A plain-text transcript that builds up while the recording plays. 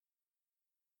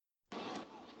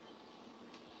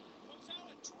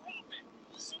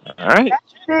All right.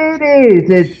 It is.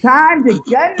 It's time to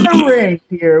get in the ring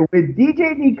here with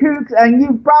DJD Kooks, and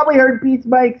you've probably heard Peace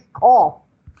Mike's cough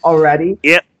already.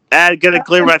 Yep. I gotta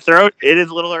clear my throat. It is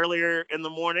a little earlier in the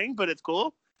morning, but it's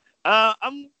cool.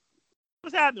 I'm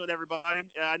what's happening with everybody.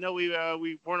 I know we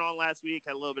weren't on last week.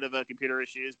 Had a little bit of computer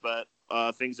issues, but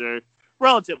things are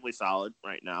relatively solid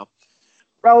right now.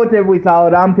 Relatively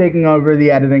solid. I'm taking over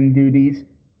the editing duties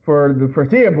for the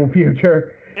foreseeable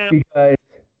future Yeah.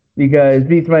 because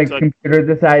Peace Mike's So computer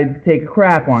decided to take a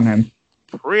crap on him,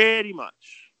 pretty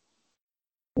much.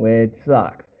 which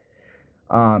sucks.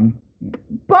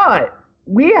 But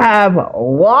we have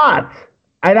lots,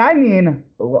 and I mean,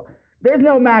 there's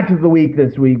no match of the week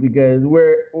this week because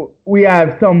we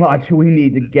have so much we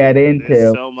need to get There's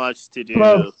into. so much to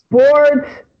So do. sports,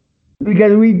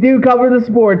 because we do cover the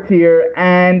sports here,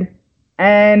 and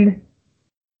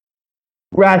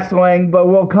wrestling, but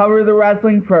we'll cover the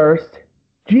wrestling first.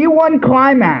 G1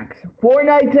 Climax, 4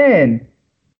 nights in.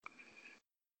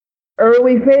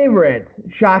 Early favorites,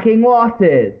 shocking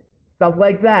losses, stuff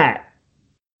like that.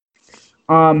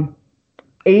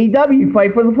 AEW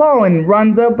Fight for the Fallen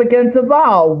runs up against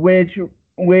Evolve, which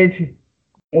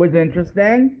was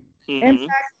interesting. Hmm.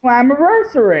 Impact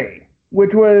Slammiversary,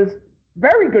 which was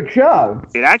very good show.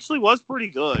 It actually was pretty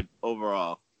good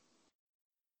overall.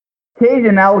 Cage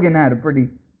and Elgin had a pretty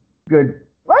good.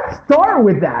 Let's start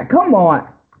with that. Come on.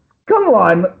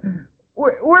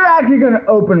 We're actually going to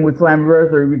open with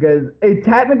Slammiversary because it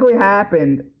technically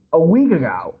happened a week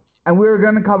ago, and we were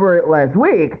going to cover it last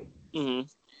week. Hmm.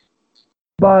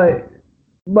 But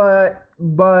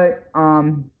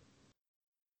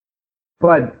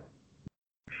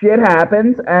shit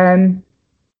happens, and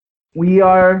we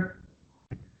are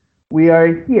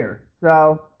here.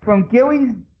 So from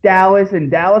Gillies, Dallas,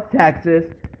 and Dallas,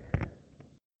 Texas.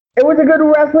 It was a good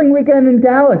wrestling weekend in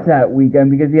Dallas that weekend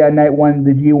because you had night one of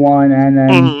the G1 and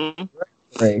then Hmm.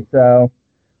 three. So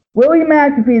Willie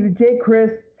Mack defeated Jake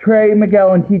Chris, Trey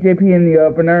Miguel, and TJP in the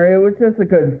opener. It was just a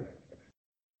good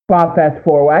Bob Fest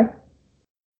 4-way.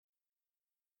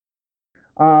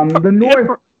 The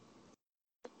North.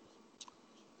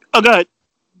 Oh, go ahead.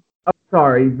 Oh,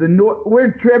 sorry, the North.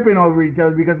 We're tripping over each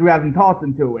other because we haven't talked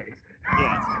in 2 weeks.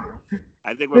 Yes.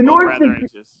 I think The we're both North rather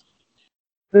anxious.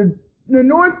 The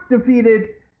North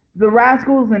defeated the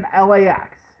Rascals and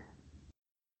LAX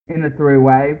in a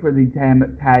 3-way for the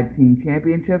tag team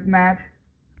championship match.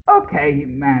 Okay,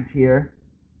 match here.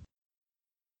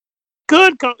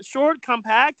 Good, short,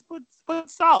 compact, but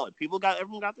solid.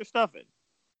 Everyone got their stuff in.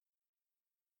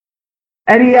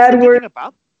 Eddie That's the good Edwards. thing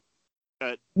about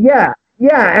it. Yeah,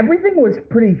 everything was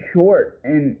pretty short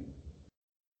and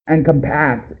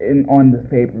compact on this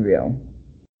pay per view.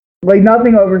 Like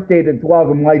nothing overstayed its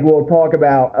welcome. Like we'll talk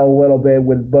about a little bit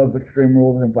with both Extreme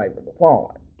Rules and Fight for the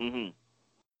Fallen. Mm-hmm.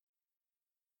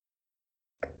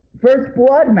 First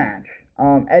blood match.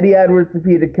 Eddie Edwards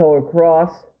defeated Killer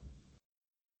Cross.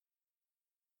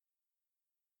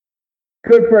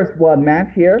 Good first blood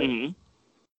match here. Mm-hmm.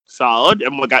 Solid.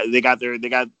 And they got to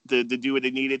do what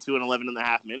they needed to in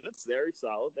 11.5 minutes. Very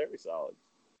solid. Very solid.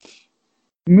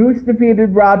 Moose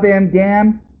defeated Rob Van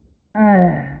Dam.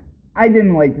 I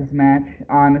didn't like this match,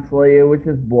 honestly. It was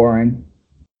just boring.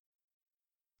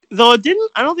 Though it didn't,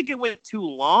 I don't think it went too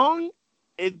long.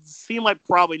 It seemed like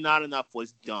probably not enough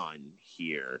was done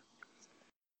here.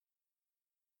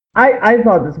 I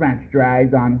thought this match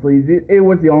dragged, honestly. It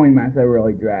was the only match that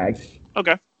really dragged.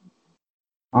 Okay.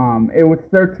 It was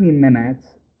 13 minutes,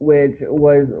 which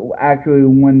was actually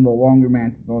one of the longer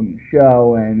matches on the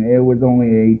show, and it was only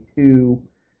a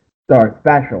 2-star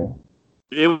special.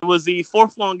 It was the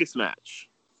fourth longest match.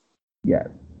 Yes.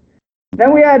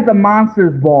 Then we had the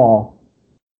Monsters Ball.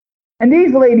 And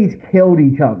these ladies killed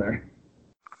each other.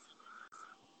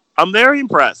 I'm very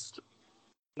impressed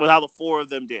with how the four of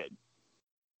them did.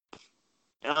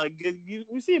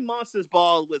 We see Monsters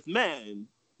Ball with men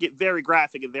get very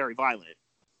graphic and very violent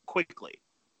quickly.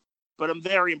 But I'm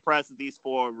very impressed that these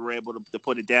four were able to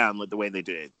put it down the way they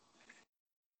did.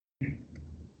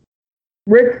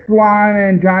 Rich Swann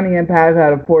and Johnny Impact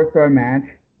had a 4-star match.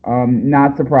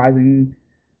 Not surprising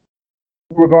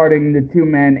regarding the two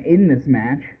men in this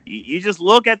match. You just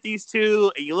look at these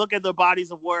two, and you look at their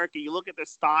bodies of work, and you look at their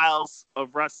styles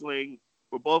of wrestling,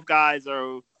 where both guys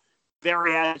are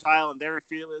very agile and very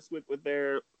fearless with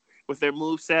their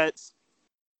move sets.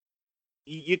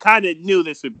 You kind of knew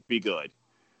this would be good.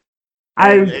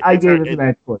 I gave this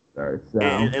match 4 stars. So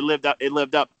it lived up. It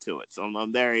lived up to it. So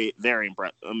I'm very, very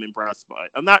impressed. I'm impressed by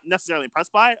it. I'm not necessarily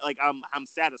impressed by it. Like I'm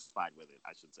satisfied with it,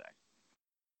 I should say.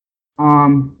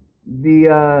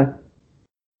 The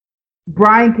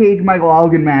Brian Cage Michael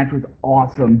Elgin match was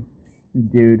awesome.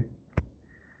 dude.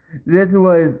 This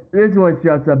was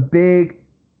just a big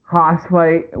hoss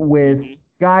fight with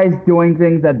guys doing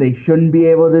things that they shouldn't be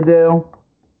able to do.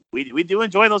 We do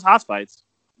enjoy those hoss fights.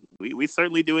 We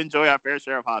certainly do enjoy our fair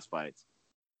share of hoss fights.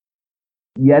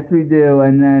 Yes, we do.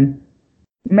 And then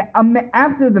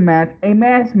after the match, a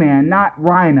masked man, not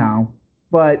Rhino,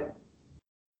 but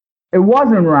it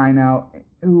wasn't Rhino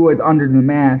who was under the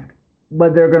mask,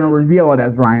 but they're going to reveal it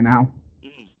as Rhino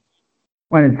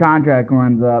when his contract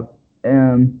runs up.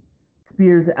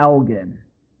 Spears Elgin.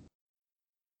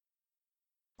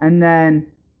 And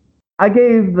then I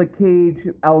gave the Cage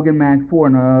Elgin match 4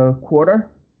 1/4.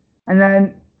 And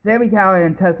then Sami Callihan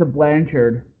and Tessa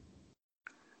Blanchard.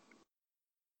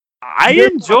 I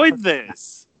enjoyed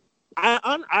this.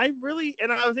 I really,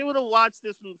 and I was able to watch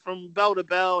this from bell to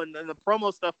bell and the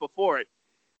promo stuff before it.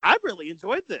 I really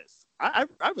enjoyed this. I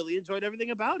really enjoyed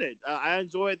everything about it. I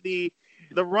enjoyed the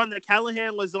run that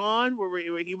Callihan was on,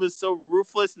 where he was so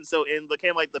ruthless and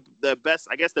became like the best,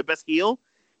 I guess, the best heel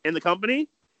in the company.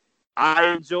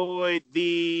 I enjoyed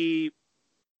the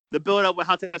build up with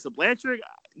how Tessa Blanchard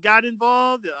got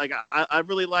involved. Like I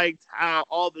really liked how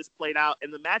all this played out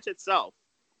in the match itself.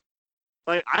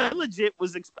 Like I legit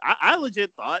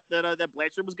thought that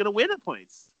Blanchard was going to win at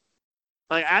points.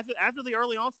 Like after the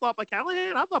early onslaught by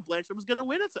Callihan, I thought Blanchard was going to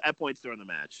win at points during the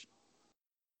match.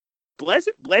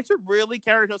 Blanchard really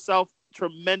carried herself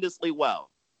tremendously well.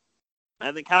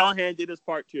 I think Callihan did his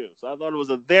part too. So I thought it was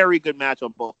a very good match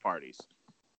on both parties.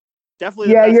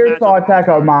 Definitely. Yeah, your thoughts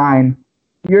echo mine.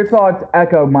 Your thoughts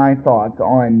echo my thoughts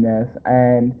on this,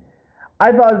 and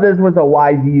I thought this was a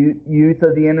wise use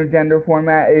of the intergender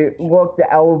format. It looked to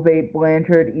elevate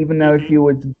Blanchard, even though she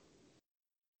was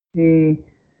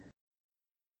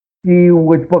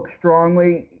booked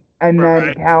strongly, and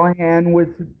then Callihan was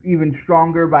even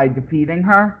stronger by defeating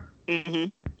her. Mm-hmm.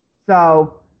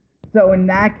 So in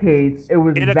that case, it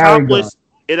was very good.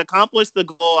 It accomplished the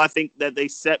goal I think that they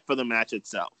set for the match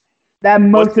itself. That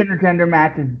most intergender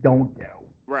matches don't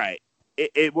do. Right.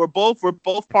 We're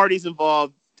both parties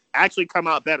involved actually come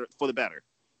out better for the better.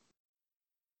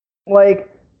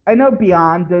 Like, I know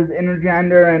Beyond does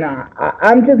intergender, and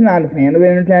I'm just not a fan of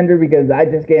intergender because I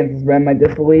just can't suspend my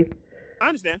disbelief. I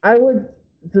understand. I was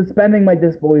suspending my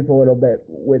disbelief a little bit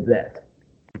with this.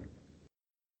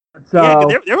 So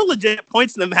yeah, there were legit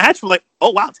points in the match where like,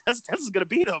 oh wow, Tessa's gonna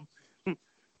beat him.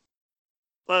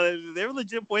 There were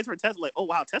legit points for Tessa, like, oh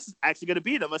wow, Tessa's actually gonna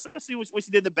beat him. Especially when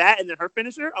she did the bat and then her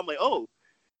finisher. I'm like, oh,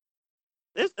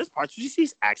 this part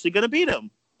she's actually gonna beat him.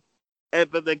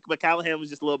 But Callihan was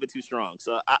just a little bit too strong,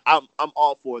 so I'm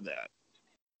all for that.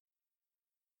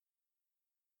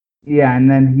 Yeah, and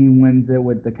then he wins it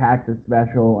with the Cactus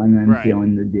Special, and then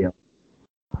sealing the deal.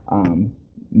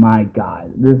 My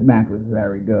God, this match was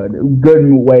very good.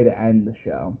 Good way to end the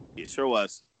show. It sure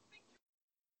was.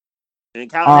 And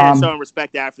Callihan showing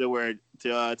respect afterward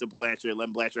to Blanchard,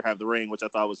 letting Blanchard have the ring, which I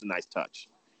thought was a nice touch.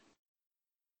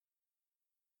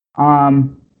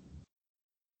 G1.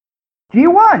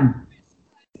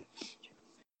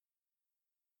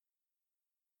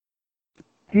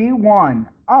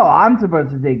 G1. Oh, I'm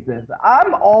supposed to take this.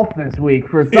 I'm off this week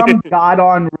for some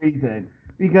god-on reason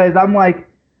because I'm like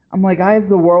I have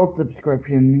the World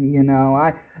subscription, and I'm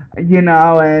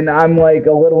like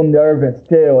a little nervous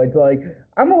too. It's like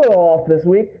I'm a little off this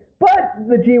week, but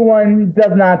the G1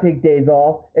 does not take days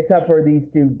off except for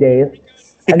these 2 days,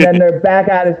 and then they're back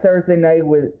at it Thursday night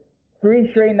with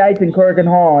 3 straight nights in Korakuen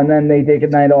Hall, and then they take a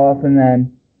night off, and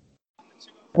then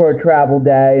for a travel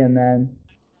day, and then.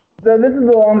 So this is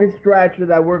the longest stretch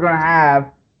that we're going to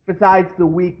have, besides the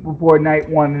week before night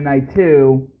 1 and night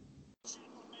 2,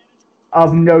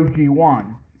 of no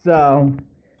G1. So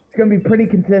it's going to be pretty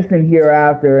consistent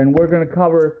hereafter, and we're going to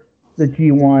cover the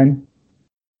G1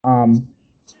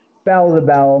 bell to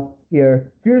bell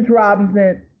here. Juice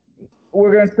Robinson,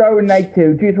 we're going to start with night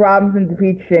 2. Juice Robinson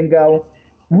defeats Shingo.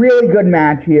 Really good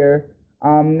match here.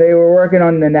 They were working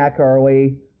on the neck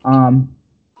early.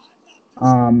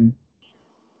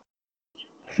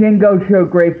 Shingo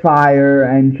showed great fire,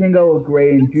 and Shingo was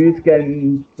great, and Juice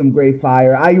getting some great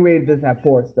fire. I rated this at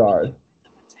 4 stars.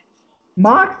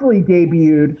 Moxley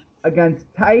debuted against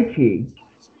Taichi.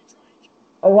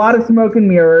 A lot of smoke and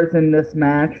mirrors in this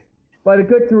match, but a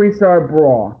good 3-star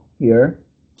brawl here.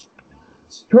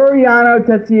 Toru Yano,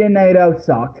 Tetsuya Naito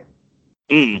sucked.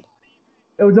 It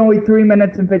was only 3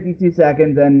 minutes and 52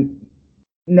 seconds, and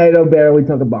Naito barely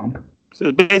took a bump. So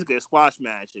it's basically a squash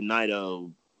match, and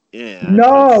Naito... Yeah.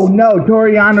 No,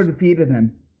 Toru Yano defeated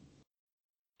him.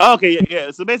 Okay, yeah.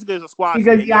 So basically, it's a squash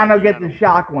because Yano gets a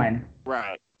shock win.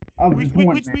 Right. Which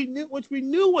we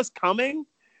knew was coming.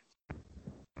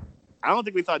 I don't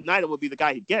think we thought Naito would be the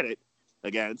guy he'd get it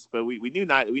against, but we knew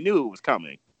it was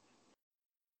coming.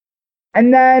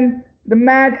 And then the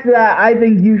match that I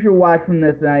think you should watch from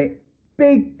this night,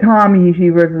 Big Tom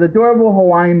Ishii versus adorable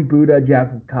Hawaiian Buddha Jeff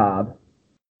Cobb.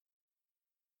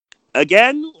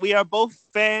 Again, we are both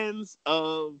fans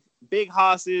of big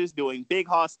hosses doing big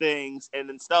hoss things and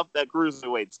then stuff that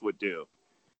cruiserweights would do.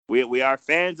 We are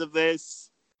fans of this.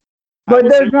 But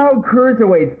there's no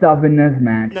cruiserweight stuff in this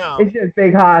match. No. It's just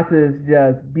big hosses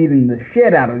just beating the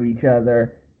shit out of each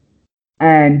other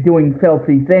and doing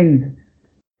filthy things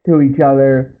to each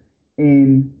other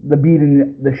in the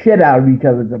beating the shit out of each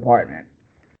other's department.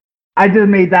 I just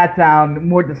made that sound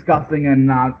more disgusting and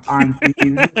not on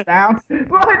sound.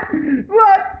 But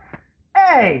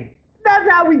hey, that's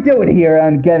how we do it here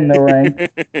on Get in the Ring.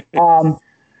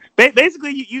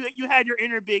 Basically, you had your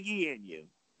inner Big E in you.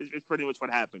 It's pretty much what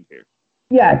happened here.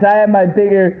 Yes, I have my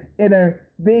bigger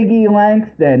inner Big E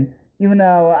Langston, even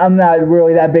though I'm not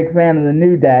really that big fan of the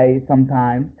New Day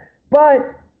sometimes.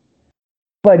 But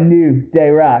New Day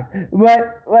Rock.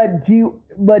 But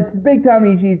Big Tom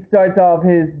Ishii starts off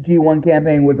his G1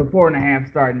 campaign with a 4.5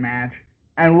 star match,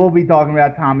 and we'll be talking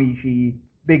about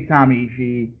Big Tom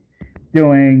Ishii,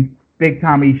 doing Big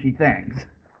Tom Ishii things.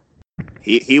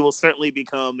 He will certainly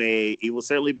become a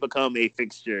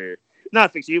fixture.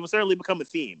 Not fixture. He will certainly become a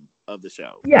theme of the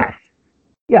show. Yes,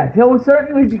 he'll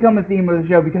certainly become a theme of the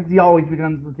show because he always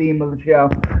becomes the theme of the show.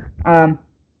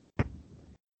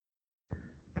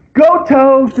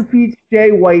 Goto defeats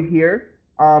Jay White here.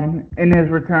 In his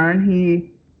return,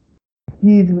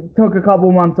 he took a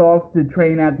couple months off to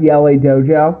train at the LA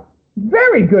Dojo.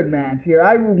 Very good match here.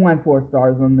 I went 4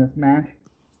 stars on this match.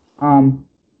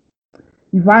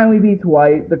 He finally beats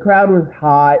White. The crowd was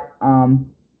hot.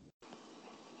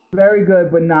 Very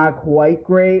good, but not quite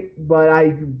great. But I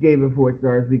gave it 4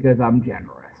 stars because I'm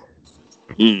generous.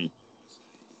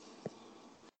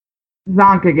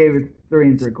 Zonka gave it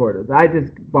 3 3/4. I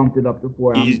just bumped it up to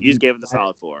 4. You just gave it a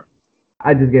solid 4.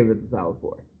 I just gave it a solid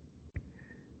 4.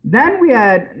 Then we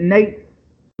had night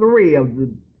 3 of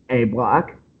the A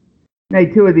block.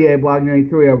 Night 2 of the A block, night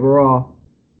 3 overall.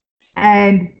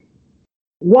 And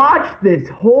watch this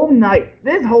whole night.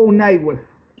 This whole night was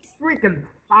freaking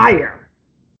fire.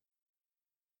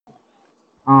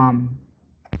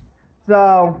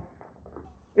 So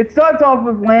it starts off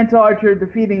with Lance Archer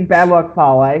defeating Bad Luck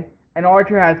Fale, and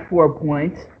Archer has 4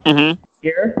 points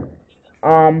here.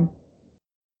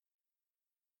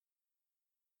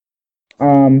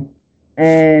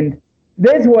 And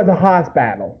this was a Haas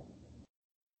battle.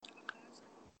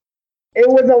 It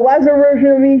was a lesser version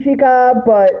of Ishii,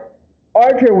 but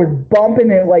Archer was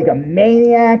bumping it like a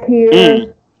maniac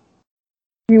here.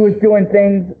 He was doing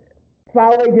things.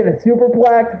 Fale did a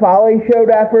superplex. Fale showed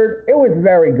effort. It was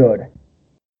very good.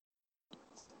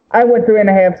 I went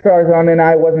 3.5 stars on it, and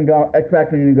I wasn't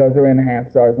expecting to go 3.5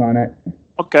 stars on it.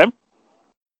 Okay.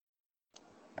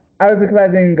 I was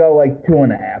expecting to go like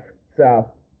 2.5.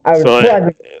 So I was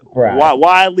pleasantly surprised.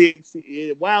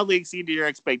 Wildly exceeded your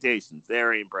expectations.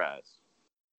 Very impressed.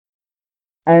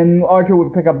 And Archer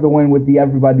would pick up the win with the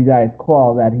Everybody Dies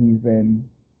Claw that he's been.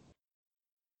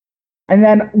 And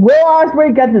then Will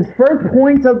Ospreay gets his first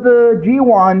points of the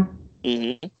G1,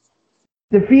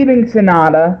 defeating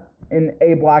Sonata in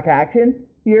A block action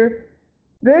here.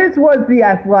 This was the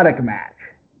athletic match.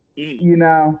 You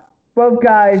know, both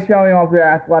guys showing off their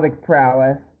athletic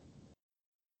prowess.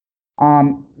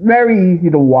 Very easy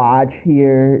to watch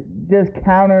here. Just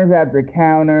counters after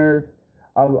counters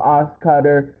of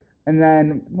OsCutter. And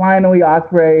then finally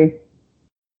Ospreay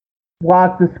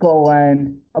blocked the skull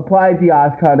end, applied the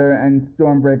OsCutter, and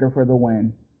Stormbreaker for the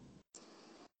win.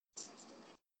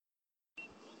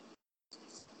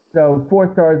 So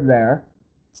 4 stars there.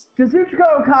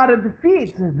 Kazuchika Okada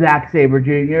defeats Zack Sabre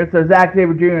Jr., so Zack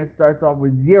Sabre Jr. starts off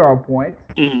with 0 points.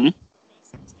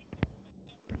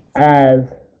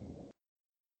 As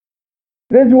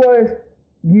this was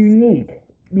unique,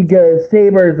 because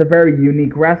Sabre is a very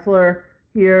unique wrestler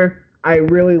here. I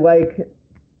really like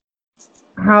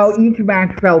how each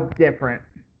match felt different.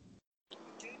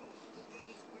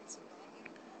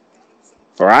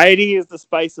 Variety is the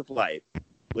spice of life,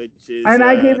 which is. And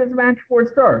I gave this match 4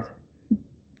 stars.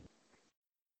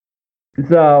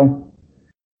 So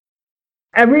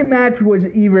every match was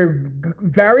either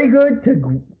very good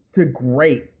to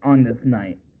great on this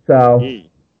night. So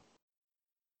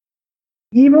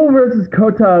Evil versus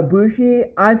Kota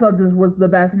Ibushi, I thought this was the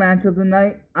best match of the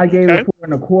night. I gave it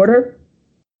 4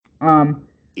 1/4.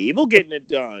 Evil getting it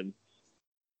done.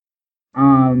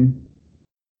 And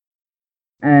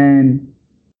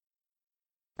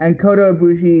Kota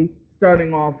Ibushi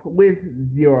starting off with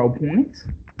 0 points.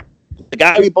 The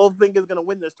guy we both think is going to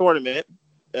win this tournament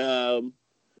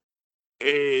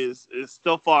is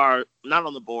so far not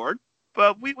on the board,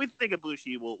 but we think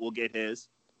Ibushi will get his.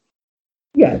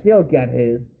 Yes, he'll get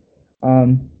his.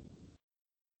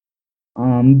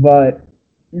 But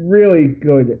really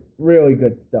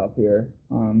good stuff here.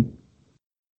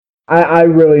 I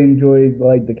really enjoyed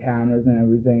like the counters and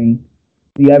everything.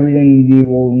 The everything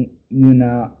evil,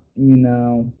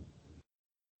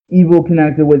 evil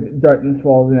connected with darkness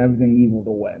falls and everything evil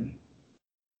to win.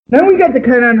 Then we get the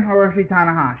Kenta and Hiroshi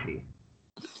Tanahashi.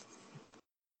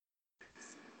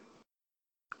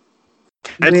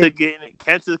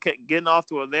 Kenta getting off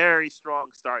to a very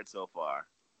strong start so far.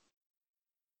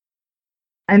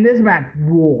 And this match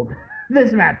ruled.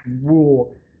 This was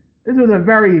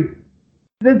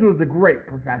a great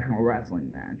professional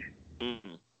wrestling match.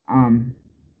 Mm-hmm.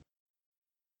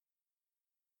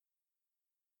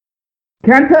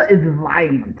 Kenta is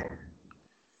violent.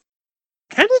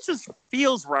 Kenta just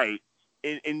feels right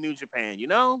in New Japan,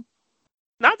 Not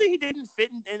that he didn't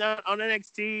fit in on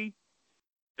NXT,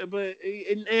 but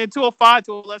in 205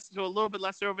 to a little bit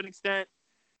lesser of an extent.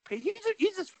 He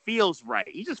just feels right.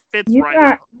 He just fits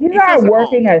right. He's not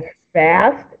working as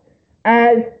fast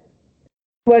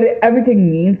but everything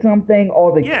means something.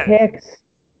 All the kicks,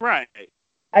 right?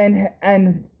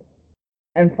 And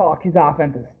fuck, his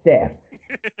offense is stiff.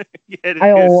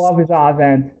 I love his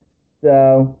offense.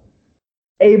 So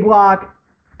A block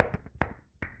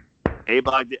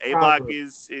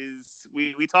is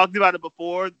we talked about it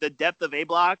before. The depth of A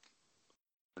block.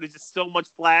 There's just so much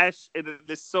flash, and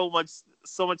there's so much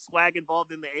swag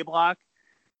involved in the A block,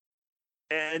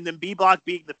 and then B block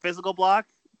being the physical block,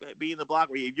 being the block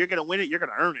where if you're gonna win it, you're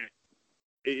gonna earn it.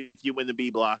 If you win the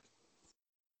B block.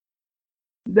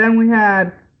 Then we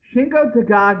had Shingo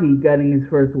Takagi getting his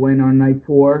first win on night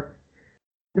 4,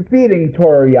 defeating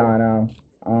Toru Yano,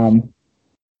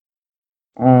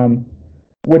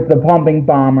 with the pumping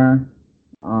bomber,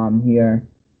 here.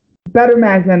 Better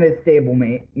match than his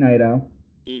stablemate, Naito.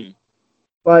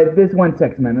 But this went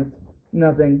 6 minutes.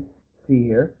 Nothing to see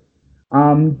here.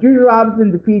 Juice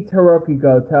Robinson defeats Hiroki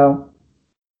Goto.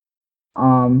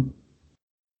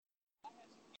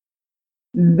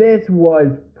 This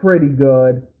was pretty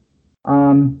good.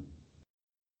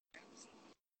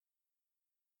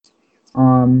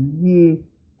 He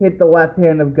hit the left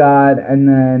hand of God and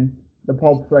then the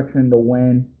Pulp Friction to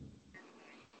win.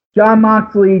 Jon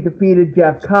Moxley defeated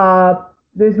Jeff Cobb.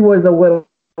 This was a little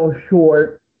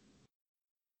short,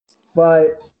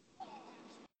 but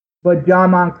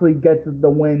Jon Moxley gets the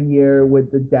win here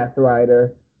with the Death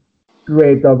Rider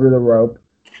draped over the rope.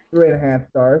 3.5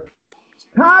 stars.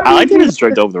 I like it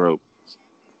draped over the rope.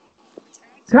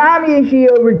 Tommy Ishii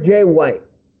over Jay White.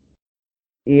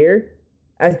 Here,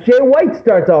 as Jay White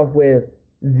starts off with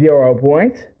 0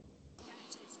 points.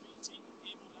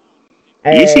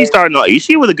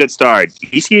 Ishii with a good start.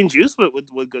 Ishii and Juice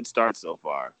with good starts so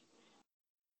far.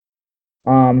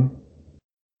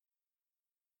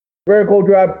 Vertical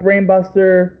drop,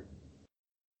 Brainbuster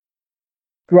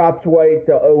drops White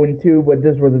to 0-2, but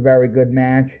this was a very good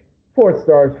match. 4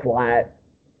 stars flat.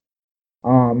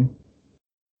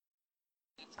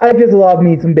 I just love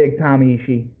me some big Tommy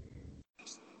Ishii.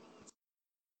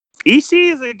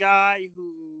 Ishii is a guy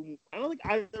who I don't think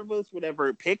either of us would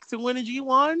ever pick to win a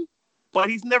G1, but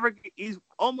he's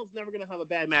almost never going to have a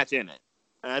bad match in it.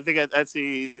 And I think that's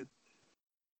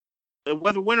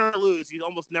whether win or lose, he's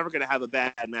almost never going to have a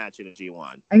bad match in a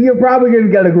G1. And you're probably going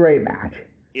to get a great match.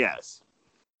 Yes.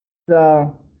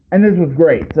 So, and this was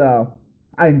great, so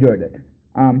I enjoyed it.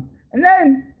 And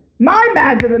then, my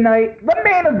match of the night, the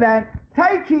main event,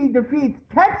 Taichi defeats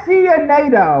Tetsuya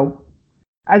Naito,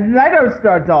 as Naito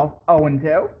starts off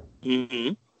 0-2.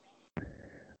 Mm-hmm.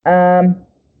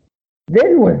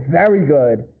 This was very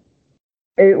good.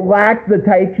 It lacked the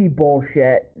Taichi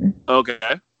bullshit. Okay.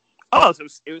 Oh, so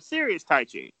it was serious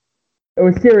Taichi. It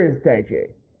was serious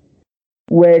Taichi.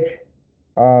 Which,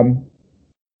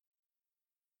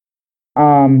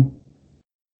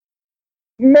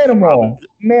 minimal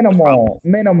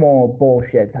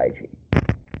bullshit Taichi.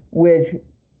 Which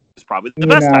is probably the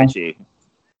best Taichi.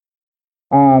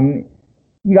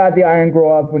 You got the Iron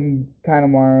Grow Up when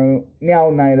Kanemaru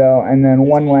nailed Naito, and then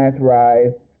one last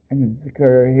rise and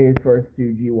secure his first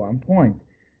 2 G1 points.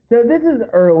 So this is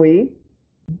early,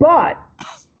 but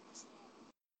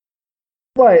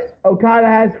Okada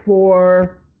has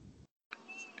 4,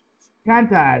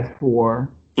 Kenta has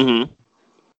 4. Mm-hmm.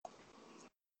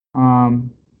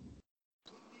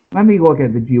 Let me look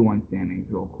at the G1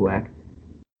 standings real quick.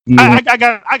 I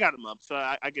got them up, so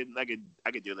I could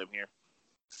do them here.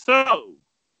 So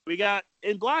we got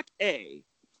in Block A,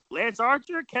 Lance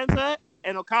Archer, Kenta,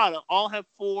 and Okada all have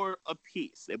 4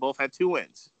 apiece. They both have 2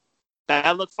 wins.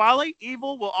 Look Fale,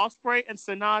 Evil, Will Ospreay, and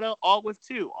Sonata all with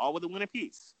 2, all with a win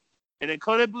apiece. And then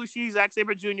Kota Ibushi, Zack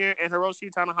Sabre Jr., and Hiroshi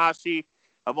Tanahashi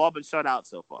have all been shut out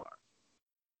so far.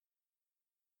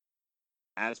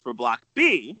 As for Block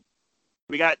B,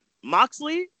 we got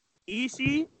Moxley,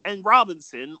 Ishii, and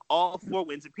Robinson, all 4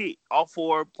 wins apiece, all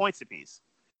 4 points apiece.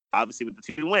 Obviously with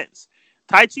the 2 wins.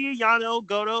 Taichi, Yano,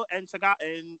 Goto, and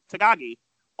Tagagi,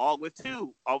 all with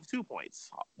 2 points,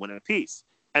 win apiece.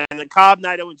 And then Cobb,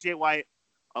 Naito, and Jay White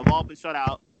have all been shut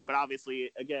out. But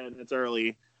obviously, again, it's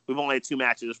early. We've only had 2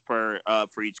 matches for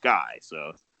each guy,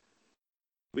 so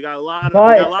we got a lot.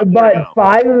 But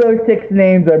 5 of those 6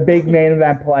 names are big main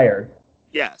event players.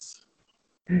 Yes.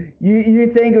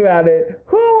 You think about it.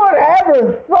 Who would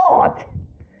ever thought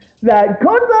that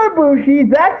Kota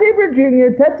Ibushi, Zack Sabre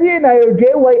Jr., Tetsuya Naito,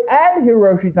 Jay White, and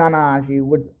Hiroshi Tanahashi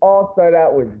would all start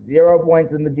out with 0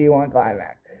 points in the G1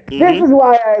 Climax? Mm-hmm. This is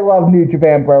why I love New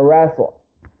Japan Pro Wrestling.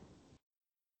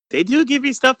 They do give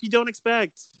you stuff you don't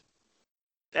expect.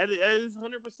 That is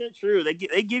 100% true. They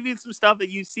give you some stuff that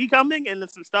you see coming, and then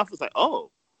some stuff that's like,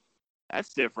 oh,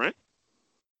 that's different.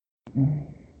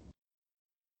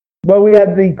 But we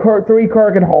had the 3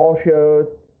 Korakuen Hall shows.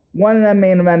 One of them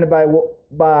main evented by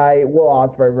Will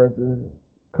Ospreay versus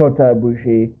Kota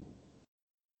Ibushi.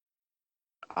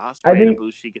 Ospreay and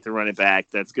Ibushi get to run it back.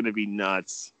 That's going to be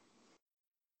nuts.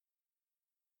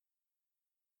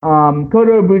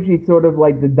 Kota Ibushi is sort of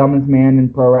like the dumbest man in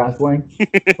pro wrestling.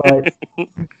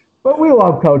 but we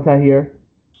love Kota here.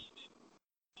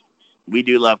 We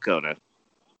do love Kota.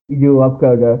 We do love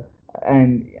Kota.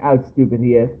 And how stupid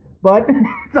he is. But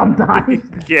sometimes.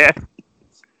 Yeah.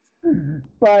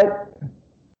 But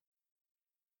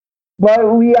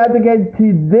we had to get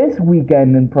to this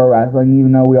weekend in pro wrestling,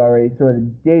 even though we already sort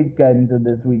of did get into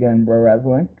this weekend in pro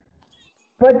wrestling.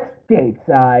 But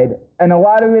stateside, and a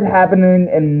lot of it happening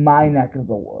in my neck of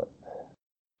the woods.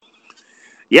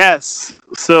 Yes.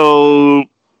 So,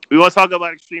 we want to talk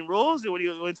about Extreme Rules, or what do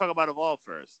you want to talk about Evolve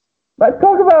first? Let's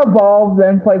talk about Evolve,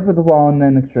 then Fight for the Fallen,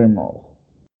 then Extreme Rules.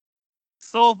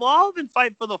 So, Evolve and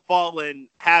Fight for the Fallen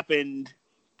happened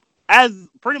as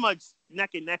pretty much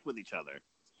neck and neck with each other.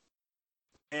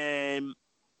 And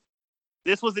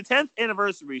this was the 10th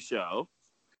anniversary show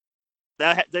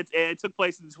that it took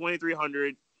place in the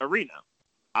 2300 Arena,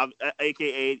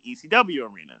 aka ECW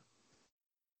Arena.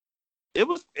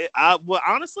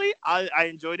 Honestly, I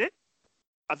enjoyed it.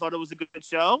 I thought it was a good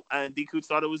show, and D. Coots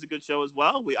thought it was a good show as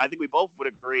well. I think we both would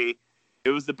agree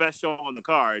it was the best show on the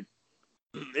card.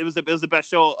 It was the best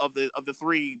show of the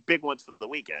 3 big ones for the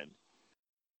weekend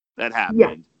that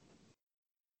happened.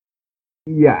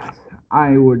 Yes,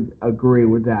 I would agree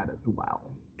with that as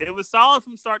well. It was solid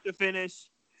from start to finish,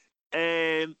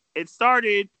 and it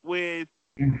started with.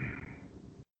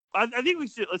 I think we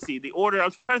should. Let's see the order.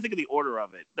 I'm trying to think of the order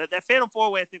of it. That Fatal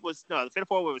 4-Way, I think was the Fatal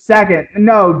 4-Way was second.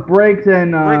 No, Briggs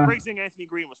and Anthony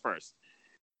Green was first.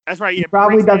 That's right. Yeah, he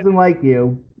probably doesn't like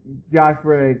you, Josh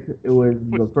Briggs. It was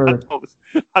the first.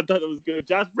 I thought it was good.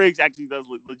 Josh Briggs actually does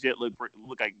look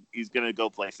like he's gonna go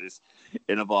places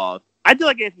and evolve. I do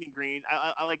like Anthony Green.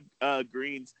 I like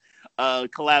Green's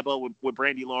collabo with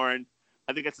Brandy Lauren.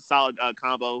 I think that's a solid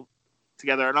combo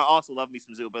together, and I also love me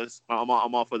some Zubas. I'm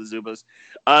all for the Zubas.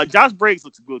 Josh Briggs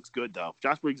looks good though.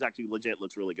 Josh Briggs actually legit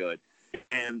looks really good,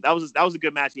 and that was a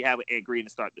good match he had with Ant Green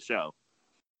to start the show.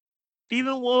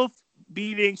 Stephen Wolf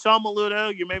beating Sean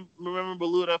Maluta. You may remember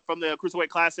Maluta from the Cruiserweight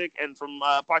Classic and from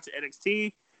parts of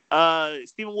NXT.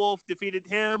 Stephen Wolf defeated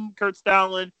him, Kurt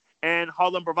Stalin, and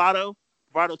Harlem Bravado.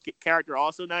 Bravado's character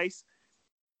also nice,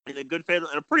 and a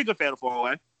pretty good fatal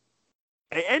 4-way.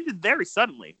 It ended very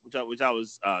suddenly, which I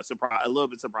was surprised, a little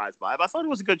bit surprised by. But I thought it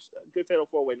was a good fatal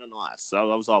 4-way nonetheless. So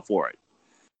I was all for it.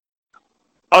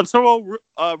 Arturo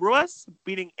Ruiz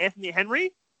beating Anthony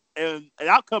Henry, and an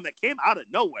outcome that came out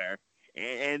of nowhere.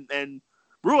 And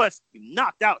Ruiz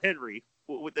knocked out Henry.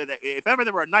 If ever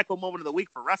there were a Nyko moment of the week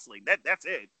for wrestling, that's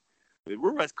it.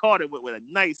 Ruiz caught it with a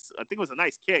nice, I think it was a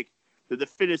nice kick to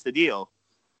finish the deal.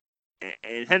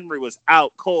 And Henry was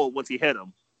out cold once he hit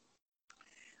him.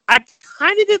 I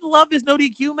kind of didn't love this no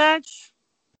DQ match,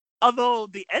 although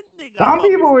the ending. Some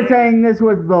people were saying this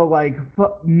was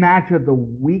the match of the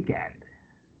weekend.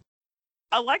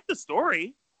 I like the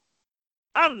story.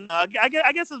 I don't know. I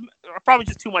guess it's probably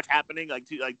just too much happening,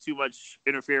 too much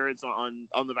interference on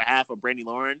the behalf of Brandy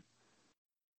Lauren.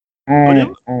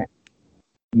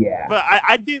 Yeah. But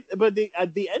I did. But the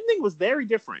ending was very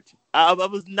different. I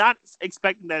was not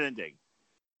expecting that ending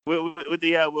with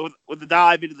the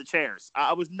dive into the chairs.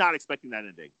 I was not expecting that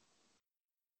ending.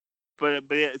 But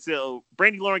so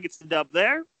Brandy Lauren gets the dub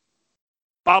there,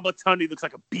 Babatunde looks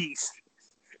like a beast.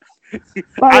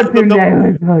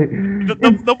 Babatunde.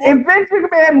 If Vince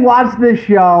McMahon watched this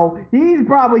show, he's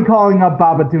probably calling up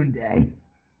Babatunde.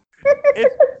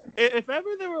 If ever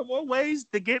there were more ways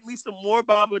to get me some more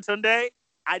Babatunde,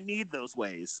 I need those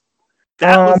ways.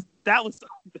 That was.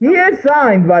 He is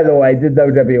signed, by the way, to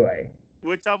WWE,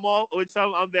 which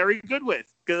I'm very good with.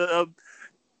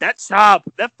 That chop,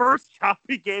 that first chop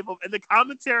he gave him, and the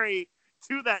commentary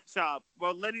to that chop,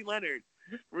 well, Lenny Leonard,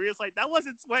 where it's like that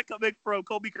wasn't sweat coming from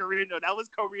Colby Corino, that was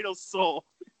Corino's soul.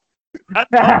 I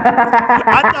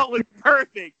thought was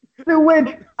perfect. To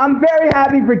which I'm very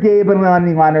happy for Gabe and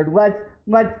Lenny Leonard.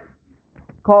 Let's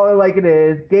call it like it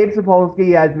is. Gabe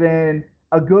Sapolsky has been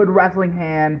a good wrestling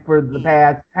hand for the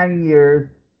past 10 years,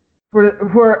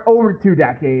 for over 2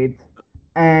 decades,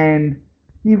 and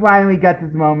he finally gets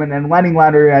his moment, and Lenny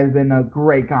Leonard has been a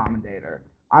great commentator.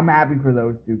 I'm happy for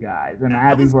those 2 guys, and I'm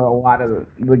happy for a lot of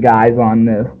the guys on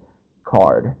this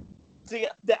card. To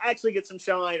actually get some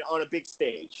shine on a big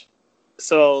stage.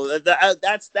 So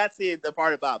that's the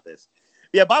part about this.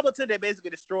 Yeah, Babatunde basically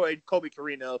destroyed Colby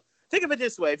Corino. Think of it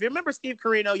this way. If you remember Steve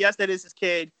Corino, yes, that is his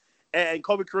kid, and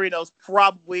Colby Corino's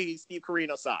probably Steve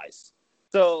Corino size.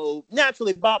 So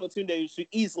naturally, Babatunde should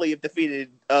easily have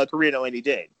defeated Corino, and he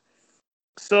did.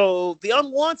 So the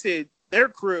Unwanted, their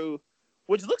crew,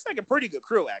 which looks like a pretty good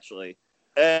crew actually,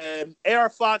 AR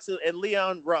Fox and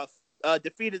Leon Ruff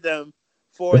defeated them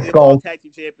for the Evolve Tag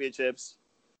Team Championships,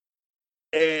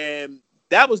 and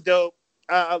that was dope.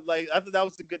 I thought that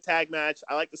was a good tag match.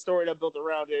 I like the story that built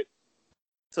around it.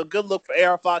 So good look for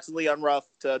AR Fox and Leon Ruff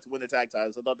to win the tag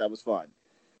titles. I thought that was fun.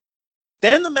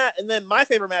 Then then my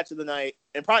favorite match of the night,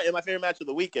 and probably my favorite match of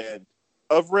the weekend,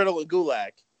 of Riddle and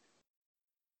Gulak.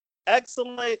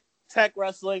 Excellent tech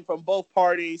wrestling from both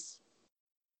parties.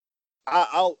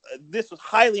 This was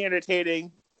highly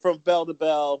entertaining from bell to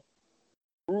bell.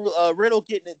 Riddle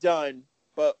getting it done,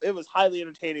 but it was highly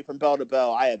entertaining from bell to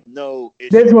bell. I have no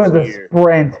issues. This was a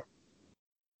sprint.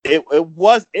 It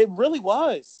really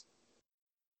was.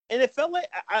 And it felt like,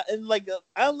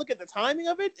 I look at the timing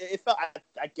of it. It felt,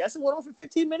 I guess it went on for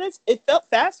 15 minutes. It felt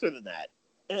faster than that.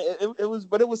 It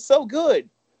was so good.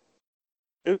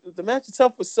 The match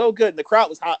itself was so good, and the crowd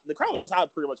was hot. The crowd was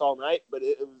hot pretty much all night, but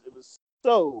this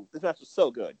match was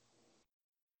so good.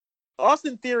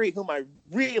 Austin Theory, whom I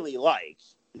really like.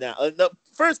 Now,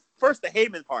 first the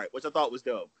Heyman part, which I thought was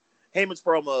dope. Heyman's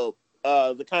promo,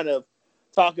 the kind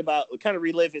of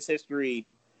relive his history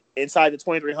inside the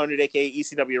 2300, aka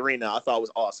ECW arena, I thought was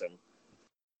awesome.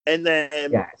 And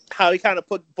then how he kind of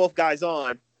put both guys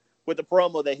on with the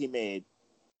promo that he made,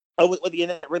 with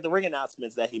the ring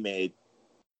announcements that he made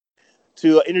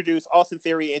to introduce Austin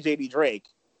Theory and JD Drake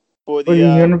for the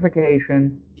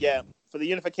unification. Yeah, for the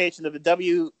unification of the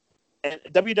WWN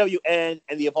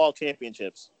and the Evolve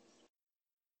Championships.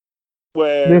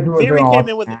 Where Theory came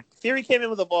in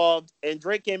with Evolved and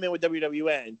Drake came in with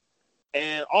WWN,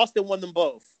 and Austin won them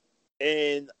both.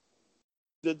 And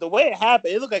the way it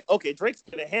happened, it looked like, okay, Drake's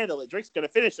going to handle it. Drake's going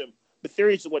to finish him, but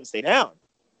Theory just wouldn't stay down.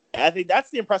 And I think that's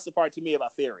the impressive part to me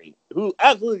about Theory, who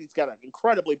absolutely has got an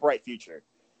incredibly bright future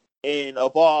in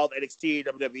Evolve, NXT,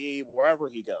 WWE, wherever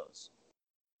he goes.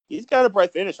 He's got a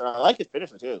bright finisher. I like his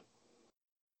finisher too.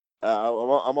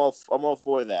 I'm all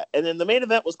for that. And then the main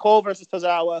event was Cole versus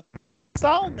Tozawa.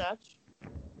 Solid match.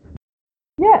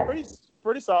 Yeah.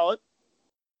 Pretty solid.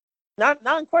 Not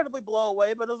incredibly blow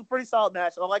away, but it was a pretty solid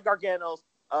match. And I like Gargano's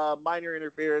minor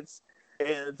interference,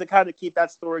 and to kind of keep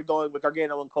that story going with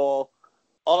Gargano and Cole.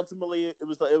 Ultimately, it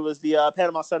was the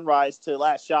Panama Sunrise to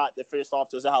Last Shot that finished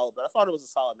off Tozawa, but I thought it was a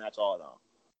solid match all in all.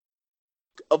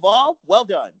 Evolve, well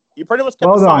done. You pretty much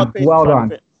kept a solid pace.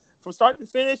 From start to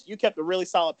finish, you kept a really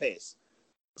solid pace.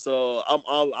 So I'm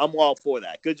all for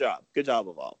that. Good job,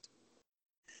 Evolved.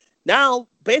 Now,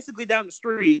 basically down the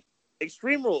street,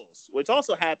 Extreme Rules, which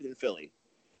also happened in Philly,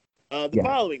 the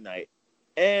following night,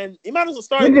 and you might as well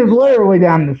start. Which is literally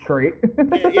down the street.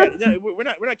 No, we're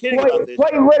not kidding about this.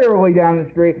 Quite literally down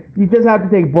the street. You just have to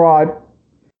take Broad.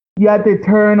 You have to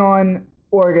turn on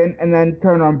Oregon and then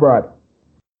turn on Broad.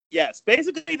 Yes,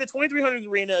 basically the 2300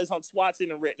 arena is on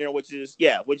Swatson and Rittner, which is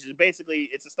basically,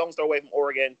 it's a stone's throw away from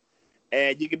Oregon,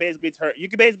 and you can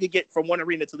basically get from one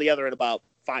arena to the other in about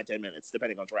 5-10 minutes,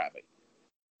 depending on traffic.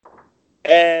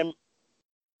 And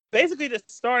basically to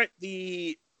start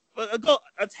go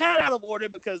a tad out of order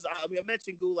because I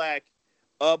mentioned Gulak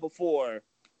before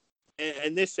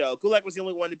in this show. Gulak was the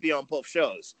only one to be on both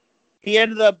shows. He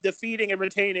ended up defeating and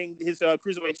retaining his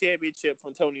Cruiserweight Championship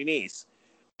from Tony Nese,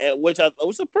 which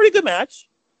was a pretty good match.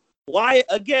 Why,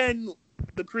 again,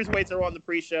 the Cruiserweights are on the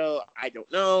pre-show, I don't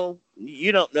know.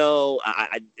 You don't know.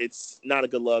 It's not a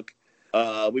good look.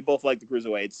 We both like the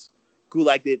cruiserweights.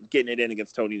 Gulak did getting it in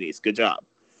against Tony Nese. Good job.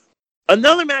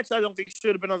 Another match I don't think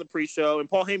should have been on the pre-show, and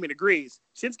Paul Heyman agrees.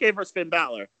 Shinsuke versus Finn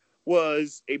Balor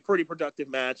was a pretty productive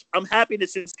match. I'm happy that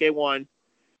Shinsuke won.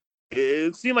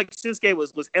 It seemed like Shinsuke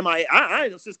was MIA. I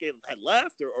didn't know Shinsuke had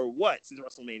left or what since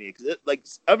WrestleMania.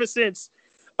 Because ever since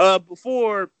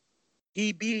before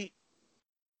he beat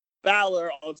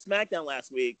Balor on SmackDown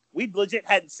last week, we legit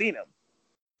hadn't seen him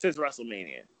since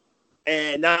WrestleMania.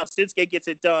 And now Shinsuke gets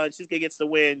it done. Shinsuke gets the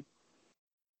win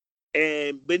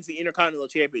and wins the Intercontinental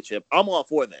Championship. I'm all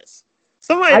for this.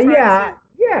 I'm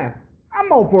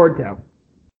all for it too.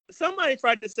 Somebody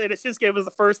tried to say that Shinsuke was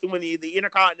the first to win the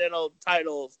Intercontinental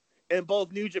titles in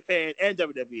both New Japan and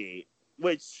WWE,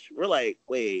 which we're like,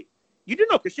 wait, you do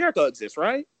know Chris Jericho exists,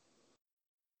 right?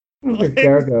 Chris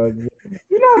Jericho exists.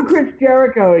 You know Chris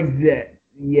Jericho exists.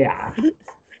 Yeah.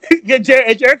 Yeah,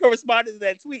 Jericho responded to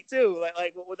that tweet too,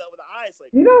 like with the eyes,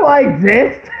 like, you know I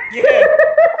exist. Yeah.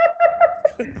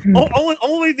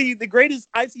 only the greatest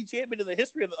IC champion in the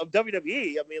history of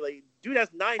WWE. I mean, like, dude has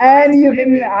 9. And you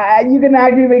can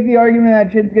actually make the argument that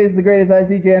Shinsuke is the greatest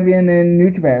IC champion in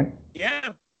New Japan.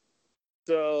 Yeah.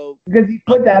 So because he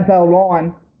put that belt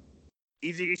on.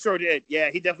 He sure did.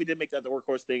 Yeah, he definitely did make that the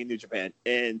workhorse thing in New Japan,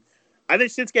 and I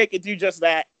think Shinsuke could do just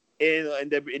that in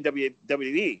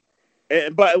WWE.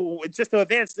 But just to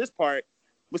advance this part,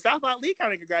 Mustafa Ali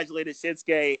kind of congratulated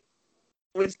Shinsuke,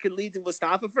 which could lead to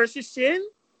Mustafa versus Shin.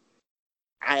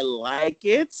 I like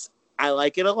it. I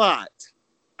like it a lot.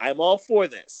 I'm all for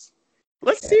this.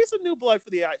 Let's see some new blood for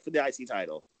the IC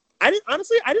title. I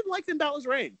didn't like Finn Balor's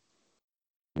reign.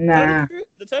 Nah.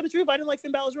 To tell the truth, I didn't like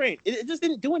Finn Balor's reign. It just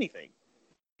didn't do anything.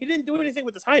 He didn't do anything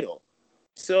with the title.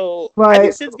 So I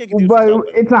think Shinsuke can do something.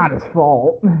 But it's not his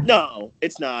fault. No,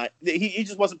 it's not. He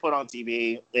just wasn't put on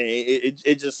TV.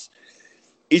 It just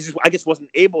I guess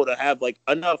wasn't able to have like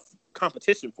enough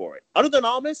competition for it. Other than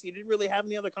Almas, he didn't really have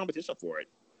any other competition for it.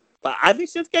 But I think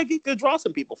Shinsuke could draw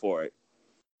some people for it.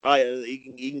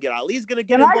 You can get Ali's gonna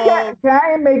get involved. Can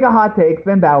I make a hot take?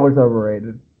 Finn Balor's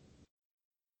overrated.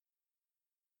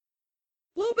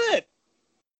 A little bit.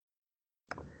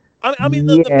 I mean,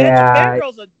 the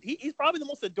fangirls he's probably the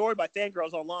most adored by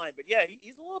fangirls online, but yeah,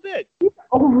 he's a little bit. He's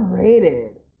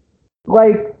overrated.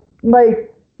 Like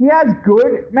he has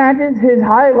good matches. His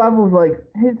high level is like,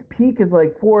 his peak is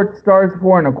like 4 stars,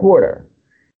 4.25.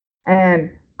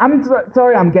 And I'm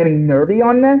sorry I'm getting nerdy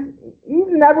on this. He's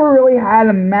never really had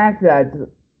a match that's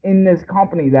in this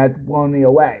company that's blown me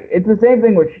away. It's the same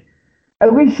thing with,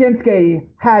 at least Shinsuke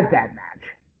had that match.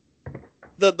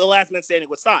 The last man standing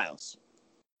with Styles.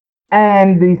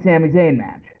 And the Sami Zayn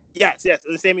match. Yes,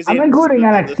 the Sami Zayn. I'm including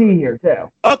NXT here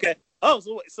too. Okay. Oh,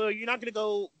 so you're not gonna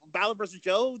go Balor versus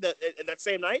Joe that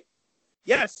same night?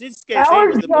 Yeah,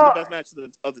 Shinsuke was the best match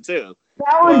of the two.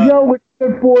 Balor Joe was the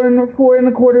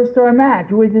 4.25 star match,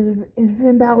 which is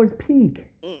Finn Balor's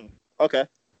peak. Okay.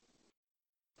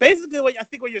 Basically, I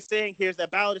think what you're saying here is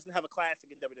that Balor doesn't have a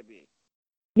classic in WWE.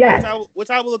 Yes. Which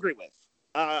I will agree with.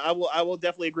 I will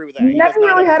definitely agree with that. He never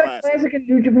really had a classic in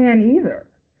New Japan either.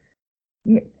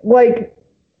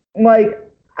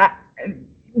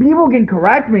 People can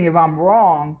correct me if I'm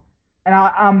wrong, and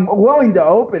I'm willing to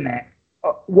open it.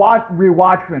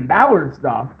 Rewatch Finn Balor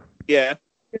stuff. Yeah.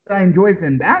 I enjoy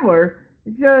Finn Balor.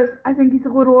 It's just I think he's a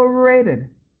little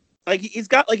overrated. He's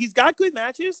got good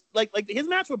matches. Like his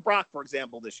match with Brock, for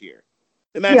example, this year.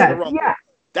 The match with the Rumble. Yeah.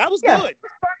 That was good.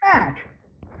 Match.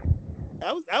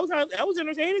 That was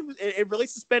entertaining. It really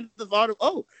suspended the thought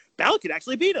of, Balor could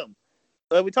actually beat him.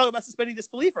 We talked about suspending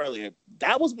disbelief earlier.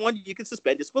 That was one you could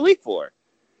suspend disbelief for.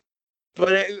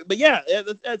 But yeah,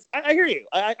 I hear you.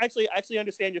 I actually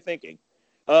understand your thinking.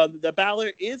 The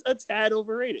Balor is a tad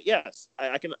overrated. Yes,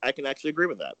 I can actually agree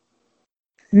with that.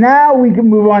 Now we can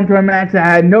move on to a match that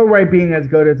had no right being as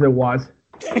good as it was.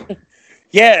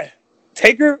 Yeah,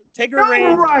 Taker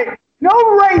Reigns.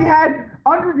 No right had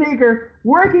Undertaker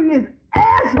working his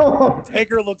ass off.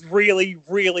 Taker looked really,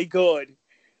 really good.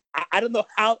 I don't know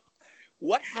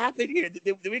what happened here.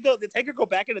 Did Taker go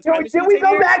back in the time machine? Did we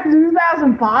go back to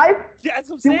 2005? Yeah, that's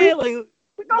what I'm saying.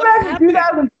 We go back to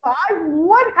 2005?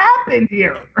 What happened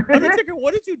here? Undertaker,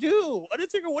 what did you do?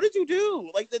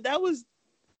 Like, that was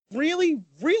really,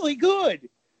 really good.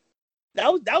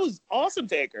 That was awesome,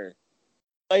 Taker.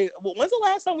 Like, when's the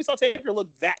last time we saw Taker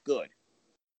look that good?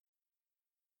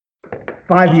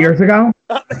 5 years ago?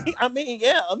 I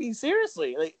mean,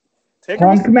 seriously. Like,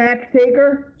 Punk match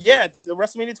Taker? Yeah, the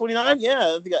WrestleMania 29.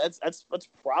 Yeah, that's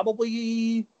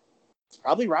probably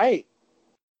right.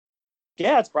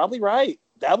 Yeah, it's probably right.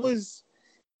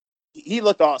 He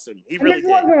looked awesome. He really did.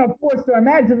 This wasn't a 4-star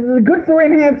match. This was a good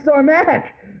 3.5-star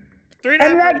match. Three and a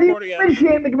And half, that's quarter, yeah. even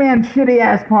Shane McMahon's shitty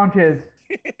ass punches.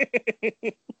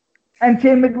 And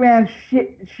Shane McMahon's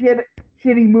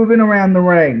shitty moving around the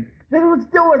ring. This was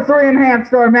still a 3.5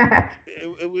 star match.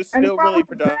 It was And still really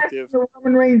productive. The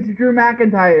Roman Reigns Drew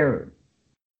McIntyre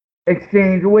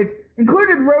exchange, which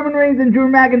included Roman Reigns and Drew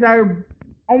McIntyre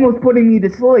almost putting me to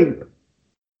sleep.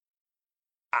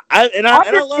 I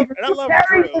love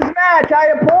Drew. This match. I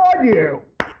applaud you.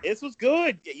 This was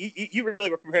good. You really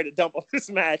were prepared to dump on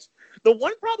this match. The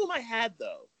one problem I had,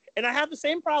 though, and I have the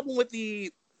same problem with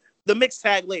the mixed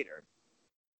tag later.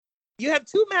 You have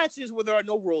two matches where there are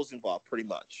no rules involved, pretty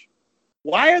much.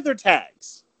 Why are there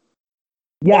tags?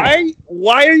 Yes.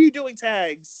 Why are you doing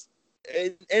tags?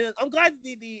 And I'm glad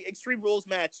the Extreme Rules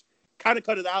match kind of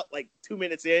cut it out like 2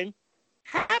 minutes in.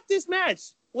 Half this match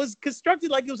was constructed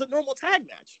like it was a normal tag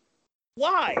match.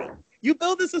 Why? You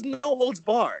build this as no holds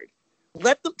barred.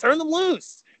 Let them turn them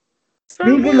loose.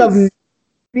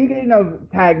 Speaking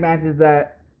of tag matches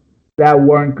that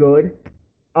weren't good,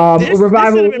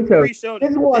 Revival.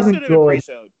 This wasn't good.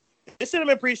 This should have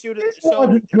been pre-showed. This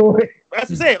wasn't good. That's what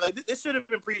I'm saying. Like, this should have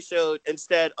been pre-showed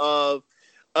instead of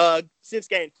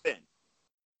Shinsuke and Finn.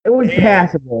 It was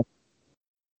passable.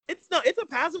 It's a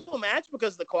passable match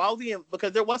because the quality and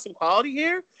because there was some quality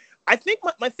here. I think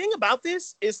my thing about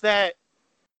this is that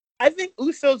I think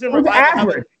Usos and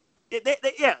Revival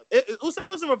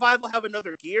Usos and Revival have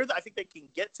another gear that I think they can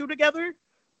get to together.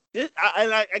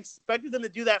 I expected them to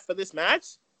do that for this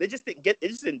match. They just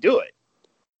didn't do it.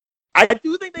 I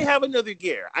do think they have another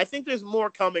gear. I think there's more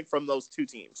coming from those two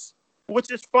teams,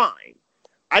 which is fine.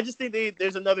 I just think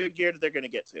there's another gear that they're going to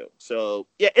get to. So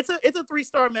yeah, it's a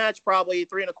 3-star match, probably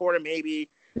 3.25 maybe.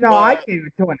 No, I gave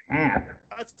it 2.5.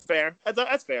 That's fair.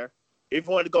 That's fair. If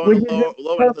you want to go on the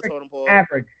low end of the totem pole,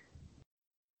 average.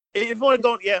 If you want to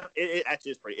go, it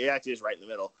actually is pretty. It actually is right in the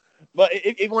middle. But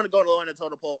if you want to go to the low end of the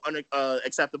totem pole,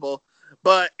 acceptable.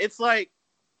 But it's like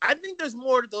I think there's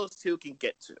more that those two can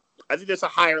get to. I think there's a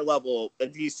higher level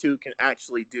that these two can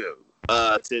actually do.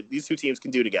 These two teams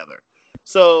can do together.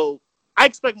 So I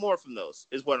expect more from those.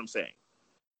 Is what I'm saying.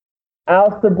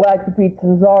 Aleister Black defeats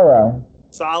Cesaro.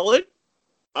 Solid.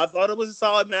 I thought it was a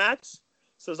solid match.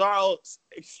 Cesaro's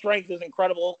strength is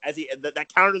incredible. As that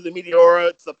counter to the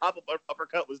Meteora to the pop-up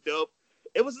uppercut was dope.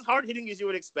 It was as hard hitting as you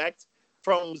would expect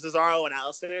from Cesaro and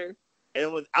Aleister.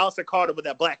 And when Aleister caught him with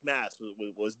that black mask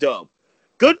was dope.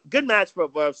 Good match for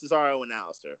Cesaro and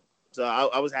Aleister. So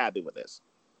I was happy with this.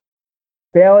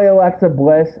 Bayley, Alexa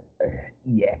Bliss,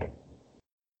 yick.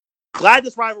 Glad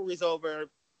this rivalry's over.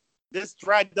 This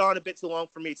dragged on a bit too long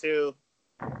for me too.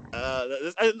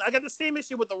 I got the same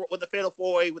issue with the Fatal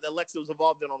 4-Way with Alexa was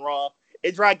involved in on Raw.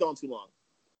 It dragged on too long.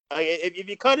 If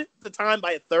you cut the time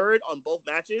by a third on both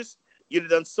matches, you'd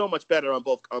have done so much better on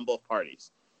both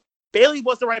parties. Bayley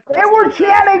was the right person. They were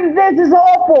chanting, "This is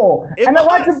awful," and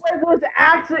Alexa Bliss was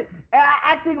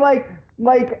acting like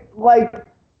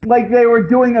they were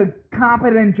doing a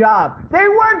competent job. They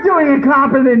weren't doing a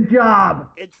competent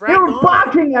job. They were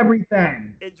botching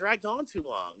everything. It dragged on too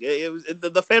long. It was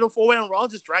the Fatal 4-Way on Raw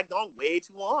just dragged on way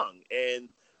too long. And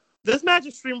this match of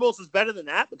Extreme Rules was better than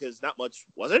that because not much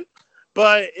wasn't.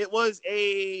 But it was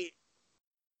the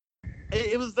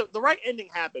right ending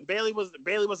happened. Bayley was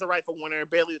the rightful winner.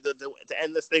 Bayley to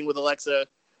end this thing with Alexa.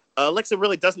 Alexa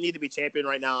really doesn't need to be champion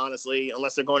right now, honestly,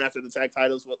 unless they're going after the tag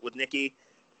titles with Nikki.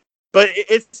 But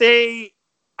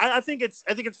I think it's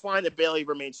fine that Bayley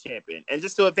remains champion. And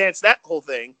just to advance that whole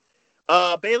thing,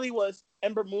 Bayley was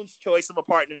Ember Moon's choice of a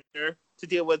partner to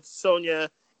deal with Sonya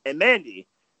and Mandy,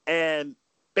 and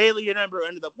Bayley and Ember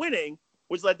ended up winning,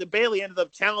 which led to Bayley ended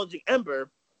up challenging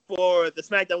Ember for the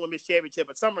SmackDown Women's Championship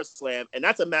at SummerSlam, and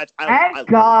that's a match I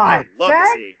love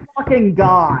to see. Fucking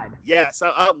God. Yes,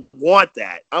 I want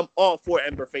that. I'm all for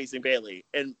Ember facing Bayley,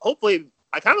 and hopefully,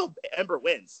 I kind of hope Ember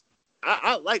wins.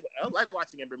 I like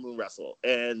watching Ember Moon wrestle,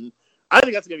 and I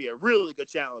think that's going to be a really good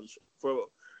challenge for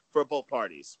both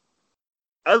parties.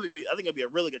 I think it'll be a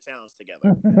really good challenge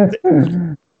together.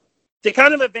 To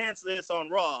kind of advance this on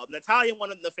Raw, Natalya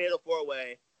won in the Fatal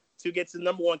 4-Way to get to the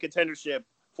number one contendership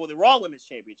for the Raw Women's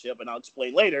Championship, and I'll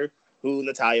explain later who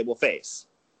Natalya will face.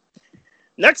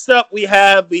 Next up, we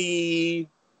have the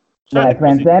Last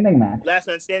Man Standing match. Last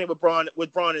Man Standing with Braun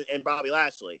and Bobby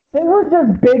Lashley. They were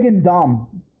just big and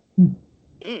dumb.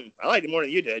 I liked it more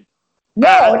than you did. No,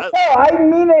 I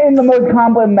mean it in the most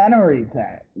complimentary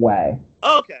way.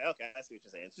 Okay, I see what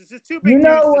you're saying. It's just two big. You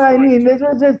know what I mean? This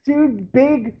was just two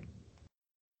big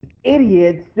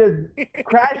idiots just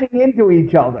crashing into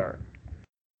each other.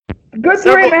 Good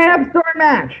 3.5 star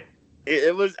match.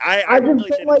 It was. I just really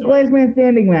don't like Last Man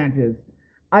Standing matches.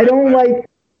 I don't like.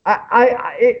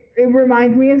 It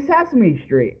reminds me of Sesame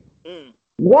Street.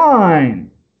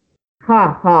 1.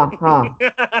 Ha ha ha.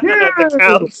 That 2.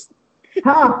 counts.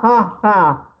 Ha ha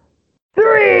ha.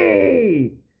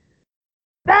 3.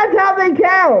 That's how they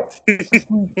count.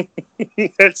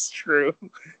 That's true.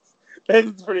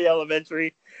 That's pretty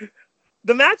elementary.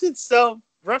 The match itself,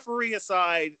 referee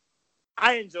aside,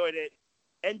 I enjoyed it,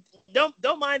 and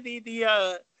don't mind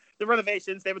the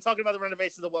renovations. They've been talking about the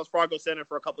renovations of Wells Fargo Center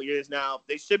for a couple years now.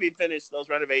 They should be finished, those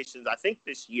renovations, I think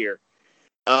this year,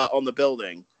 on the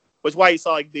building, which is why you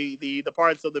saw like the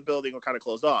parts of the building were kind of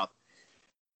closed off.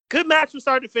 Good match from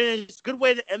start to finish. Good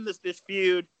way to end this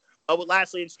feud with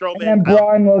Lashley and Strowman. And then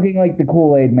Braun looking like the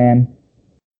Kool-Aid man.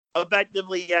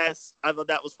 Effectively, yes. I thought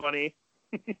that was funny.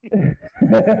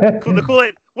 The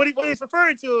Kool-Aid. What he's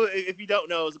referring to, if you don't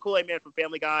know, is the Kool-Aid man from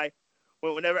Family Guy.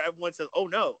 Whenever everyone says, "Oh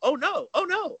no, oh no, oh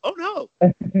no, oh no,"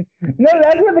 no,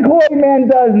 that's what the Kool-Aid man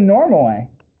does normally.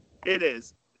 It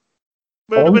is,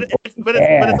 but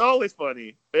it's always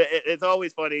funny. It's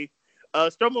always funny.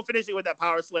 Strowman finishing with that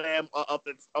power slam off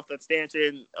that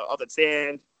stanchion, off that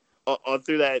sand, on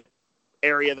through that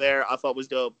area there, I thought was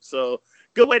dope. So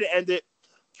good way to end it.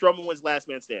 Strowman wins last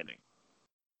man standing.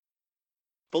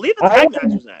 Believe the tag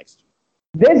match was next.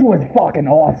 This was fucking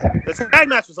awesome. The tag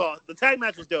match was awesome. The tag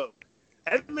match was dope.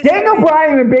 Daniel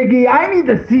Bryan and Big E, I need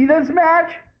to see this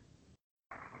match.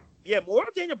 Yeah, more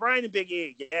of Daniel Bryan and Big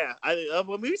E. Yeah,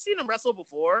 when we've seen them wrestle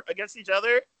before against each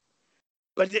other,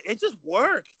 but it just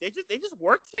worked. They just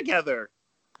work together.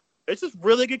 It's just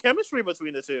really good chemistry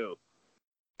between the two.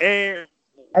 And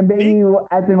Big E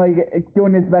acting like it's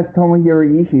doing his best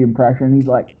Tomohiro Ishii impression. He's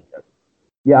like,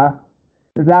 "Yeah,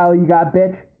 is that all you got,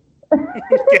 bitch?"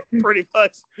 Yeah, pretty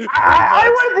much. I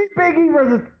want to see Big E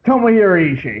versus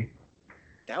Tomohiro Ishii.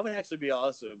 That would actually be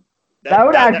awesome. That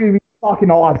would actually be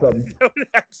fucking awesome. That would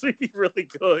actually be really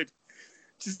good.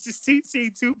 Just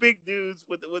see two big dudes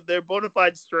with their bona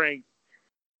fide strength,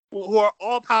 who are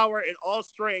all power and all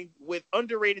strength with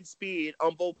underrated speed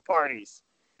on both parties.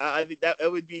 I think that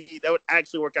would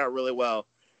actually work out really well.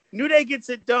 New Day gets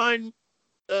it done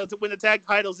to win the tag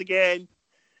titles again.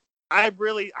 I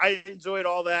enjoyed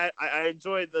all that. I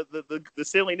enjoyed the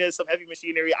silliness of Heavy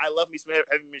Machinery. I love me some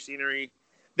Heavy Machinery.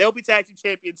 They'll be tag team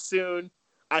champions soon.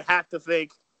 I have to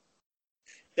think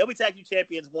they'll be tag team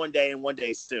champions one day and one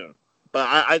day soon.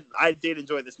 But I did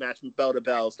enjoy this match from bell to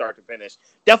bell, start to finish.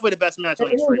 Definitely the best match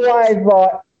on Extreme Rules. I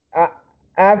thought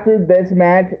after this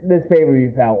match, this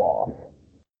pay-per-view fell off.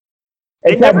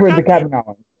 Except for the Kevin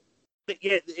Owens.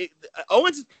 Yeah,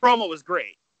 Owens' promo was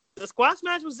great. The squash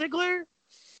match with Ziggler,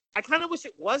 I kind of wish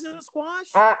it wasn't a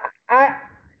squash.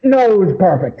 No, it was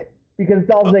perfect because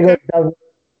Dolph Ziggler doesn't.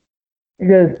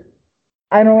 Because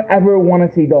I don't ever want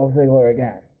to see Dolph Ziggler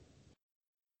again.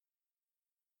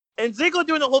 And Ziggler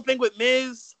doing the whole thing with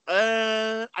Miz,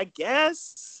 I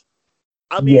guess.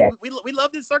 I mean, yeah. we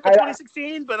loved his Circle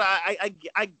 2016, but I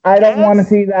don't want to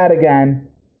see that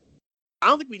again. I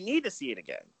don't think we need to see it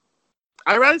again.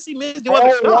 I'd rather see Miz do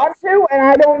other stuff. I want to, and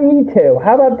I don't need to.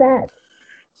 How about that?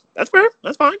 That's fair.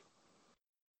 That's fine.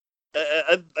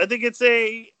 I think it's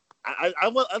I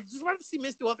just want to see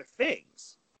Miz do other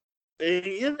things.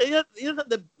 You don't have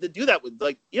to do that with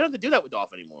you don't have to do that with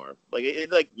Dolph anymore.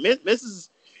 Miz is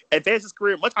advanced his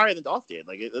career much higher than Dolph did.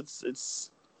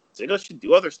 It's Ziggler should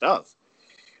do other stuff,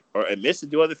 and Miz should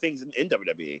do other things in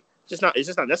WWE. It's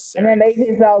just not necessary. And then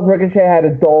AJ Styles Ricochet had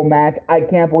a dull match. I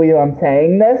can't believe I'm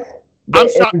saying this. I'm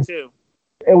shocked too.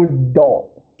 It was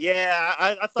dull. Yeah,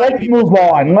 I thought. Let's move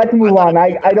on.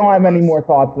 I don't have any more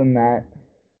thoughts than that.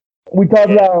 We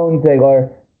talked about Owen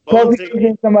Ziggler. Kofi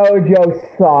and Samoa Joe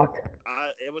sucked.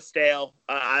 It was stale.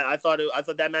 I thought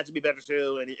that match would be better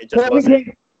too, and it just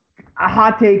wasn't. A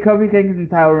hot take: Kofi Kingston's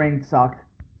title reign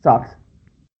sucks.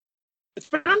 It's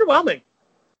been underwhelming.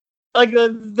 Like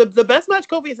the best match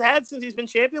Kofi's had since he's been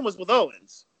champion was with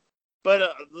Owens,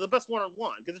 but the best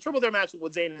one-on-one because the Triple Threat match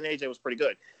with Zayn and AJ was pretty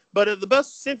good. But the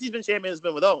best since he's been champion has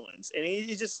been with Owens, and he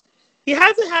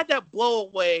hasn't had that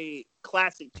blow-away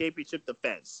classic championship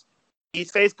defense. He's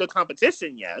faced good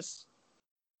competition, yes,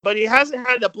 but he hasn't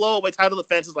had the blow-away title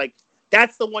defense. Like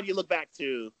that's the one you look back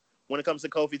to when it comes to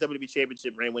Kofi's WWE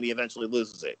Championship reign when he eventually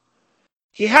loses it.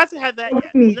 He hasn't had that yet.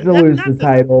 He needs to lose the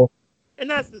title. And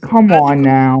that's Come on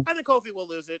now. I think Kofi will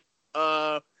lose it.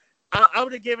 I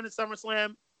would have given it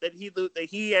SummerSlam that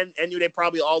he and New Day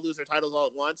probably all lose their titles all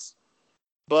at once,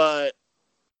 but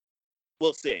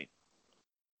we'll see.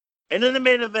 And then the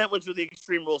main event, which was the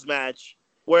Extreme Rules match,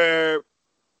 where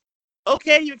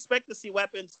you expect to see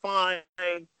weapons, fine.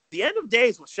 The end of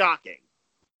days was shocking.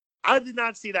 I did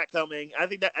not see that coming. I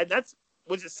think that's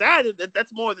which is sad.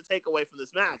 That's more the takeaway from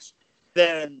this match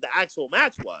than the actual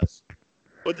match was.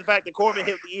 With the fact that Corbin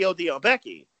hit the EOD on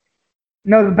Becky.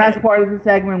 No, the best part of the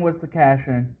segment was the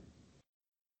cash-in.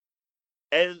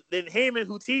 And then Heyman,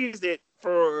 who teased it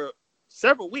for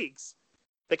several weeks,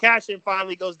 the cash-in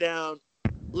finally goes down.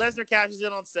 Lesnar cashes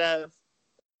in on Seth.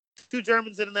 2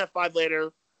 Germans in an F5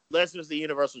 later. Lesnar's the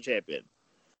Universal Champion.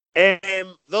 And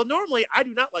though normally I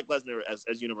do not like Lesnar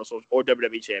as Universal or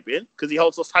WWE Champion because he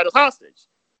holds those titles hostage.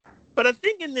 But I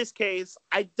think in this case,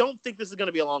 I don't think this is going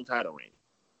to be a long title reign.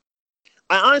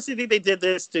 I honestly think they did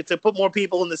this to put more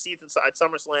people in the seats inside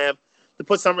SummerSlam, to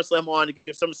put SummerSlam on, to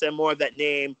give SummerSlam more of that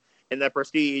name and that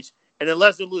prestige. And then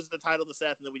Lesnar loses the title to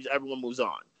Seth, and then everyone moves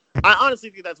on. I honestly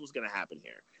think that's what's going to happen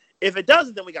here. If it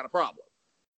doesn't, then we got a problem.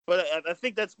 But I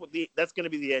think that's going to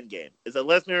be the end game, is that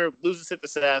Lesnar loses it to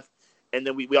Seth, and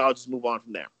then we all just move on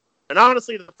from there. And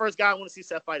honestly, the first guy I want to see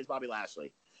Seth fight is Bobby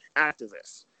Lashley after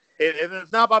this. If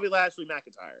it's not Bobby Lashley,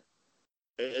 McIntyre.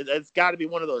 It's got to be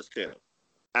one of those two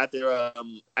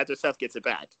after Seth gets it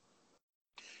back.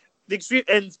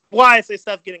 And why I say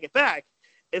Seth getting it back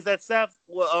is that Seth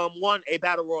won a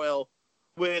battle royal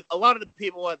with a lot of the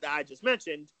people that I just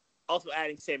mentioned, also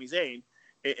adding Sami Zayn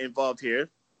involved here,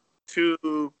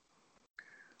 to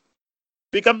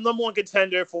become number 1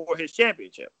 contender for his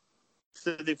championship,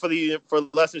 for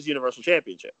Lesnar's Universal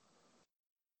Championship.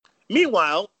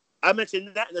 Meanwhile, I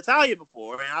mentioned Natalya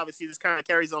before, and obviously this kind of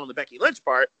carries on the Becky Lynch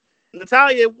part.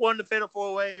 Natalya won the Fatal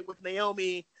 4-Way with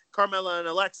Naomi, Carmella, and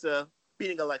Alexa,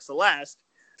 beating Alexa last,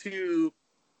 to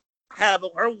have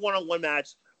her one-on-one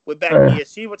match with Becky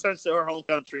as she returns to her home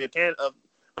country of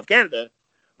Canada.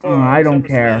 I don't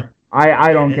care.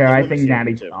 I don't care. I think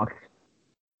Natty sucks.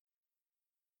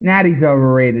 Natty's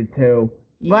overrated too.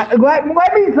 Let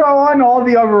me throw on all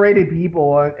the overrated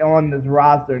people on this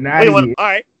roster. Natty. All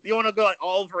right. You want to go like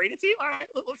all overrated team? All right,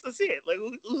 let's see it. Like,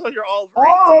 who's on your all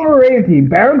overrated team?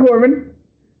 Baron Corbin.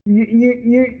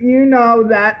 You know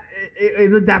that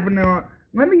is a definite.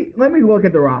 Let me look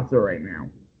at the roster right now.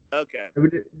 Okay.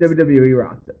 WWE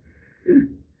roster.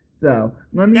 So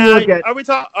let me look at. Are we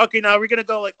talking? Okay, now we're gonna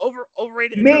go like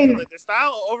overrated in terms of like their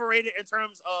style, or overrated in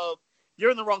terms of you're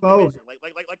in the wrong division. Like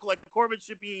Corbin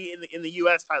should be in the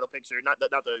U.S. title picture, not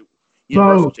the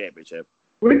Universal Championship.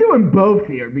 We're doing both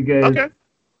here because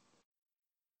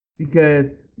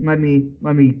let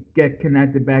me get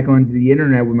connected back onto the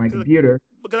internet with my computer.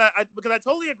 Because I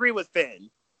totally agree with Finn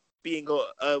being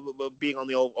on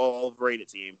the all overrated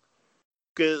team.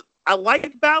 Because I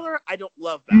like Balor, I don't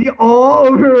love Balor. The all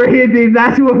overrated team.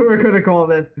 That's what we're gonna call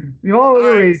this. The all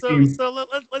overrated team. So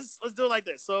let's do it like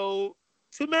this. So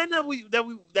 2 men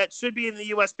that should be in the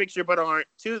U.S. picture but aren't.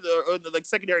 2 or the like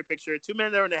secondary picture. 2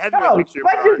 men that are in the heavyweight picture.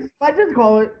 Let's just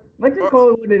call it. Let's just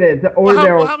call it what it is.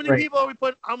 How many people are we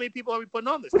putting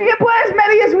on this? We can put as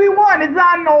many as we want. It's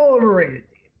not an all overrated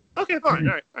team. Okay, fine.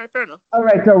 All right, fair enough. All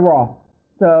right, so Raw.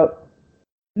 So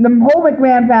the whole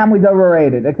McMahon family's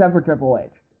overrated, except for Triple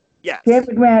H. Yes. Shane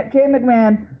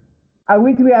McMahon.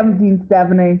 We haven't seen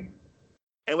Stephanie.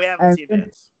 And we haven't seen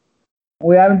Vince.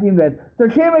 We haven't seen Vince. So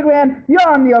Shane McMahon, you're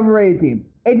on the overrated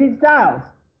team. AJ Styles.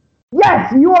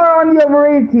 Yes, you are on the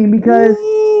overrated team because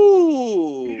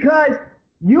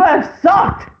you have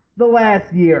sucked the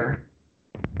last year.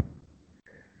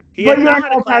 But you're an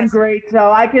all-time great,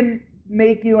 so I can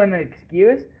make you an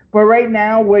excuse. But right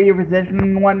now, where you're positioned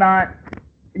and whatnot,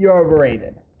 you're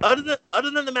overrated. Other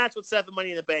than the match with Seth and Money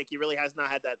in the Bank, he really has not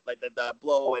had that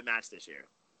blow-away match this year.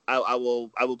 I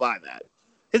will buy that.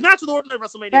 His match with Orton at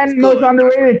WrestleMania and most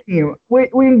underrated team. We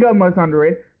can go most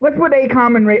underrated. Let's put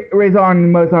Akam and Razor on the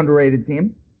most underrated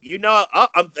team. You know,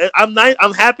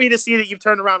 I'm happy to see that you've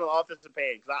turned around on offensive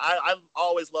pain because I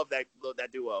always loved that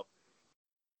duo.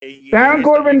 Baron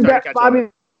Corbin, Bobby.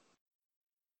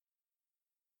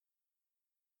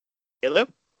 Hello.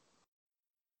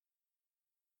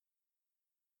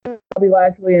 Bobby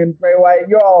Lashley and Bray Wyatt.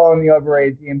 You're all on the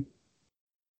overrated team.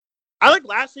 I like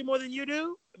Lashley more than you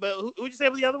do, but who would you say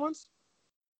were the other ones?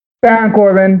 Baron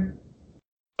Corbin.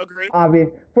 Agreed.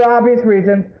 For obvious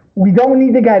reasons. We don't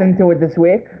need to get into it this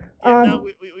week.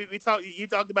 We talked. You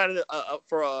talked about it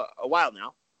for a while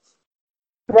now.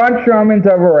 Braun Strowman's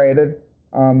overrated.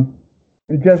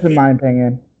 Just in my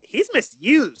opinion. He's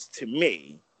misused to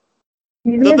me.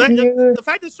 The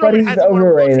fact that Strowman hasn't won a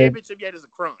world championship yet is a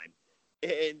crime.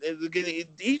 And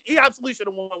he absolutely should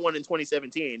have won one in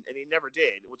 2017, and he never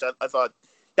did, which I thought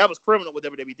that was criminal what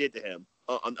WWE did to him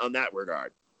on that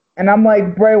regard. And I'm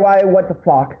like, Bray Wyatt, what the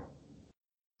fuck?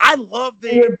 I love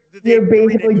You're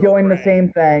basically doing the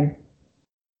same thing.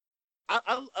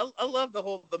 I love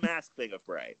the mask thing of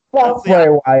Bray. Fuck Bray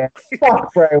Wyatt.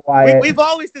 Fuck Bray Wyatt. We've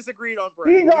always disagreed on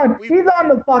Bray. He's on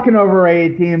the fucking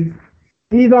overrated team.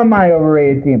 He's on my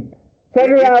overrated team.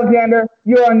 Cedric Alexander,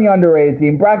 you're on the underrated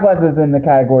team. Brock Lesnar's in the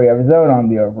category of his own on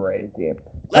the overrated team.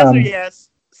 Lesnar, yes.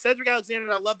 Cedric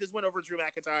Alexander, I love his win over Drew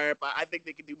McIntyre, but I think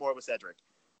they can do more with Cedric.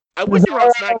 I wish they were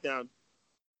on SmackDown.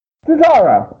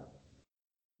 Cesaro,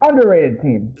 underrated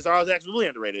team. Cesaro's actually really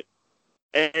underrated,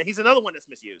 and he's another one that's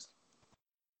misused.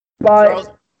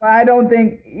 But I don't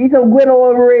think he's a little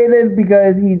overrated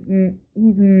because he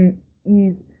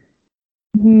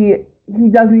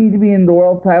doesn't need to be in the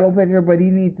world title picture, but he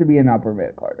needs to be an upper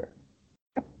mid carder.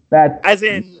 That's as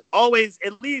in always,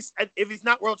 at least if he's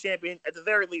not world champion, at the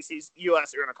very least he's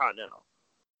U.S. or Intercontinental.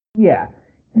 Yeah,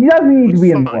 he doesn't need to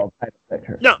be in the world title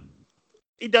picture. No,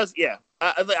 he does. Yeah,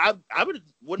 I wouldn't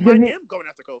mind him going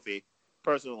after Kofi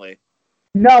personally.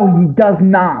 No, he does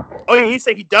not. Oh, yeah, he's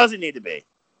saying he doesn't need to be.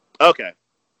 Okay,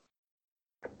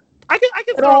 I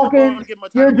can throw him on.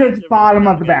 You're just bottom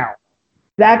of the barrel.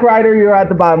 Zack Ryder, you're at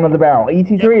the bottom of the barrel.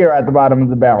 EC3, you're at the bottom of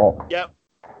the barrel. Yep.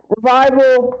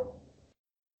 Revival,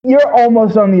 you're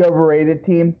almost on the overrated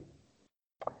team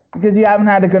because you haven't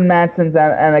had a good match since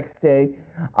NXT.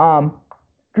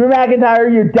 Drew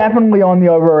McIntyre, you're definitely on the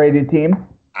overrated team.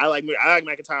 I like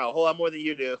McIntyre a whole lot more than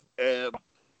you do.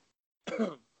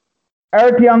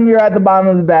 Eric Young, you're at the bottom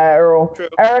of the barrel. True.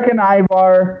 Eric and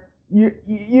Ivar,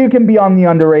 you can be on the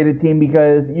underrated team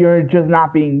because you're just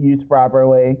not being used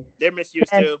properly. They're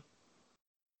misused too.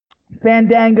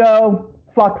 Fandango,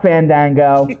 fuck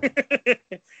Fandango.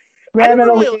 I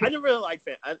never really liked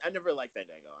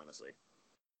Fandango, honestly.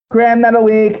 Grand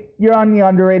Metalik, you're on the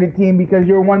underrated team because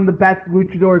you're one of the best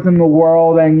luchadors in the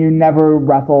world and you never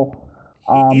wrestle.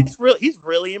 He's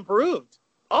really improved.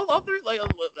 All other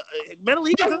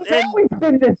Metalik hasn't always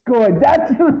been this good.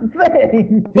 That's the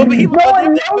thing. He's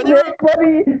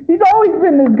always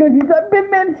been this good. He's been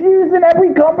misused in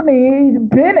every company he's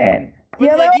been in. He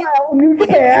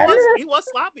was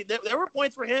sloppy. There were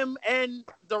points for him and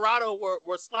Dorado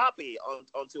were sloppy on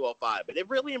 205, but it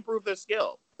really improved their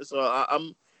skill. So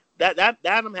I'm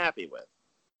happy with.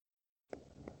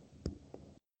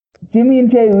 Jimmy and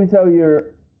Jey Uso,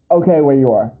 you're okay where you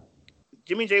are.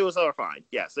 Jimmy and Jey Uso are fine.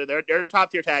 Yeah, so they're a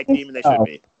top tier tag team and they should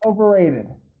be. Overrated.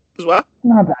 As what?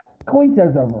 Not that.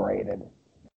 Koita's overrated.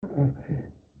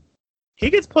 He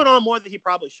gets put on more than he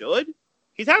probably should.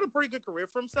 He's had a pretty good career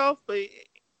for himself, but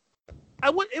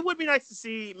it would be nice to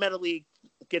see Metalik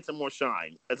get some more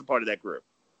shine as a part of that group.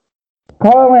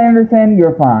 Carl Anderson,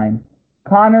 you're fine.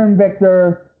 Connor and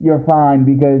Victor, you're fine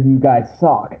because you guys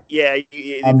suck. Yeah,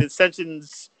 the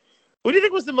Ascension's... Who do you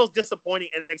think was the most disappointing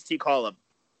NXT call-up?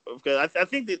 Because I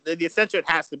think the Ascension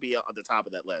has to be on the top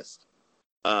of that list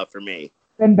for me.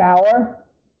 Finn Balor?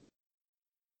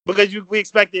 Because we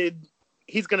expected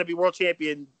he's going to be world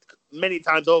champion many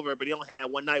times over, but he only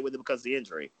had one night with it because of the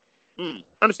injury.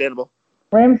 Understandable.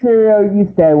 Rey Mysterio,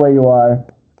 you stay where you are.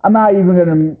 I'm not even going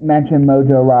to mention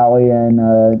Mojo Rawley and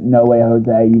No Way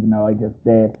Jose, even though I just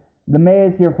did. The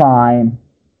Miz, you're fine.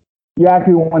 You're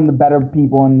actually one of the better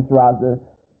people in this roster.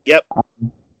 Yep.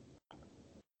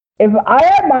 If I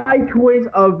had my choice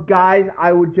of guys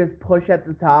I would just push at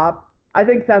the top, I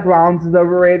think Seth Rollins is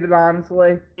overrated,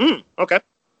 honestly. Okay.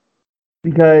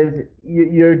 Because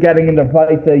you're getting into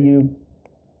fights that you...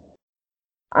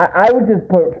 I would just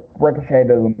put Ricochet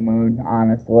to the moon,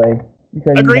 honestly.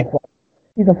 Because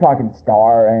he's a fucking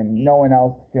star, and no one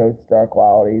else shows star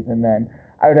qualities. And then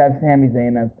I would have Sami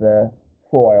Zayn as the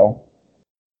foil.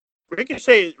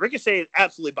 Ricochet is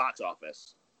absolutely box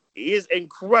office. He is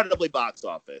incredibly box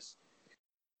office.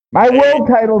 My world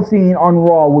title scene on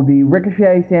Raw would be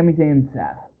Ricochet, Sami Zayn, and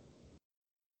Seth.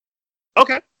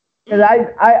 Okay. Because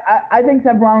I think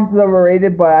Seth Rollins is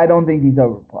overrated, but I don't think he's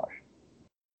overpushed.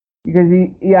 Because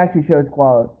he actually shows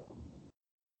quality.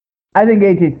 I think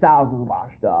AJ Styles is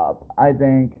washed up. I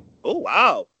think... Oh,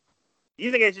 wow.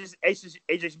 You think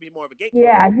AJ should be more of a gatekeeper?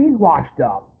 Yeah, he's washed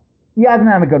up. He hasn't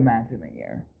had a good match in a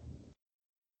year.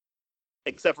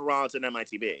 Except for Rollins and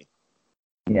MITB.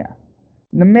 Yeah.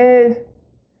 The Miz,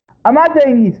 I'm not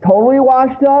saying he's totally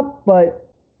washed up,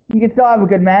 but he can still have a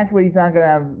good match, but he's not going to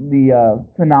have the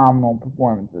phenomenal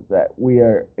performances that we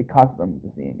are accustomed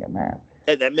to seeing him have.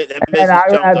 And Miz I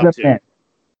would have the Miz.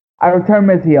 I would turn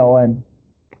Miz heel, and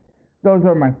those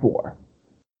are my four.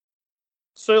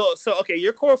 So okay,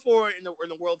 your core four in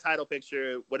the world title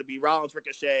picture, would it be Rollins,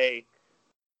 Ricochet?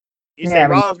 You say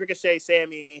Rollins, Ricochet,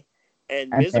 Sammy,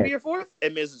 and Miz would be your fourth?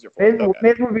 And Miz is your fourth.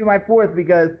 Miz would be my fourth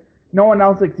because no one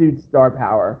else exudes star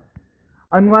power.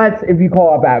 Unless if you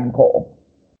call up Adam Cole.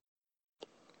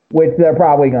 Which they're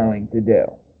probably going to do.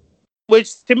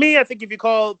 Which, to me, I think if you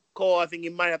call Cole, I think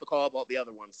you might have to call up all the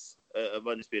other ones of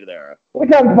Undisputed Era. Which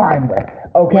I'm fine with,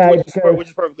 okay? Which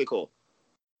is perfectly cool.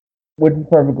 Which is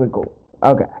perfectly cool.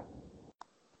 Okay.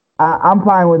 I'm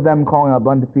fine with them calling up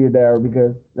Undefeated Era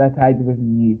because that's tag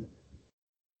division needs.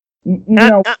 Even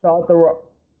though we thought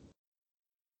the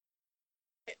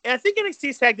I think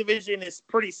NXT's tag division is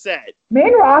pretty set.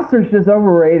 Main roster's just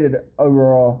overrated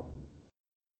overall.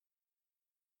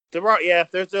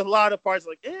 There's a lot of parts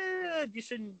like,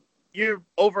 you're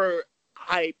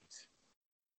overhyped.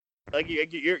 Like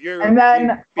you're and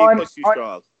then being pushed too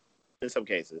strong in some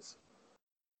cases.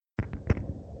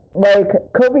 Like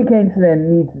Kofi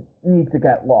Kingston needs to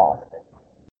get lost.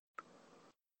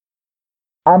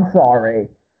 I'm sorry.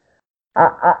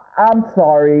 I'm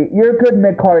sorry. You're a good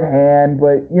mid-card hand,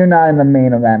 but you're not in the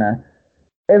main eventer.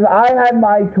 If I had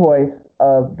my choice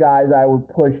of guys I would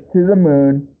push to the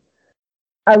moon,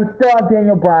 I would still have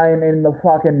Daniel Bryan in the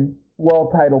fucking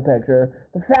world title picture.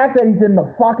 The fact that he's in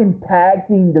the fucking tag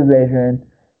team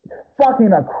division is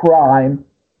fucking a crime.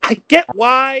 I get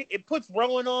why it puts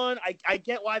Rowan on. I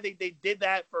get why they did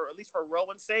that for at least for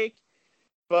Rowan's sake,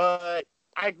 but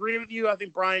I agree with you. I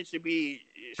think Bryan should be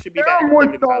there are more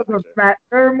stars on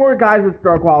there are more guys with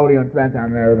star quality on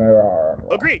SmackDown than there are.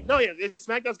 Agreed. No, yeah,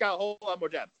 SmackDown's got a whole lot more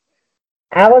depth.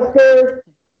 Alistair,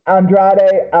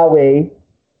 Andrade, Ali.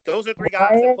 Those are three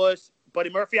guys I push. Buddy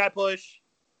Murphy, I push.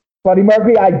 Buddy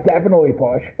Murphy, I definitely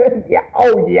push. Yeah.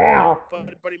 Oh yeah.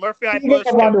 Buddy Murphy, I push.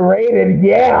 Underrated.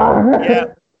 Yeah. Yeah.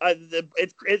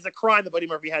 It's a crime that Buddy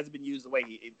Murphy hasn't been used the way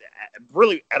he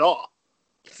really at all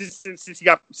since he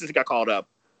got called up.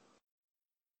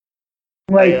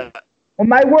 Like, well,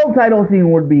 my world title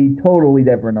scene would be totally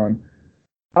different. On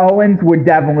Owens would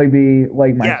definitely be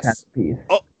like my 10th piece.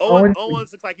 Owens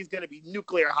looks like he's going to be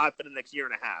nuclear hot for the next year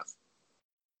and a half.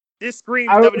 This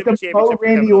screams WWE Championship.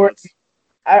 Randy Orton.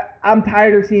 I'm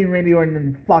tired of seeing Randy Orton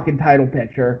in the fucking title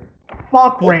picture.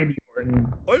 Fuck Randy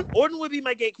Orton. Orton would be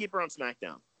my gatekeeper on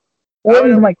SmackDown.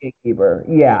 Orton's my gatekeeper.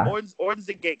 Yeah. Orton's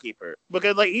the gatekeeper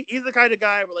because like he's the kind of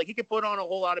guy where like he can put on a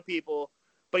whole lot of people,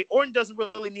 but Orton doesn't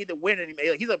really need to win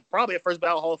anymore. Like, he's probably a first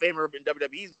ballot Hall of Famer in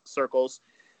WWE circles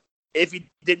if he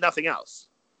did nothing else.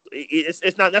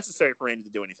 It's not necessary for Randy to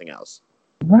do anything else.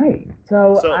 Right.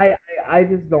 So I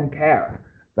just don't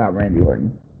care about Randy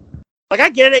Orton. Like, I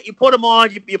get it. You put him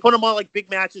on. You put him on like big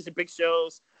matches and big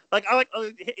shows. Like I like.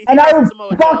 And I would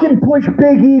fucking push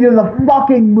Big E to the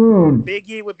fucking moon. Big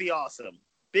E would be awesome.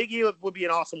 Big E would be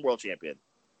an awesome world champion.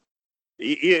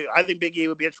 I think Big E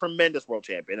would be a tremendous world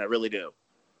champion. I really do.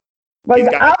 Like,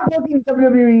 I'm looking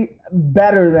WWE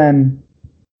better than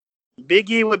Big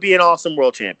E would be an awesome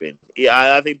world champion.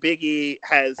 Yeah, I think Big E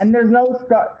has. And there's no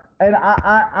star. And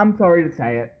I'm sorry to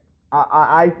say it.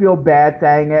 I feel bad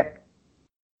saying it.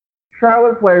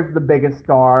 Charlotte Flair's the biggest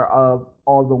star of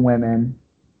all the women,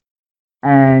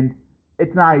 and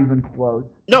it's not even close.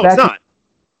 No, it's not.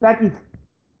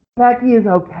 Becky is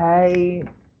okay.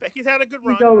 Becky's had a good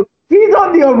run. She's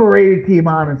on the overrated team,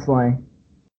 honestly.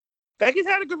 Becky's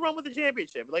had a good run with the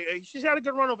championship. Like, she's had a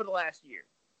good run over the last year.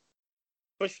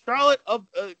 But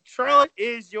Charlotte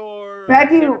is your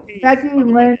Becky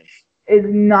Lynch is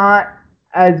not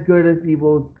as good as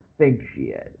people think she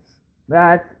is.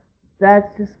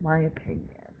 That's just my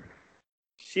opinion.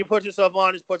 She puts herself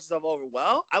on, just puts herself over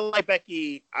well. I like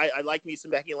Becky. I like me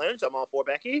some Becky Lynch. I'm all for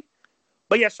Becky.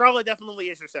 But yeah, Charlotte definitely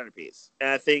is her centerpiece.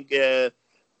 And I think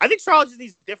Charlotte just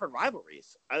needs different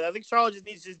rivalries. I think Charlotte just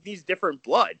needs different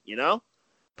blood. You know,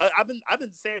 I've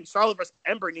been saying Charlotte versus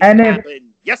Ember needs to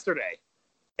happen yesterday,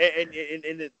 and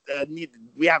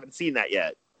we haven't seen that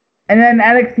yet. And then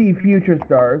NXT Future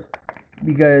Stars,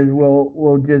 because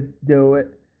we'll just do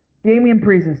it. Damian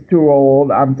Priest is too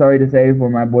old. I'm sorry to say for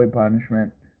my boy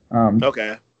Punishment.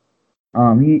 Okay.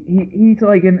 He's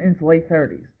like in his late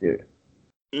 30s, dude.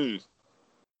 Mm.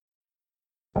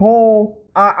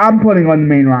 Cole, I'm putting on the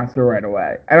main roster right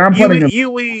away, and I'm putting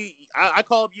Yui. I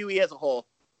call up Yui as a whole.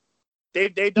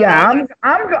 They've done. Yeah,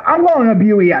 I'm going up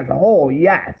Yui as a whole.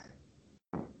 Yes.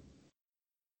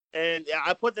 And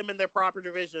I put them in their proper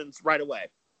divisions right away.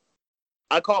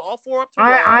 I call all four up to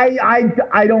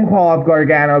I don't call up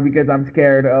Gargano because I'm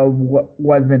scared of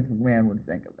what Vince McMahon would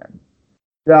think of him.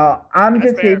 So I'm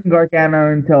just saving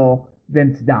Gargano until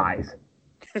Vince dies.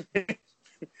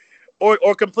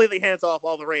 or completely hands off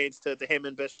all the reins to him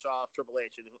and Bischoff, Triple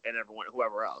H, and everyone,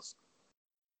 whoever else.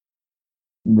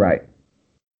 Right.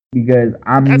 Because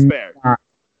that's fair.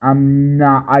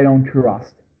 I don't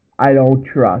trust.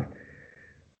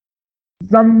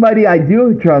 Somebody I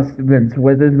do trust Vince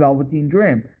with is Velveteen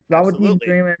Dream. Velveteen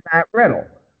Dream and Matt Riddle.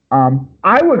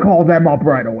 I would call them up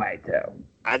right away too.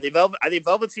 I think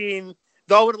Velveteen,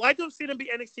 though I would like to have seen him be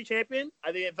NXT champion,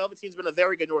 I think Velveteen's been a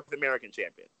very good North American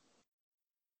champion.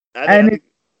 I think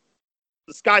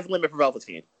the sky's the limit for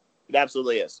Velveteen. It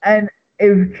absolutely is. And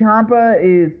if Ciampa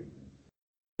is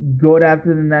good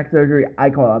after the neck surgery, I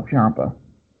call up Ciampa.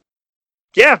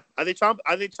 Yeah, I think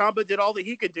Ciampa did all that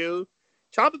he could do.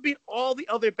 Ciampa beat all the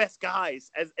other best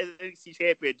guys as NXT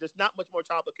champion. There's not much more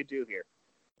Ciampa could do here.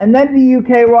 And then the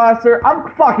UK roster,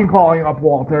 I'm fucking calling up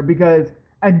Walter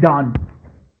and Dunn.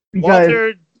 Because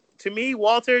Walter, to me,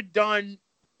 Walter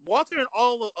and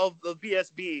all of the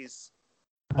VSBs,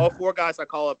 all four guys I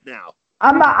call up now.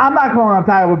 I'm not calling up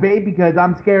Tyler Bate because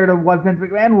I'm scared of what Vince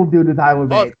McMahon will do to Tyler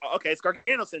Bate. Oh, okay, it's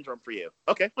Gargano syndrome for you.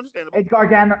 Okay, understandable. It's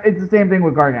Gargano. It's the same thing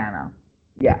with Gargano.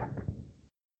 Yeah.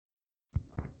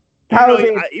 Tyler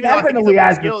Bate definitely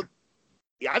has skilled.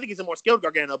 Yeah, I think he's a more skilled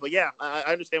Gargano, but yeah, I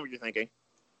understand what you're thinking.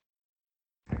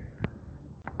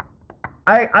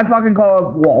 I fucking call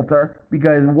up Walter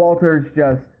because Walter's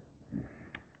just...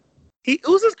 He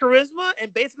oozes charisma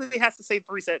and basically has to say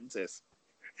 3 sentences.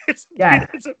 It's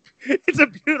a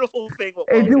beautiful thing.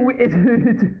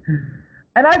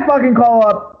 And I fucking call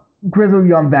up Grizzled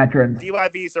Young Veterans.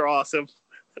 GYVs are awesome.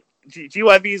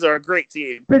 GYVs are a great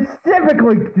team.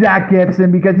 Specifically Zach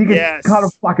Gibson because he can cut a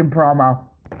fucking promo.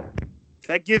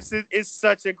 Zach Gibson is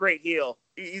such a great heel.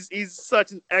 He's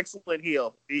such an excellent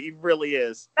heel. He really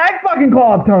is. I fucking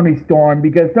call up Tony Storm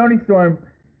because Tony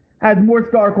Storm has more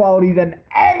star quality than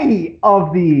any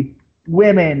of the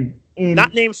women in...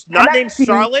 Not named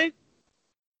Charlotte?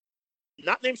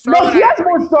 Not named Charlotte? No, she has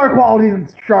more star quality than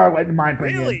Charlotte, in my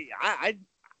opinion. Really? I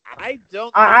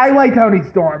don't... I like Tony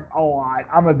Storm a lot.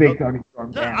 I'm a big Tony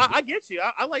Storm fan. No, I get you.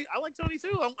 I like Tony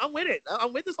too. I'm with it.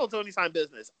 I'm with this whole Tony Stein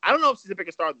business. I don't know if she's a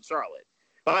bigger star than Charlotte.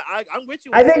 But I'm with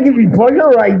you. I think if you push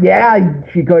her right, yeah,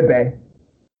 she could be.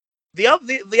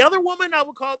 The other woman I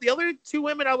would call, the other 2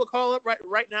 women I would call up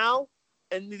right now,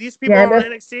 and these people are on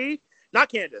NXT. Not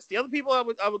Candice. The other people I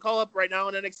would call up right now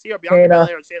on NXT are Bianca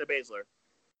Belair and Shayna Baszler.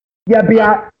 Yeah,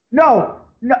 Bianca. No.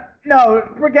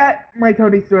 Forget my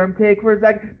Tony Storm take for a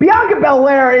second. Bianca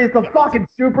Belair is the fucking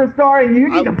superstar, and you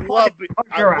need to fucking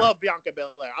push her out. I love Bianca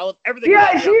Belair. I love everything.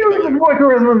 Yeah, she uses more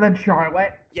charisma than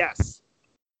Charlotte. Yes.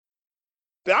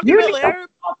 Bianca you Belair. Need to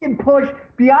fucking push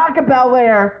Bianca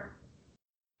Belair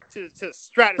to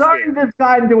stratosphere. Sorry, this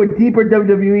got into a deeper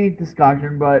WWE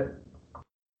discussion, but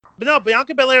no,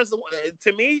 Bianca Belair is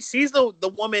to me, she's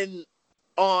the woman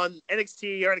on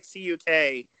NXT or NXT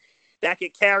UK that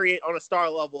could carry it on a star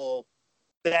level.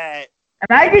 And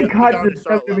I can cut the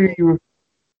WWE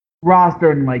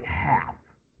roster in like half.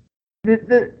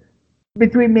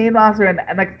 Between main roster and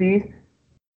NXT,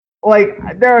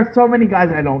 like there are so many guys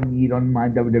I don't need on my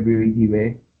WWE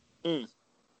TV.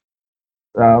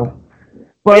 So,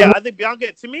 but yeah, I think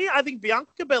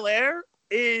Bianca Belair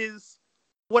is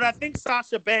what I think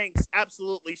Sasha Banks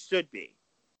absolutely should be.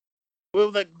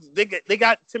 Well, they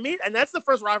got to me, and that's the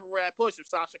first rivalry I push if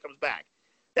Sasha comes back.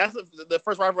 That's the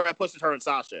first rivalry I push is her and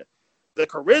Sasha. The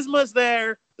charisma is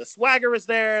there, the swagger is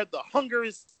there, the hunger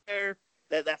is there,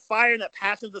 that fire and that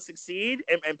passion to succeed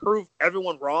and prove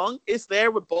everyone wrong is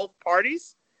there with both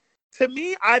parties. To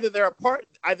me, either they're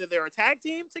a tag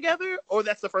team together, or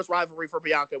that's the first rivalry for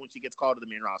Bianca when she gets called to the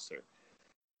main roster.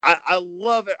 I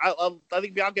love it. I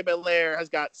think Bianca Belair has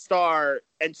got star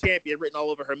and champion written all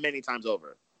over her many times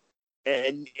over.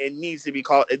 And it needs to be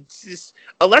called. It's just,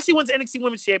 unless she wins the NXT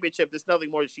Women's Championship, there's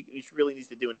nothing more she really needs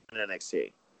to do in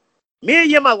NXT. Mia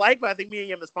Yim I like, but I think Mia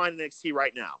Yim is fine in NXT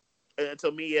right now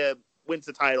until Mia wins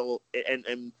the title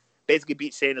and basically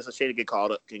beats Shayna, so Shayna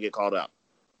can get called up.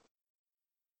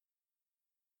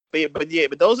 But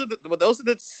those are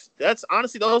the that's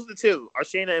honestly those are the 2 are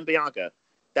Shayna and Bianca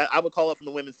that I would call up from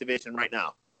the women's division right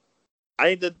now.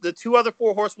 I think the 2 other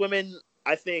 4 horsewomen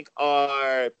I think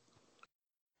are.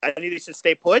 I think they should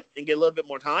stay put and get a little bit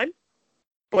more time,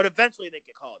 but eventually they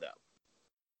get called up.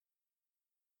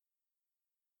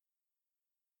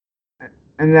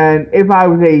 And then if I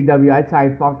was AEW, I'd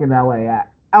say fucking LAX.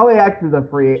 LAX is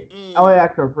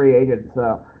LAX are free agents,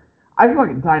 so I'd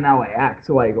fucking sign LAX.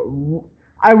 So like,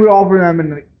 I would offer them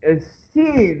an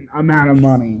obscene amount of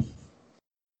money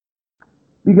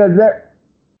because they're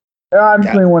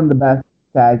honestly one of the best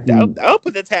tag teams. I'll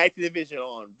put the tag division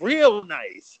on real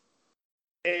nice.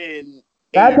 And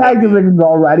that tag division's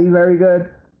already very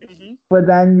good, but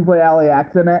then you put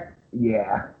LAX in it,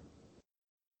 yeah.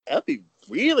 That'd be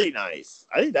really nice.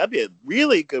 I think that'd be a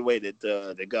really good way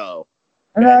to go.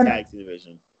 And then, tag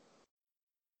division.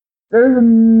 This is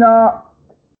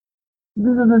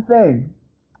the thing.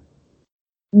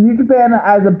 New Japan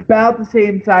has about the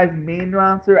same size main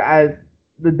roster as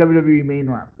the WWE main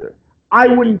roster. I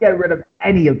wouldn't get rid of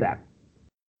any of them.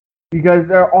 Because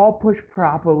they're all pushed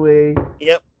properly.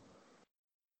 Yep.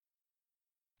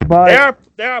 But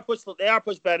they are pushed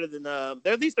better than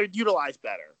at least they're utilized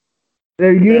better.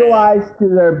 They're utilized to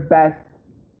their best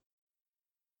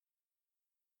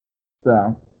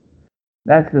So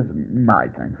that's just my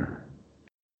thing.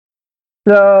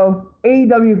 So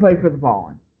AEW Fight for the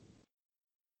Fallen.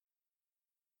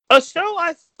 A show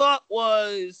I thought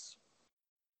was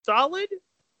solid.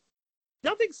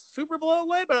 Nothing super blown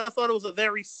away, but I thought it was a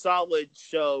very solid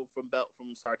show from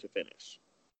start to finish.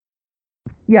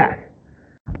 Yes.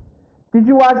 Did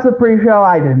you watch the pre-show?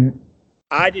 I didn't.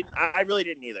 I really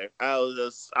didn't either. I was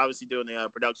just obviously doing the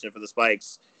production for the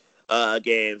Spikes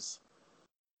games.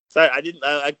 So I didn't.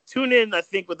 I tuned in. I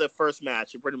think with the first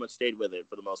match, and pretty much stayed with it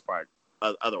for the most part.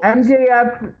 Otherwise,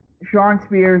 MJF, Shawn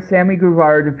Spears, Sammy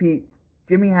Guevara defeat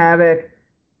Jimmy Havoc,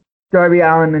 Darby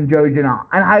Allin, and Joey Janela.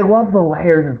 And I love the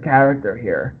layers of character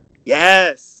here.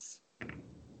 Yes.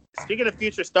 Speaking of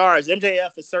future stars,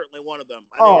 MJF is certainly one of them.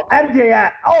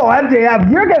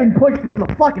 MJF, you're getting pushed to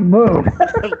the fucking moon.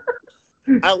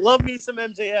 I love me some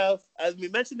MJF. As we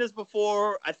mentioned this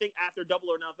before, I think after Double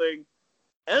or Nothing,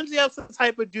 MJF's the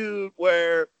type of dude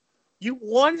where you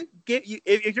want to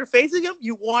if you're facing him,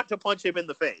 you want to punch him in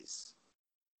the face.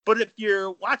 But if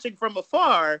you're watching from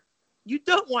afar, you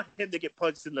don't want him to get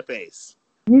punched in the face.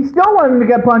 You still want him to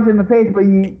get punched in the face, but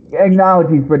you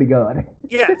acknowledge he's pretty good.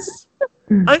 Yes.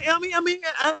 I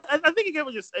think again,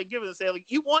 we're just giving a say, like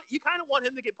you kind of want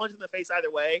him to get punched in the face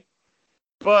either way,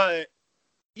 but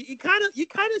you kind of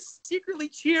secretly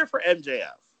cheer for MJF.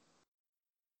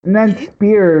 And then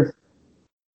Spears,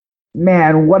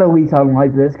 man, what a lease on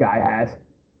life this guy has.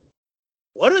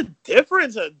 What a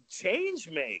difference a change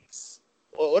makes.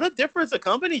 What a difference a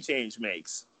company change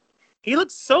makes. He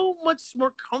looks so much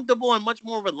more comfortable and much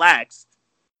more relaxed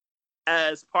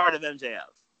as part of MJF.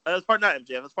 As part of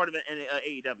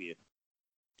AEW.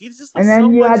 He's just and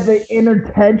then you had the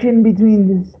intertension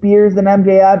between Spears and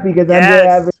MJF because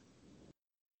MJF.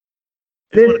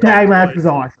 This tag match was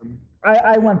awesome.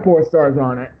 I went 4 stars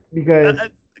on it because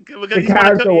he's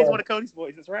one of Cody's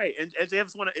boys. That's right. And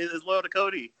MJF is loyal to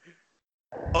Cody.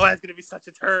 Oh, that's gonna be such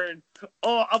a turn.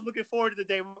 Oh, I'm looking forward to the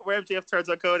day where MJF turns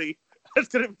on Cody. That's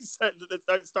gonna be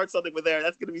start something with there.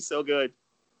 That's gonna be so good.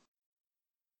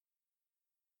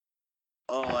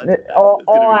 Oh, that's gonna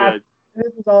be good.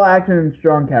 This was all action and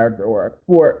strong character work.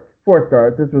 4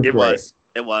 stars. This was great.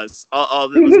 It was.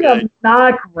 Speaking of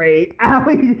not great,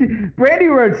 Brandy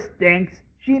Rhodes stinks.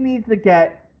 She needs to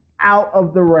get out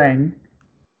of the ring.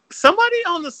 Somebody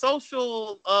on the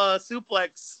social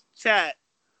suplex chat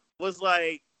was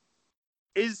like,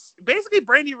 "Is basically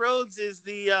Brandy Rhodes is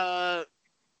the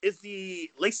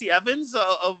Lacey Evans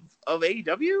of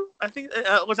AEW?" I think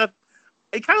was that.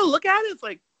 I kind of look at it. It's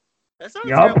like that's not a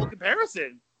terrible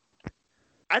comparison.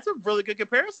 That's a really good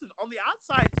comparison. On the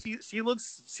outside, she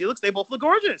looks. They both look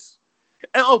gorgeous.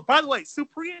 And oh, by the way,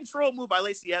 supreme troll move by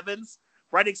Lacey Evans,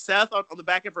 riding Seth on the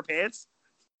back of her pants.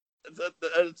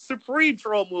 The supreme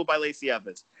troll move by Lacey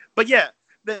Evans. But yeah,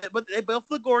 but they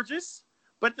both look gorgeous.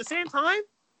 But at the same time,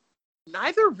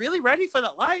 neither really ready for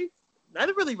that life.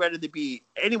 Neither really ready to be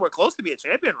anywhere close to be a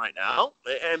champion right now.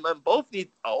 And both need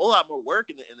a whole lot more work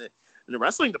in the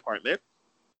wrestling department.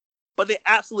 But they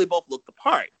absolutely both look the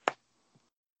part.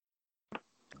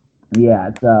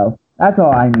 Yeah, so that's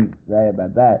all I need to say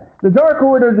about that. The Dark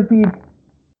Order defeats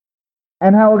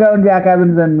Angelico and Jack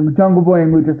Evans and Jungle Boy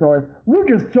and Luchasaurus.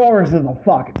 Luchasaurus is a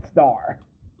fucking star.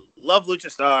 Love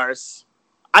Luchasaurus.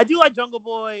 I do like Jungle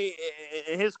Boy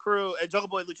and his crew, and Jungle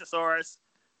Boy Luchasaurus.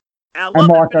 And I love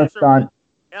Marco Stunt.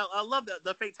 I love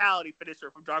the fatality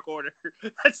finisher from Dark Order.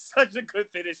 That's such a good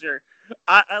finisher.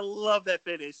 I love that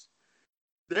finish.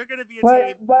 They're going to be a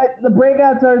team. But the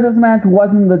breakout stars of this match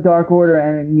wasn't the Dark Order,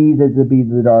 and it needed to be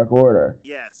the Dark Order.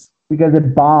 Yes. Because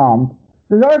it bombed.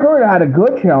 The Dark Order had a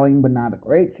good showing, but not a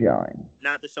great showing.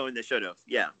 Not the showing they should have.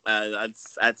 Yeah,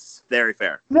 that's very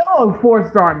fair. Still a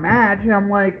 4-star match, and I'm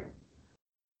like...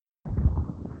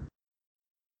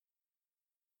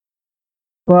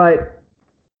 But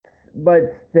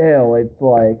still, it's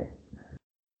like...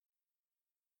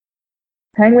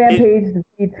 Hangman Page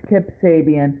defeats Kip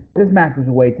Sabian. This match was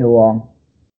way too long.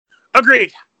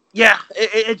 Agreed. Yeah,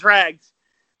 it dragged.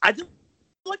 I didn't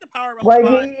like the power of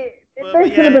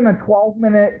it should have been a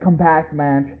 12-minute compact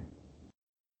match.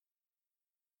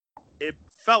 It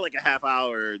felt like a half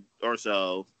hour or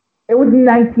so. It was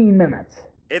 19 minutes.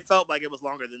 It felt like it was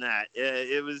longer than that.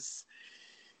 It was...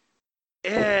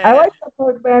 I like the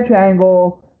post-match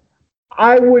angle.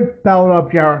 I would belt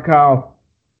up Jericho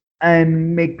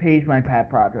and make Page my pet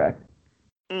project.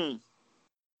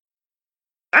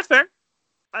 That's fair.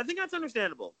 I think that's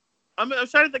understandable. I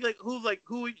was trying to think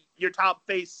who your top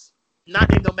face, not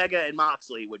named Omega and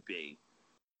Moxley, would be.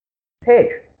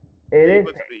 Page.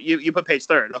 You put Page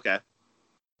third. Okay.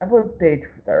 I put Page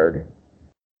third.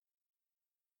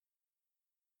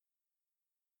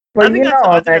 But I think that's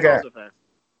Omega, also fair.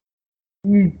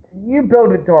 you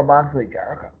build it to a Moxley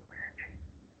Jericho.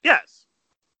 Yes.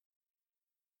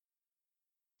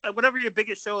 Whatever your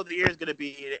biggest show of the year is going to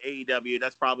be in AEW,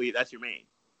 that's your main.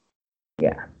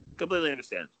 Yeah. Completely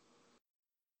understand.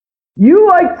 You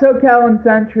like SoCal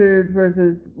Uncensored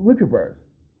versus Lucha Bros.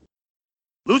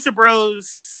 Lucha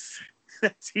Bros,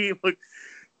 that team,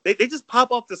 they just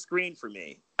pop off the screen for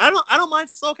me. I don't mind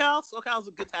SoCal. SoCal's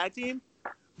a good tag team.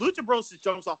 Lucha Bros just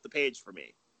jumps off the page for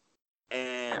me,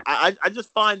 and I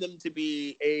just find them to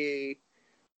be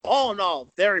all in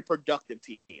all very productive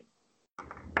team.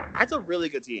 That's a really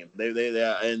good team. They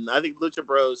and I think Lucha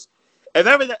Bros. If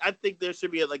ever that, I think there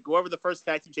should be whoever the first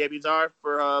tag team champions are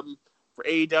for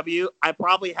AEW. I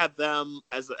probably have them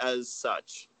as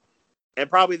such, and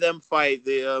probably them fight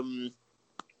the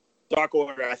Dark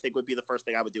Order. I think would be the first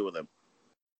thing I would do with them.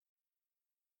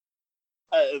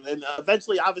 And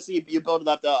eventually, obviously, you build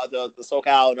up the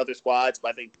SoCal and other squads, but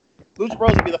I think Lucha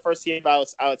Bros would be the first team I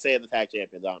would say in the tag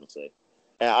champions, honestly.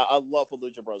 And I love what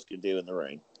Lucha Bros can do in the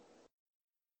ring.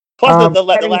 Plus, the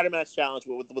ladder match challenge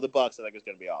with the Bucks, I think, is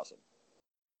going to be awesome.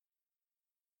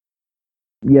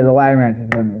 Yeah, the ladder match is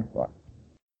going to be fun.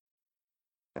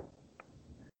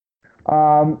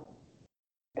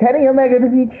 Kenny Omega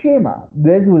defeats Shima.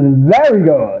 This was very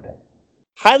good.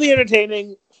 Highly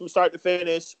entertaining from start to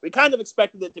finish. We kind of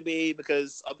expected it to be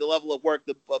because of the level of work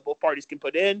that both parties can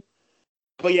put in.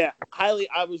 But yeah,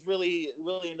 I was really,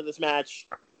 really into this match.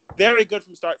 Very good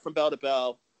from bell to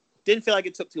bell. Didn't feel like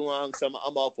it took too long, so I'm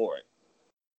all for it.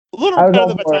 A little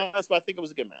repetitive at times, but I think it was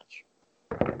a good match.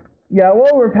 Yeah, a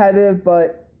little repetitive,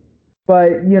 but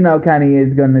Kenny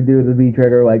is going to do the V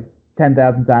trigger like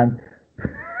 10,000 times.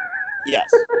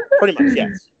 Yes, pretty much.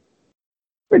 Yes,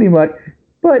 pretty much.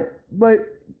 But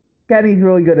Kenny's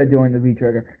really good at doing the V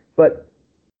trigger. But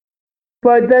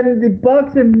then the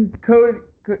Bucks and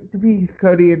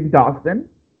Cody and Dawson.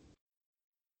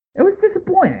 It was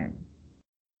disappointing.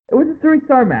 It was a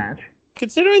 3-star match.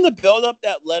 Considering the build-up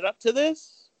that led up to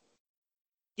this,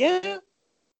 yeah.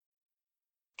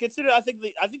 I think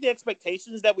the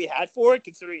expectations that we had for it,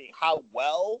 considering how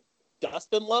well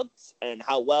Dustin looked and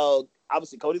how well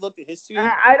obviously Cody looked in his 2.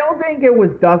 I don't think it was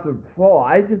Dustin's fault.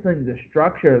 I just think the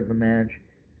structure of the match.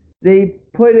 They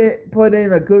put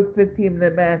in a good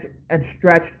 15-minute match and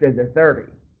stretched it to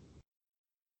 30.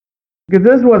 Because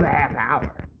this was a half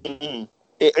hour. Mm-hmm.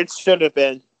 It should have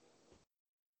been.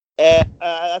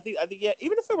 I think yeah.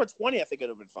 Even if it were 20, I think it would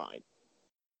have been fine.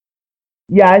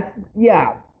 Yeah,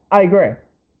 I agree.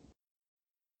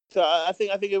 So I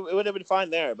think it would have been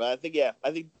fine there, but I think it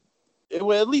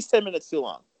was at least 10 minutes too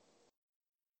long.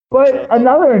 But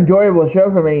another enjoyable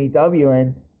show from AEW,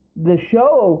 and the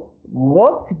show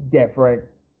looked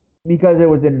different because it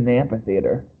was in an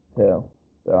amphitheater too.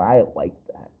 So I liked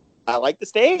that. I like the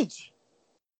stage.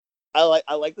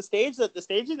 I like the stage the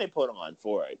staging they put on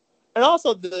for it, and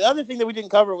also the other thing that we didn't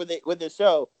cover with this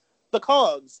show, the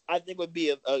Kongs, I think would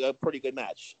be a pretty good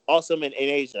match. Awesome in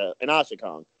Asia and Asha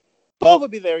Kong. Both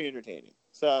would be very entertaining.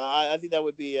 So I think that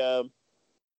would be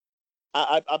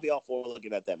I'll be all for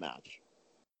looking at that match.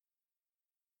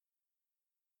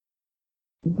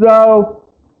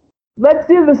 So let's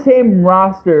do the same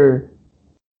roster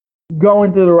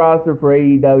going through the roster for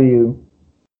AEW.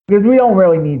 Because we don't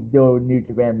really need to do it with New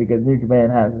Japan because New Japan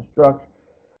has a structure.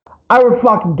 I would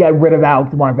fucking get rid of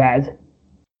Alex Marvez.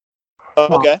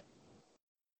 Okay.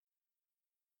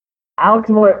 Alex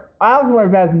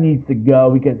Marvez needs to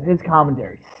go because his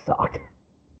commentary sucked.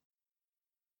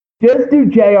 Just do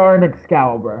JR and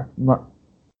Excalibur.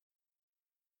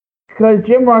 Because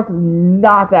Jim Ross is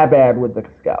not that bad with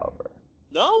Excalibur.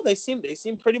 No, they seem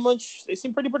pretty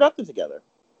productive together.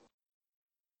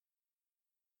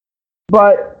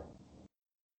 But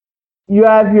you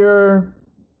have your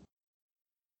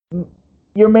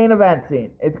main event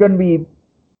scene. It's going to be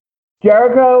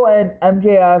Jericho and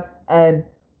MJF, and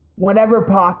whenever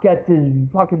Pac gets his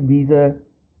fucking visa.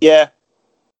 Yeah.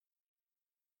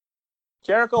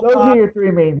 Jericho. Those are your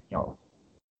 3 main heels.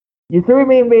 Your 3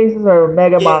 main bases are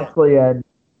Mega Moxley and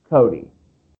Cody.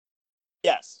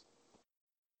 Yes.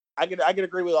 I can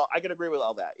agree with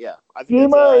all that. Yeah.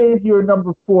 Shima is your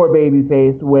number 4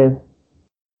 babyface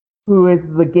who is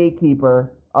the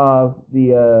gatekeeper of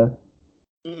the.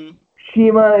 Mm-hmm.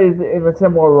 Shima is in a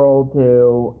similar role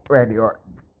to Randy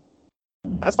Orton.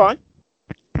 That's fine.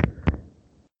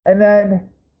 And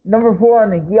then number 4 on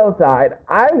the heel side,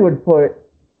 I would put,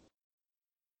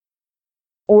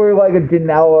 or like a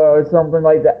Janela or something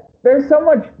like that. There's so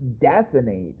much death in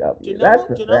AEW.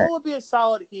 Janela would be a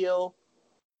solid heel.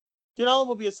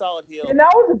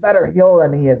 Janela's a better heel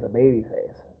than he is a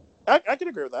babyface. I can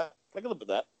agree with that. I can live with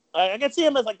that. I can see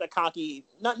him as like the cocky,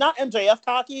 not MJF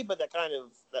cocky, but that kind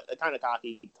of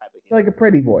cocky type of. Like a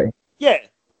pretty boy. Yeah.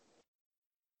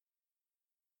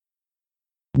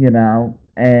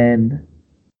 And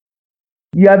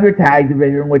you have your tag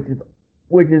division, which is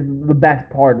the best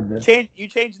part of this. You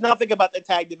change nothing about the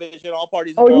tag division. All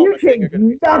parties involved. Oh, you change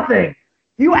nothing.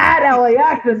 You add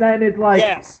LAX, and then it's like,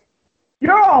 yes,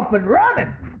 you're off and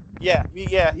running. Yeah.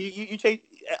 You change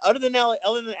other than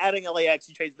adding LAX,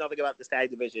 you change nothing about this tag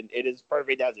division. It is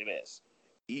perfect as it is.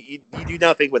 You do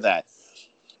nothing with that.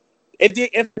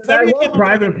 If I love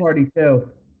Private Party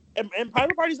too, and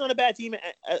Private Party's not a bad team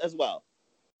as well.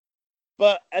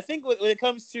 But I think when it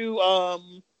comes to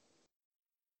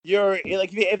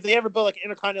if they ever build like an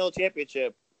Intercontinental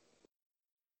Championship,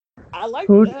 I like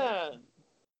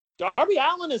Darby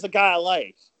Allin is a guy I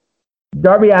like.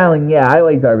 Darby Allin, yeah, I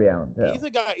like Darby Allin too. He's a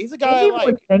guy I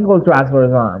like. Singles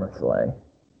wrestlers, honestly.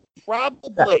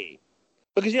 Probably.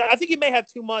 Because I think he may have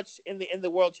too much in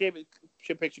the World Championship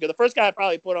picture. Because the first guy I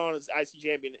probably put on as IC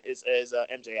champion is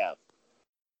MJF.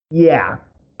 Yeah.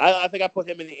 I think I put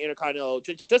him in the Intercontinental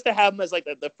just to have him as like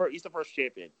he's the first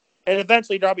champion, and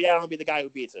eventually Darby Allin will be the guy who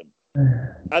beats him.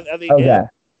 I think. Okay.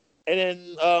 And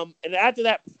then after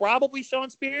that, probably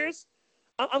Shawn Spears.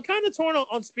 I'm kind of torn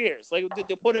on Spears. Like,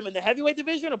 to put him in the heavyweight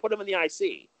division or put him in the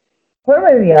IC. Put him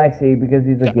in the IC because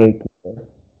he's a gatekeeper.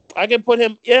 I can put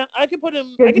him. Yeah, I can put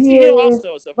him. I can see him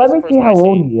also. So let me see how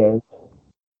old he is.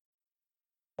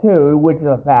 Too, which is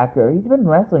a factor. He's been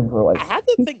wrestling for like. I had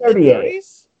to think 38.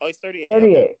 Oh, he's 38.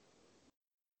 38. Okay.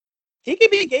 He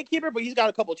can be a gatekeeper, but he's got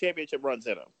a couple championship runs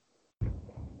in him.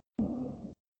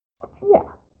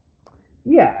 Yeah.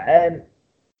 Yeah, and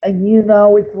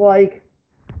it's like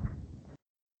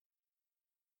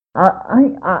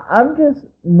I'm just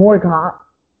more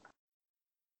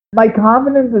my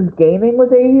confidence is gaining with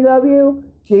AEW.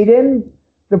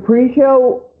 The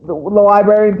pre-show, the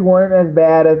Librarians weren't as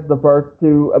bad as the first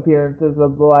two appearances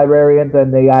of the Librarians,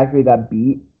 and they actually got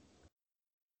beat.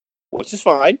 Which is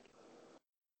fine.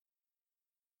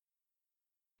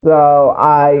 So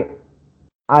I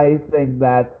think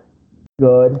that's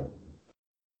good.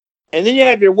 And then you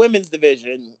have your women's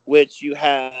division, which you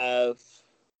have.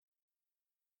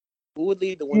 Who would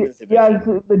lead the women's division?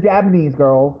 Yeah, the Japanese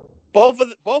girls. Both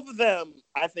of them,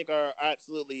 I think, are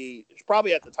absolutely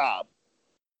probably at the top.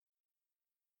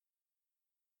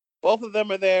 Both of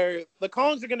them are there. The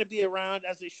Kongs are going to be around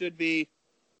as they should be.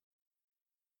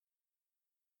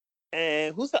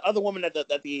 And who's the other woman that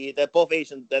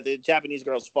the Japanese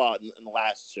girls fought in the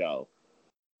last show?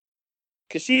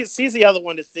 Because she's the other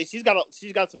one she's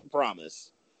got some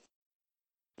promise.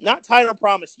 Not title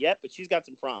promise yet, but she's got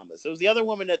some promise. It was the other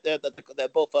woman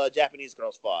that both Japanese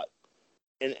girls fought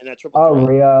in that triple threat.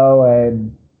 Rio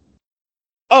and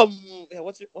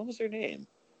what was her name?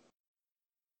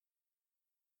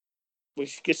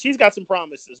 Because she's got some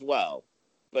promise as well,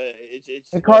 but it's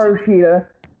Hikaru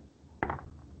Shida.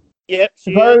 Yep,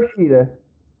 Hikaru Shida.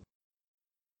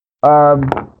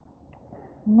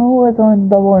 No, it's on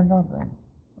Double or Nothing.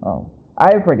 Oh,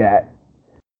 I forget.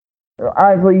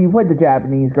 Honestly, you put the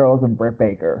Japanese girls and Britt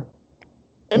Baker.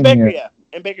 And Baker, yeah.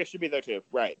 And Baker should be there too.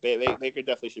 Right. Baker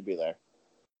definitely should be there.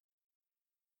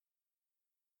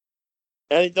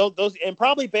 And those and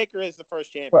probably Baker is the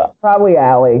first champion. Probably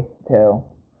Allie too.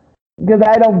 Because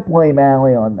I don't blame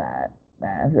Allie on that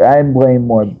match. I blame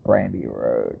more Brandy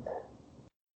Rhodes.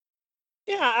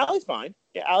 Yeah, Allie's fine.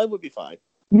 Yeah, Allie would be fine.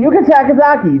 Yuka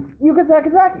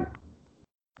Sakazaki.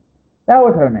 That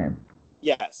was her name.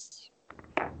 Yes.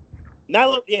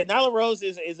 Nyla Rose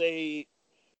is a.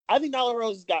 I think Nyla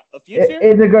Rose has got a future.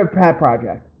 It's a good pet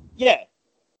project. Yeah,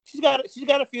 she's got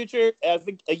a future. I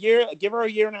think give her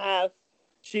a year and a half.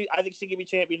 I think she can be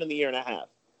champion in the year and a half.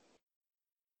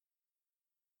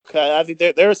 Okay, I think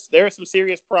there are some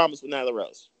serious problems with Nyla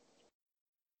Rose.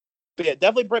 But yeah,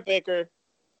 definitely Britt Baker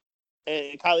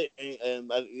and Kylie.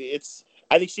 And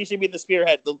I think she should be the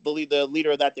spearhead, the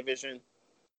leader of that division.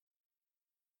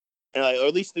 Or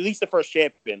at least the first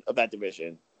champion of that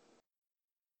division.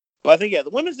 But I think, the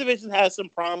women's division has some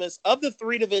promise. Of the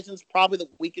three divisions, probably the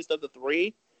weakest of the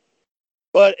three.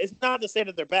 But it's not to say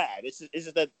that they're bad. It's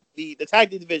just that the tag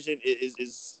team division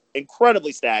is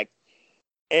incredibly stacked.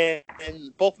 And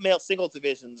both male singles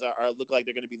divisions look like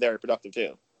they're going to be very productive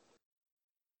too.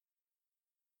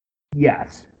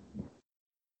 Yes.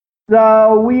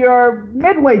 So we are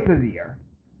midway through the year.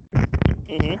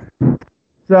 Mm-hmm.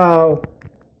 So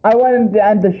I wanted to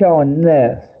end the show on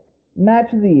this.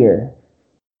 Match of the year.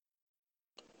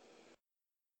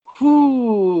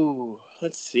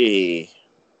 Let's see.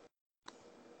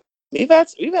 We've had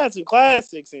some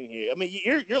classics in here. I mean,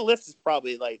 your list is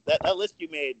probably like that list you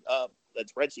made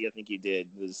spreadsheet I think he did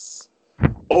was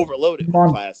overloaded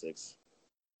with classics.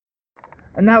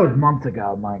 And that was months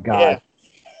ago. My God.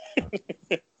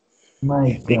 Yeah.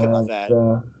 My Think God. about that.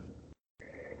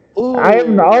 I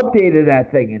haven't updated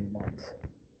that thing in months.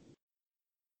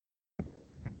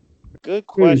 Good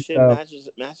question.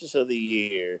 Matches of the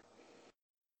year.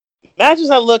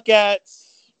 Matches I look at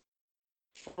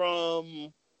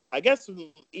from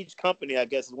each company, I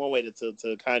guess, is one way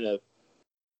to kind of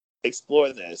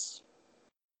explore this.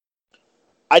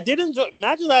 I did enjoy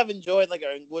matches I've enjoyed, like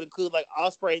would include like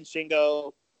Ospreay and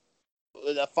Shingo,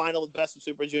 the final of Best of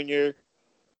Super Junior.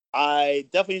 I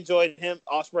definitely enjoyed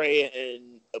Ospreay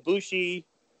and Ibushi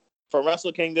from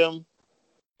Wrestle Kingdom.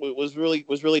 Was really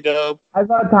dope. I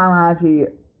thought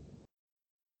Tanahashi.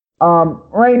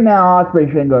 Right now,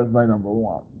 Ospreay Shingo is my number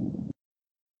one.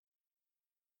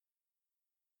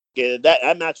 Yeah,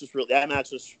 that match was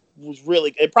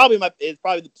really. It's probably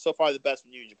so far the best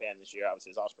from New Japan this year.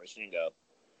 Obviously, is Ospreay Shingo.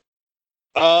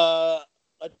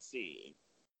 Let's see.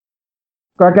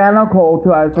 Gargano Cole to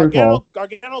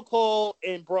Gargano Cole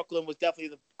in Brooklyn was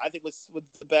definitely was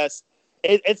the best.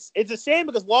 It's a shame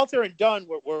because Walter and Dunn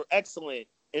were excellent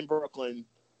in Brooklyn,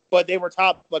 but they were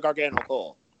topped by Gargano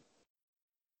Cole.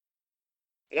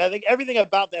 And I think everything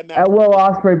about that match. That Will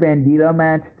Ospreay Bandito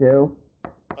match too.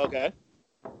 Okay.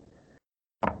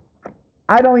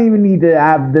 I don't even need to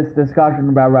have this discussion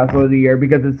about Wrestler of the Year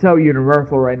because it's so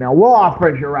universal right now. Will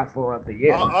Ospreay's your Wrestler of the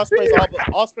Year.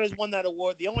 Ospreay's won that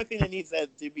award. The only thing that needs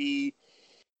that to be.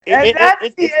 He's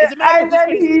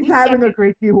having a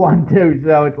great Q1 too,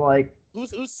 so it's like.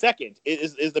 Who's second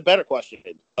is the better question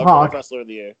of Wrestler of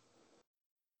the Year.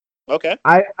 Okay.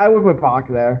 I would put Pac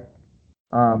there.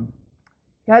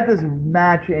 He had this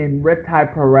match in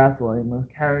Riptide Pro Wrestling with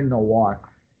Karen Noir.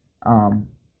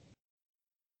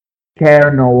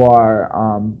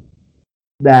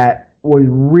 That was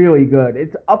really good.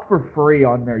 It's up for free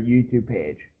on their YouTube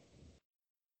page.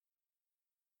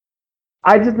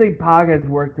 I just think Pac has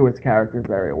worked to his character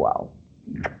very well.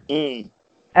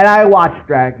 And I watched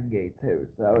Dragon Gate too,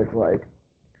 so it's like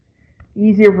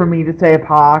easier for me to say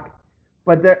Pac,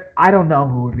 but I don't know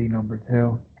who would be number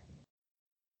 2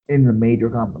 in the major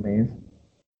companies.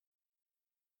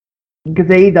 Because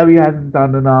AEW hasn't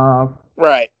done enough.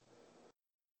 Right.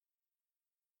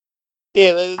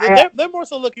 Yeah, they're more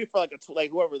so looking for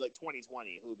whoever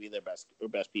 2020 who would be their best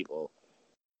people.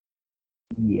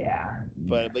 Yeah.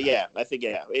 But yeah, I think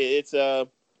it's a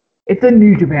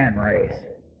New Japan race.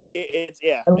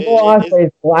 And Will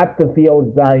Ospreay's lap the field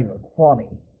is not even funny.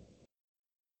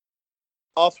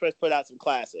 Ospreay's put out some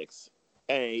classics,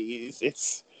 and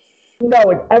it's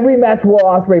every match Will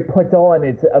Ospreay puts on,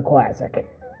 it's a classic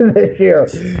this year.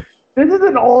 This is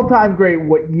an all-time great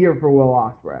year for Will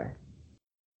Ospreay.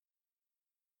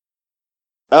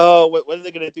 Oh, what are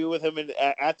they going to do with him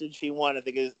after G1? I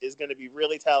think is going to be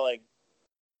really telling.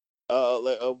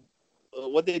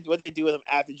 What they do with him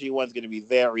after G1 is going to be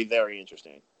very, very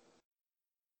interesting.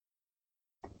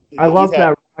 I love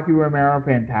that Rocky Romero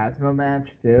Phantasma match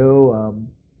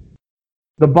too.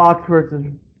 The Bucks versus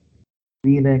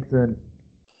Phoenix, and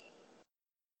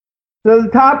so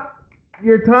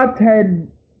your top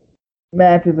 10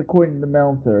 matches according to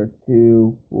Meltzer: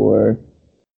 2, 4,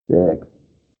 6,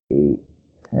 8,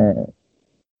 10.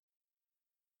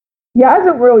 He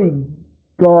hasn't really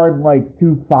gone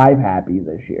too 5 happy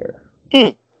this year.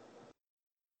 It's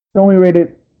only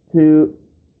rated 2,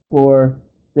 4,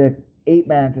 6, 8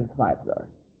 matches 5 stars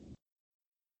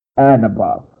and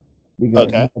above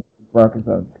because he broke his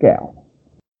own scale.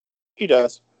 He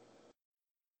does.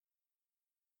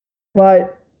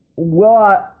 But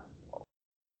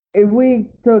if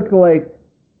we took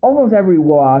almost every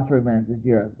Will Ospreay match this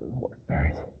year as the horse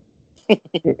bears,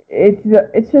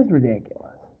 it's just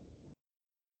ridiculous.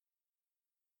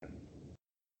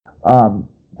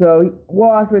 So Will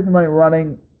Ospreay's money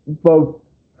running both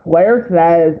Flair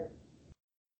says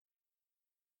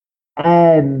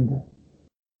and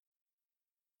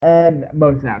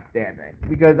most outstanding,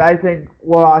 because I think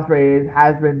Will Ospreay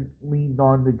has been leaned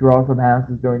on to draw some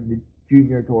houses during the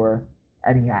junior tour,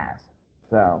 and he has.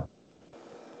 So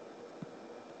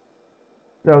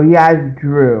he has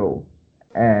Drew,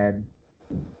 and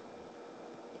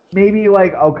maybe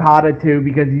Okada too,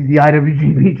 because he's the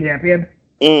IWGP champion.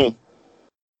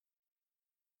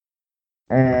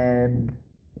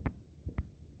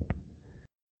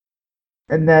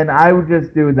 And then I would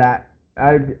just do that.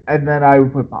 And then I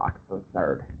would put Pac for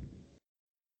 3rd.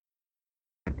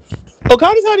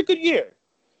 Okada's had a good year.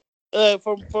 It's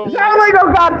not like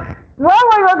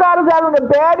Okada's having a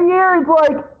bad year. It's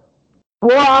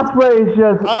Will Ospreay is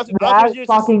just that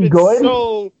fucking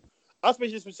good.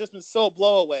 Ospreay's just been so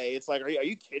blow away. It's like, are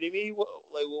you kidding me?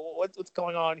 What's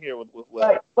going on here with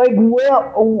Will? Like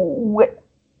Will,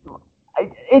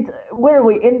 it's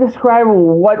literally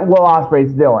indescribable what Will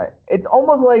Ospreay's doing. It's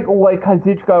almost like what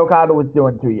Kazuchika Okada was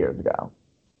doing 2 years ago.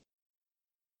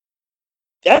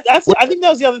 I think that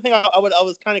was the other thing I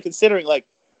was kind of considering. Like,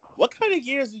 what kind of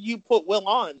years did you put Will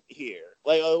on here?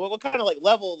 Like, what kind of like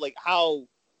level? Like, how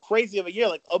crazy of a year?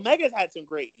 Like, Omega's had some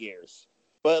great years,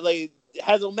 but like,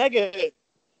 has Omega?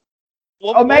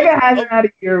 Omega hasn't had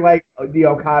a year like the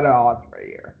Okada Ospreay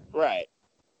year, right?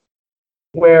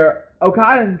 Where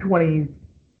Okada in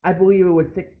I believe it was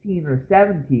 16 or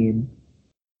 17.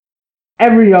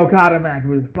 Every Okada match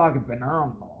was fucking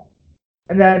phenomenal,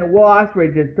 and then Will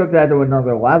Ospreay just took that to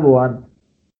another level. And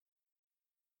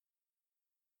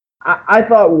I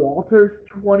thought Walter's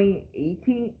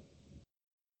 2018.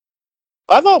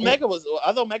 I thought Omega was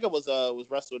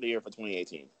Wrestler of the Year for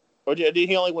 2018, or did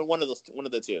he only win one of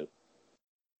the two?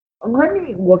 Let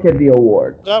me look at the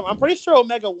awards. I'm pretty sure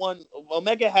Omega won.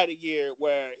 Omega had a year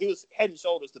where he was head and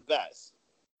shoulders the best.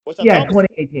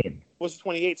 2018. Was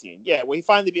 2018? Yeah, where he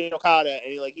finally beat Okada,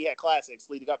 and he had classics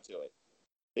leading up to it.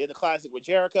 He had the classic with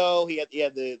Jericho. He had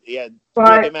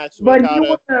good matches with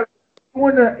Okada.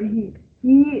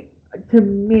 He to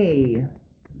me, and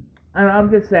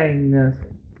I'm just saying this.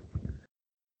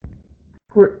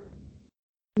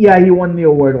 He won the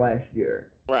award last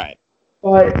year. Right.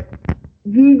 But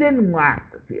he didn't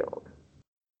lap the field.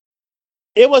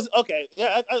 It was okay.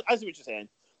 Yeah, I see what you're saying.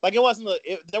 Like, it wasn't.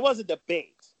 There was a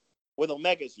debate with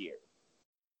Omega's year.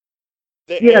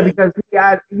 Because he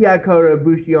had Kota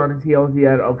Ibushi on his heels. He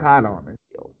had Okada on his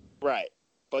heels. Right.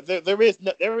 But there is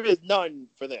none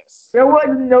for this. There was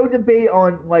no debate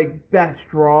on like best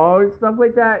draw and stuff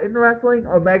like that in wrestling.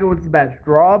 Omega was the best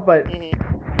draw, but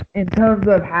in terms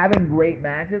of having great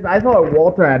matches, I thought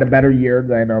Walter had a better year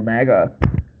than Omega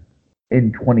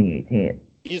in 2018.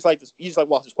 You just like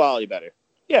Walter's quality better.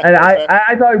 Yeah. And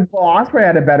I thought Will Ospreay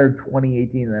had a better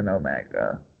 2018 than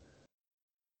Omega.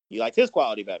 You liked his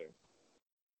quality better.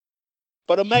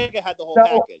 But Omega had the whole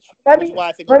package. Let me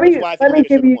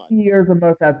give you the years of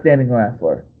most outstanding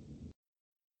wrestler.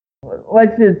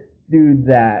 Let's just do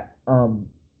that.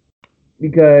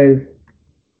 Because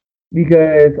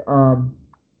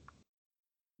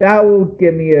that will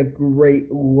give me a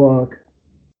great look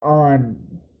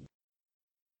on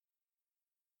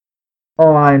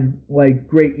like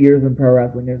great years in pro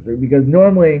wrestling history. Because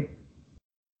normally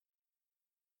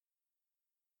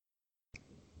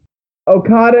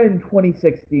Okada in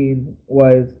 2017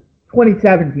 was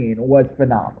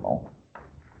phenomenal.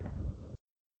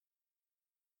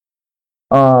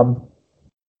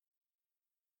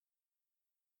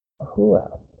 Who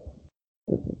else?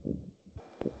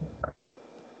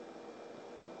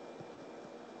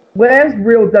 Last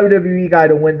real WWE guy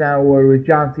to win that award was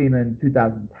John Cena in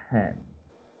 2010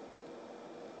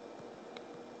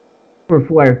 for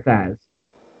Flair Faz.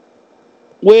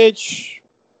 Which,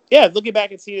 yeah, looking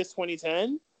back at Cena's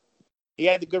 2010, he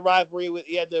had the rivalry with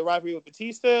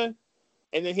Batista,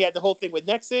 and then he had the whole thing with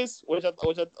Nexus,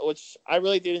 which I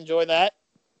really did enjoy that.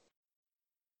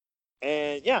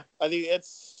 And yeah, I think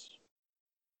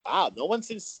no one's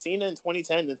seen Cena in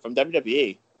 2010 from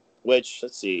WWE. Which,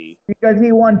 let's see. Because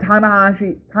he won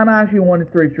Tanahashi. Tanahashi won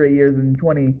 3 straight years in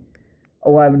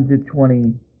 2011 to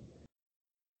 20.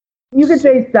 You could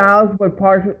say Styles, but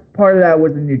part of that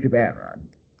was the New Japan run,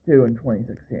 too, in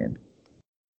 2016.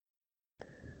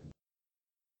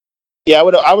 Yeah, I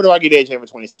would have argued AJ for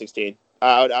 2016.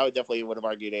 I would definitely would have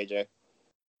argued AJ.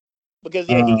 Because,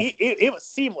 yeah, it was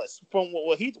seamless from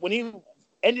when he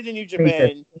ended in New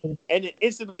Japan and then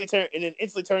instantly turned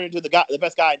into the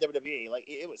best guy in WWE. Like,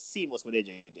 it was seamless what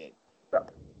AJ did.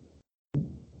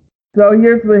 So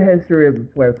here's the history of the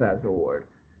Flair Faz Award.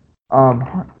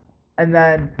 And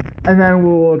then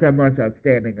we'll look at most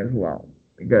outstanding as well,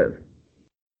 because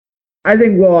I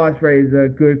think Will Ospreay is a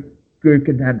good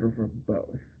contender for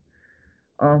both.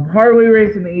 Harley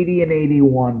Race in 80 and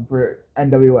 81 for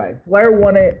NWA. Flair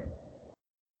won it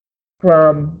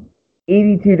from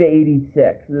 82 to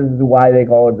 86. This is why they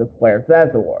call it the Flair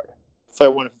Faz Award.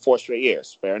 Flair won it for 4 straight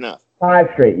years. Fair enough. 5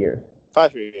 straight years.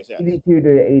 5 straight years, yeah. 82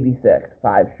 to 86.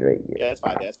 5 straight years. Yeah, that's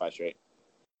 5. That's 5 straight.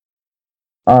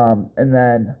 And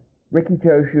then Riki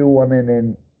Choshu won it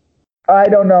in... I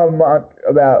don't know much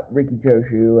about Riki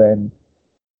Choshu, and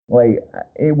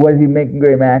was he making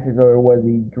great matches or was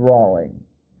he drawing?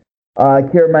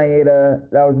 Kira Maeda,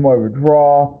 that was more of a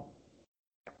draw.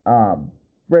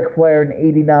 Ric Flair in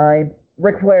 89.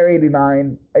 Ric Flair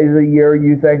 89 is a year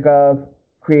you think of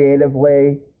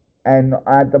creatively and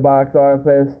at the box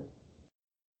office.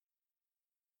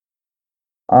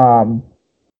 Flair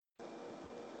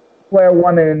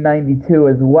won it in 92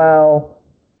 as well.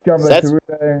 Jumbo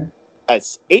Tsuruta.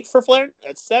 That's 8 for Flair?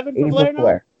 That's 7 for 8 Flair for now?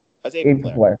 Flair. That's 8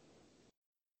 for Flair.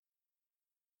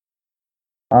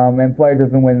 And Flair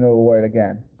doesn't win the award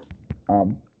again.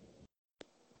 So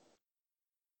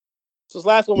his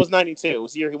last one was 92. It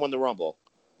was the year he won the Rumble.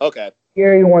 Okay.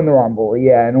 Year he won the Rumble,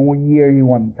 yeah, and 1 year he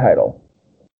won the title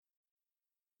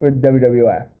for the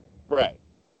WWF. Right.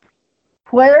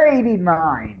 Flair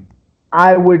 89,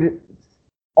 I would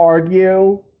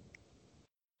argue,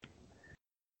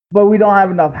 but we don't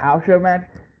have enough house show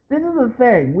matches. This is the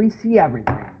thing. We see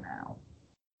everything now.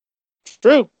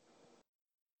 True.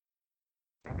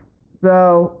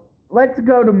 So, let's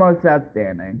go to most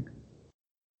outstanding,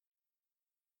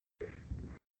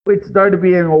 which started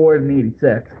being awarded in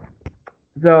 86.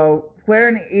 So, Flair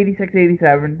in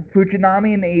 86-87,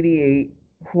 Fujinami in 88,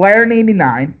 Flair in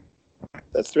 89.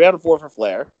 That's 3 out of 4 for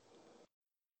Flair.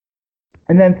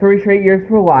 And then 3 straight years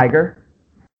for Liger.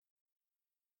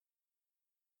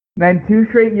 Then 2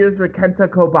 straight years for Kenta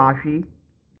Kobashi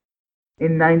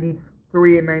in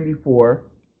 93 and 94.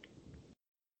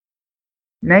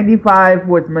 95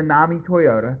 was Manami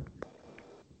Toyota,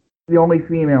 the only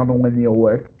female to win the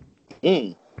award.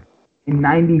 In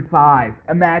 95.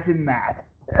 Imagine that.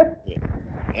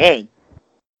 And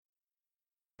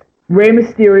Rey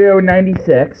Mysterio in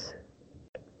 96.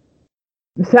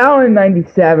 Sal in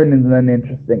 97 is an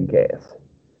interesting case.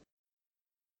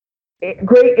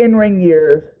 Great in-ring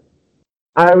years.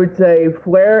 I would say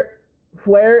Flair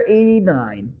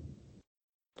 89.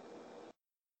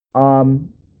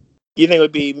 You think it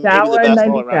would be maybe the best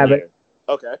all-around year?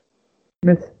 Okay.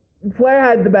 Flair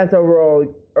had the best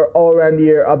all-around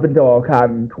year up until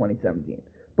Okada in 2017.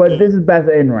 But this is best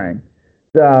in-ring.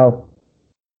 So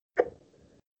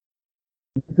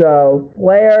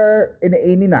Flair in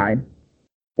 89,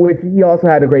 which he also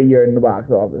had a great year in the box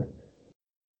office.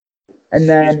 And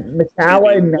then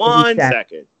Misawa in 97. 1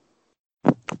 second.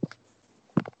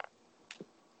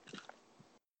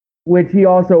 Which he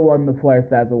also won the Flair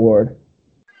Stats Award.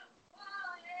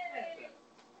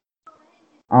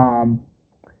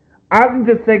 I'm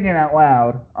just thinking out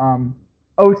loud.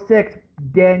 06,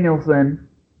 Danielson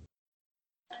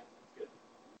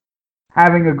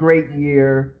having a great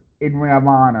year in Ring of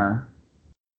Honor.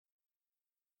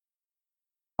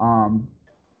 And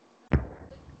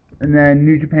then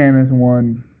New Japan has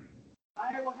won.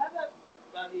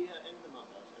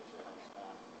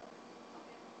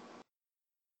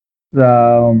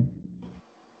 So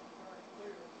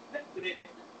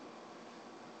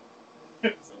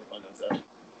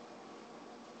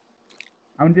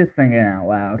I'm just thinking out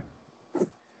loud.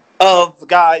 Of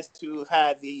guys who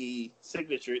had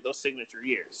those signature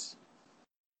years.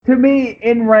 To me,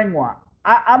 in ring one,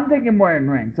 I'm thinking more in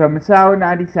ring. So Misawa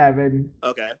 97.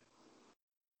 Okay.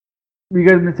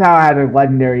 Because Misawa had a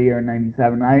legendary year in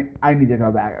 97. I need to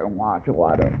go back and watch a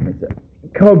lot of Misawa.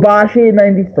 Kobashi in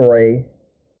 93.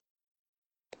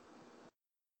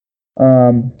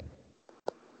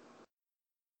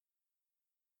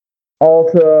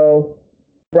 Also,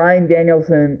 Bryan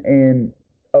Danielson in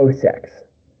 06.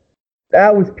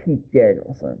 That was peak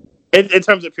Danielson. In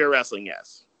terms of pure wrestling,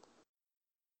 yes.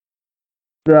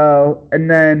 So, and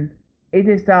then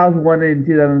AJ Styles won it in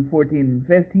 2014 and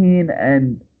 15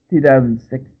 and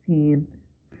 2016.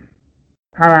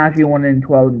 Tanahashi won it in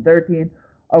 12 and 13.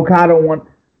 Okada won.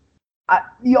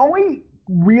 The only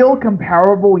real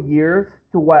comparable years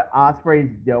to what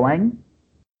Ospreay's doing.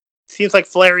 Seems like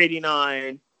Flair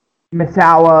 89.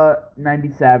 Misawa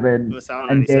 97.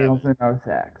 And Danielson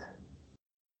 06.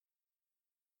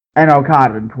 And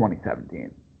Okada in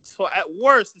 2017. So at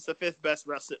worst, it's the 5th best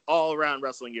all-around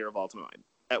wrestling year of all time.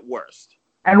 At worst.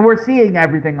 And we're seeing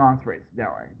everything Ospreay's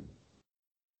doing.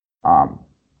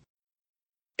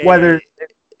 Whether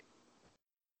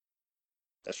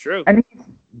that's true. And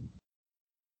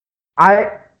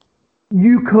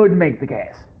you could make the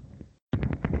case.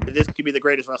 This could be the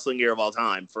greatest wrestling year of all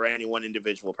time for any one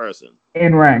individual person.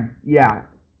 In ring, yeah.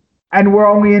 And we're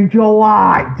only in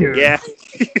July, dude. Yeah.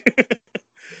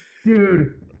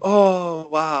 Dude. Oh,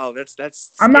 wow. That's scary.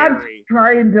 I'm not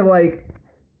trying to,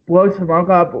 blow smoke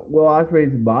up Will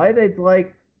Ospreay's butt. It's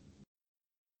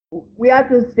we have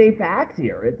to stay facts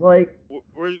here. It's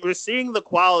we're seeing the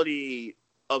quality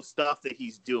of stuff that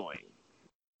he's doing.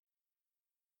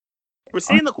 We're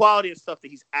seeing the quality of stuff that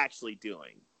he's actually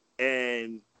doing.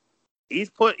 And he's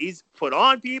put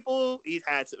on people. He's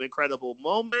had some incredible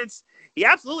moments. He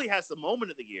absolutely has the moment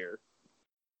of the year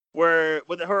where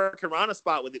with the Hurricane Rana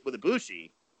spot with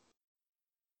Ibushi.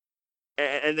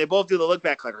 And they both do the look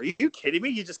back like, are you kidding me?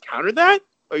 You just countered that?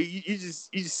 Or you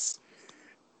just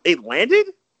it landed?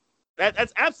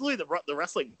 That's absolutely the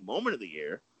wrestling moment of the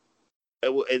year,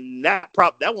 and that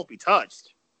won't be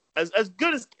touched. As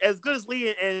good as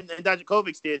Lee and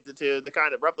Dijakovic did to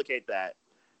kind of replicate that,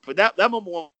 but that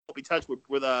moment won't be touched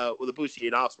with Ibushi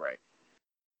and Ospreay.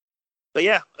 But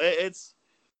yeah, it's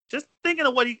just thinking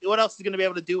of what else he's going to be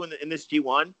able to do in this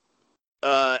G1,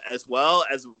 as well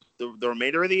as the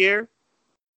remainder of the year.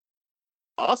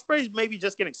 Ospreay's maybe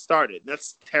just getting started.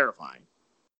 That's terrifying.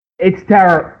 It's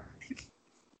terrible.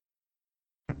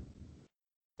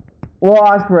 Will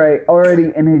Ospreay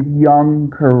already in his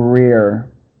young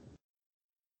career.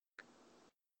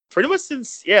 Pretty much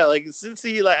since he I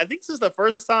think this is the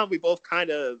first time we both kind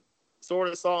of sort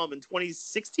of saw him in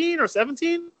 2016 or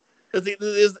 17. I think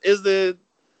it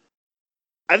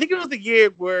was the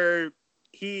year where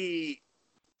he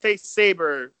faced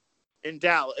Sabre in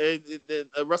Dallas, the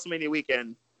WrestleMania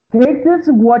weekend. Take this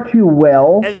what you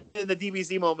will. And the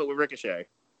DBZ moment with Ricochet.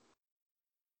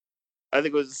 I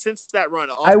think it was since that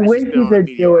run. I wish he could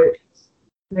do it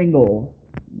single.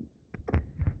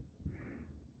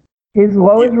 His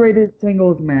lowest rated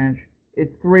singles match is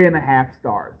 3.5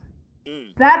 stars.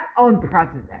 That's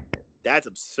unprecedented. That's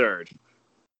absurd.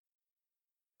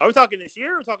 Are we talking this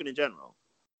year or talking in general?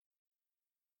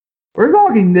 We're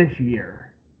talking this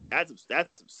year. That's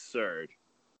absurd.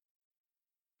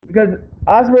 Because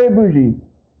Ospreay Ibushi,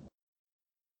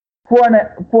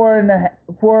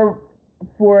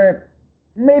 four,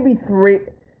 maybe 3.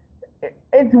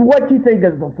 It's what you think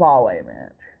of the Fale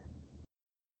match.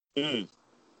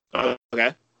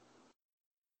 Okay.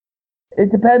 It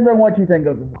depends on what you think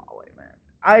of the Fale match.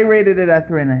 I rated it at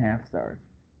 3.5 stars.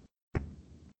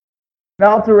 I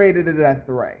also rated it at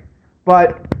 3.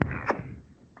 But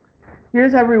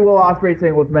here's every Will Ospreay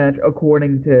singles match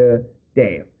according to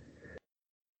Dave.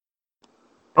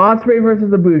 Ospreay versus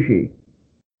Ibushi,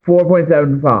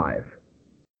 4.75.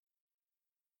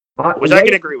 Which I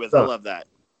can agree with. I love that.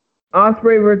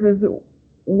 Ospreay versus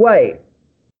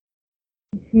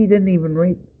he didn't even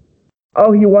rate.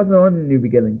 Oh, he wasn't on the New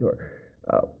Beginning tour.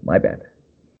 Oh, my bad.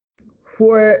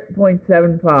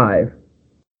 4.75.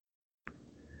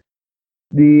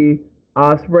 The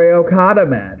Ospreay Okada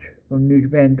match from New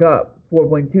Japan Cup,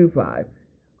 4.25.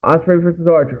 Ospreay versus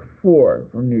Archer, 4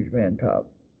 from New Japan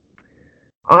Cup.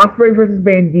 Ospreay versus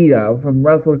Bandito from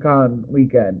WrestleCon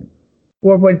weekend,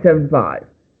 4.75.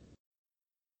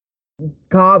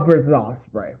 Cobb versus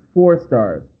Ospreay, 4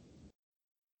 stars.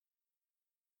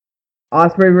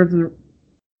 Ospreay versus,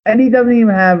 and he doesn't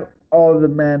even have all the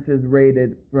matches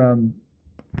rated from.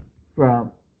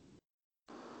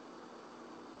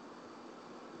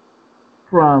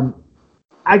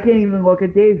 I can't even look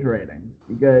at Dave's ratings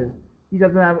because he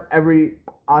doesn't have every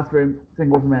Ospreay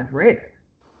singles match rated.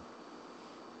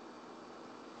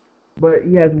 But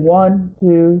he has 1,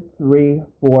 2, 3,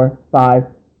 4,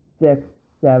 5, 6,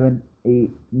 7,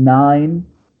 8, 9,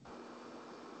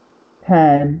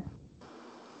 10,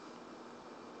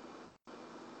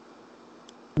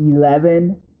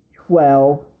 11,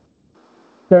 12,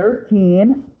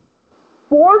 13,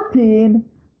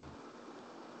 14,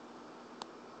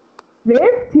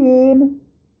 15,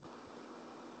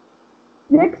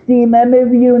 16, and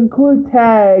if you include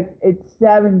tags, it's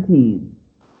 17.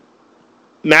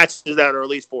 Matches that are at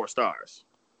least 4 stars.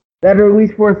 That are at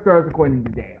least 4 stars according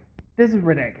to Dave. This is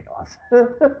ridiculous.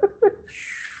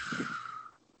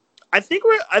 I think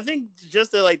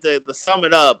just to sum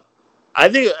it up, I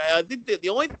think the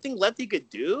only thing left he could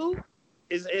do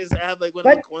is have one of those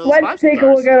 5 stars. Let's take a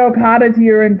look at Okada's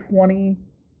year in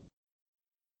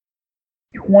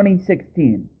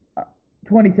 2017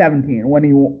 when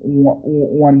he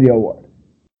won the award.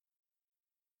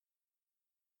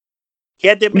 He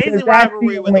had the amazing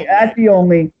rivalry with that's the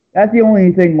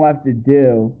only thing left to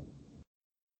do.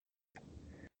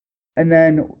 And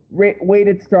then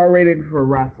weighted star rating for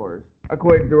wrestlers,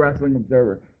 according to Wrestling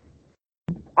Observer.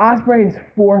 Ospreay is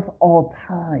 4th all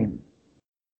time.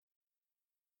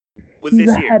 He's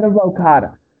ahead of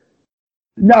Okada.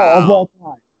 No, of all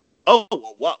time. Oh,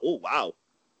 wow.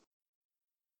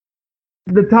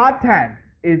 The top 10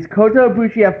 is Kota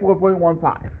Ibushi at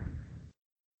 4.15.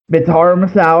 Mitsuharu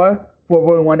Misawa,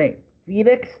 4.18.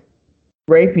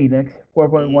 Ray Phoenix,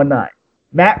 4.19.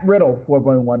 Matt Riddle,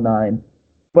 4.19.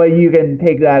 But you can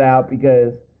take that out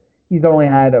because he's only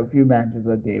had a few matches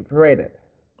that Dave rated.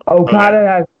 Okada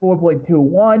has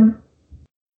 4.21.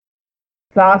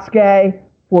 Sasuke,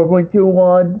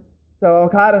 4.21. So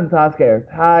Okada and Sasuke are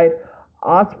tied.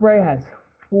 Ospreay has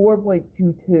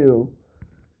 4.22.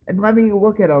 And let me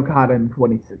look at Okada in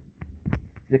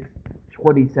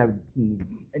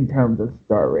 2017 in terms of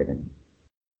star rating.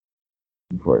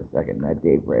 For a second, that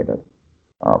Dave rated.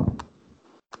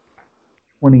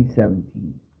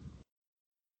 2017.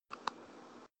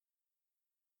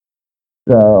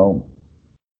 So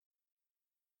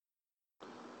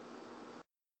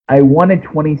I won in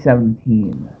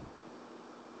 2017.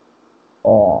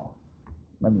 Oh,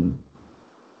 let me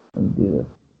do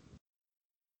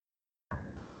this.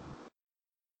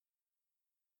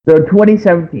 So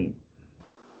 2017.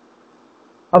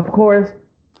 Of course,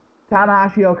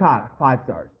 Tanahashi Okada, 5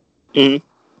 stars. Mm-hmm.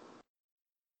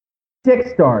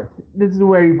 6 stars. This is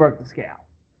where you broke the scale.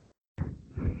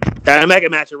 That Omega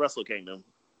match at Wrestle Kingdom.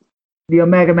 The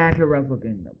Omega match at Wrestle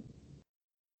Kingdom.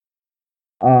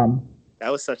 That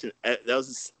was an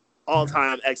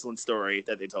all-time excellent story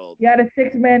that they told. He had a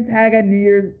 6-man tag at New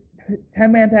Year's,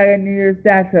 10-man tag at New Year's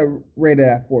Dash that rated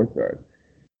at 4 stars.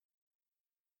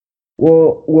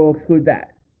 We'll exclude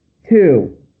that.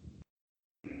 2.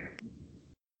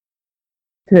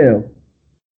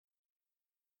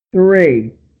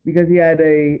 3, because he had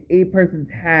a 8-person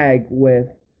tag with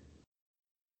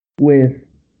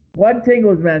one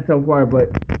singles match so far, but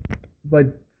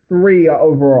 3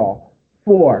 overall.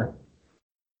 4.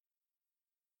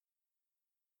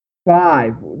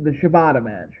 5, the Shibata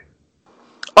match.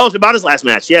 Oh, Shibata's last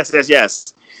match.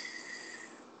 Yes.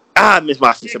 I miss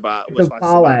watching Shibata. The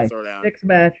Fale. 6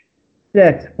 match.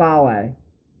 6, Fale.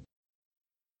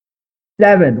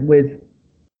 7.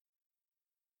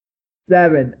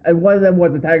 And one of them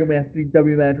was a Tiger Mask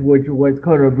CW match, which was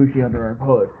Kota Ibushi under our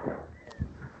hood.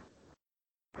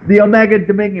 The Omega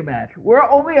Dominion match. We're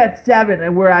only at 7,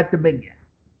 and we're at Dominion.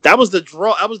 That was the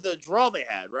draw. That was the draw they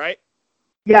had, right?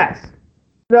 Yes.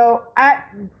 So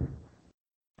at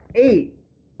 8,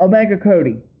 Omega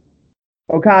Cody,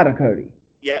 Okada Cody.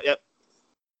 Yep.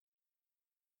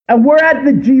 And we're at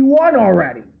the G1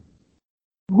 already.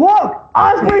 Look,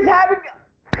 Ospreay's having.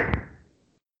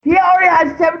 He already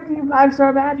has 17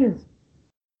 5-star matches.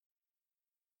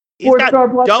 4-star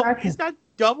plus matches. He's got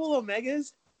double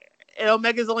Omegas, and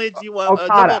Omega's only a G1.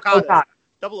 Okada.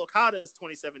 Double Okada is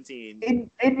 2017. In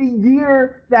the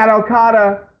year that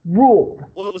Okada ruled.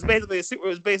 Well, it was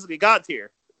basically God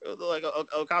tier. Like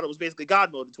Okada was basically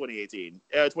God mode in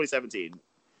 2017,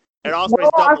 and Ospreay's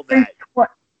doubled that.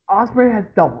 Ospreay has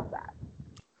doubled that.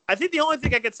 I think the only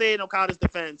thing I could say in Okada's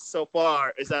defense so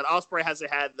far is that Ospreay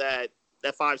hasn't had that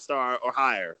 5-star or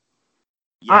higher.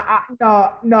 Yeah.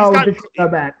 No, the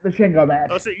Shingo match.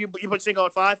 Oh, so you put Shingo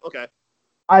at 5? Okay.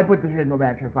 I put the Shingo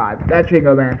match at 5. That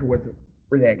Shingo match was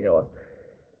ridiculous.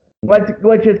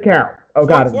 Let's just count.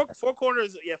 Okada. 4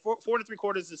 quarters. Yeah, 4 to 3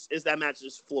 quarters is that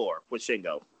match's floor with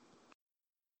Shingo.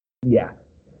 Yeah.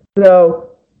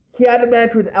 So he had a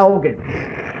match with Elgin,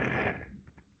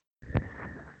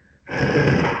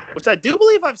 which I do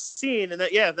believe I've seen, and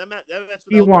that match with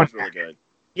Elgin was really good.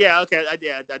 Yeah. Okay. I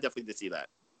definitely did see that.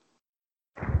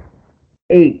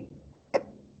 8.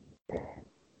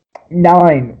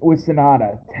 9 with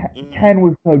Sonata. 10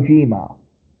 with Kojima.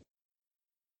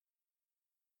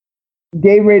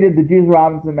 Dave rated the Juice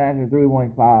Robinson match at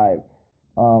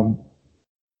 3.5.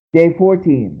 Day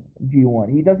 14, G1.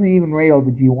 He doesn't even rate all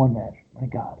the G1 match. My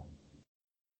God.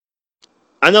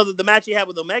 I know that the match he had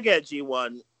with Omega at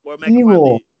G1, where Omega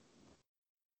Evil.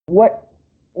 What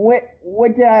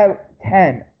did I have?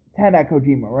 10. 10 at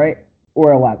Kojima, right?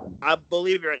 Or 11? I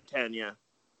believe you're at 10, yeah.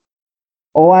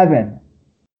 11.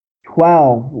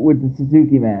 12 with the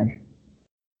Suzuki match.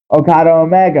 Okada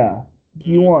Omega.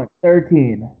 G1.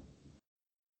 13.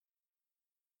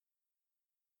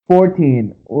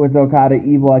 14 with Okada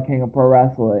Evil at King of Pro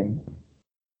Wrestling.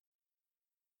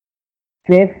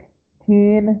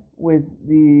 15 with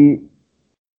the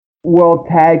World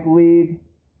Tag League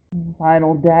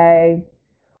final day.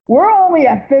 We're only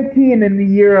at 15 in the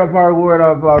year of our Lord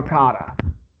of Okada.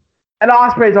 And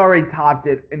Ospreay's already topped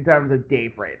it in terms of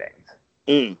Dave ratings.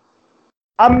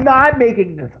 I'm not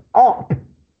making this up.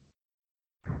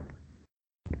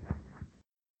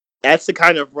 That's the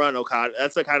kind of run Okada.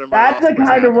 That's the kind of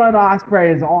run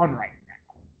Ospreay is on right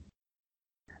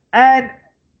now.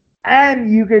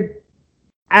 And you could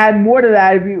add more to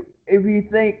that if you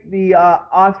think the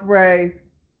Ospreay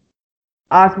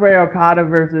Okada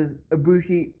versus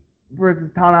Ibushi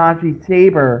versus Tanahashi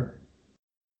Sabre,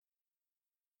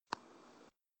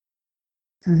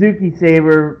 Suzuki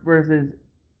Sabre versus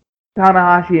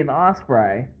Tanahashi and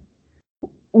Ospreay,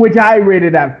 which I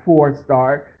rated at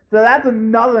 4-star. So that's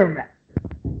another match.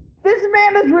 This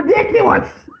man is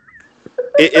ridiculous.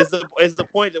 Is the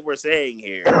point that we're saying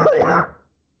here,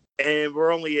 and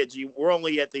we're only at the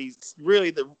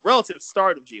relative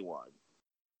start of G1.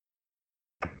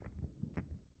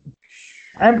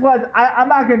 And plus, I'm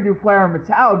not going to do Flair and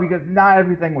Metallo because not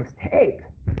everything was taped.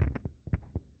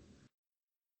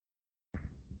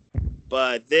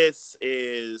 but this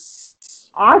is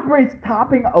Ospreay's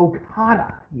topping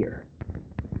Okada here.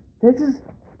 This is.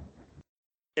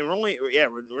 And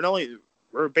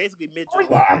we're basically mid-July.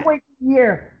 We're halfway through the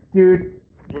year, dude.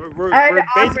 We're Ospreay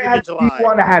basically has mid-July.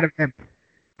 G1 ahead of him.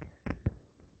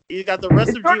 He's got the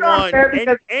rest of G1,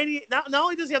 because... and he, not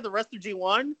only does he have the rest of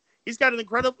G1, he's got a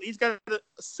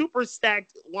super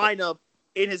stacked lineup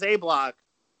in his A block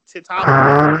to top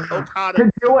Okada.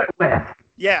 To do it with.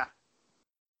 Yeah.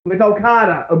 With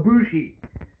Okada, Ibushi,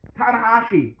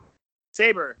 Tanahashi,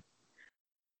 Saber.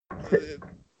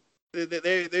 Dude,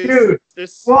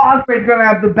 Ospreay's gonna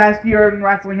have the best year in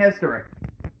wrestling history.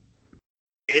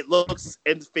 It looks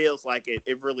and feels like it.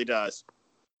 It really does.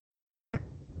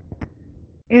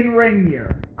 In ring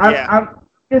year, I'm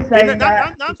just saying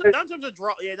not in terms of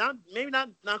draw. Yeah,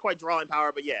 not quite drawing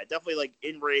power, but yeah, definitely like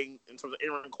in terms of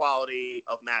in ring quality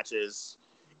of matches.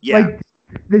 Yeah, like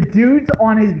the dude's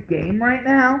on his game right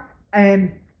now,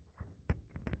 and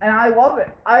I love it.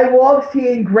 I love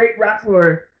seeing great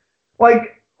wrestlers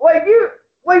like we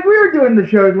were doing the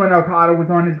shows when Okada was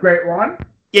on his great run.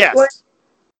 Yes.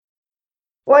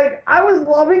 Like I was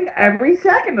loving every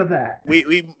second of that.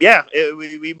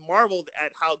 We marveled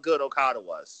at how good Okada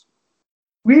was.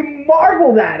 We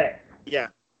marveled at it. Yeah.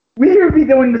 We should be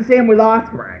doing the same with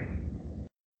Ospreay.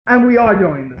 And we are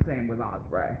doing the same with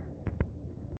Ospreay.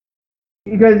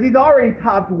 Because he's already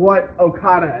topped what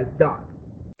Okada has done.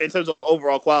 In terms of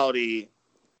overall quality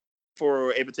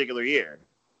for a particular year.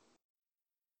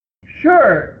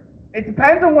 Sure. It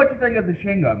depends on what you think of the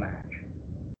Shingo match.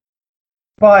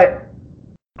 But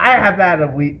I have that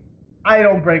elite. I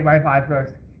don't break my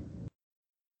 5-star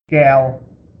scale.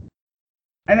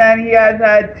 And then he has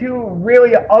had two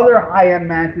really other high-end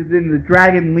matches in the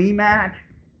Dragon Lee match.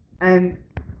 And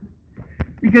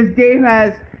because Dave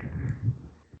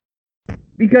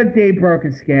broke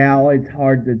a scale, it's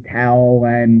hard to tell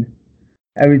and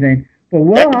everything. But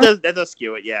that does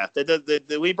skew it, yeah.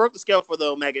 We broke the scale for the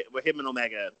Omega, with him and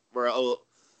Omega, where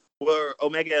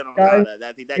Omega and Okada.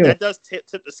 That does tip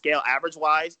the scale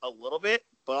average-wise a little bit,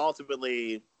 but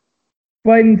ultimately...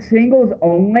 But in singles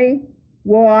only,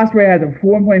 Will Ospreay has a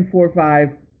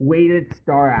 4.45 weighted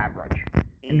star average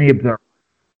in the Observer.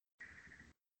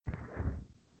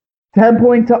 10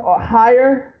 points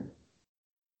higher,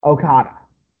 Okada.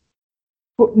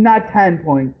 Not 10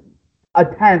 points, a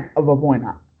tenth of a point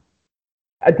higher.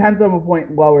 A tenth of a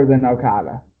point lower than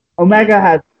Okada. Omega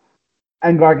has,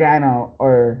 and Gargano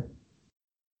are,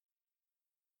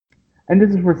 and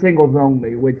this is for singles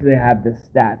only, which they have this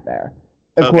stat there,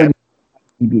 according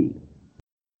to TB.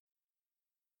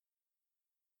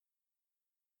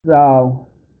 So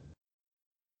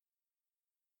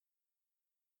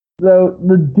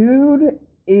the dude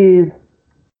is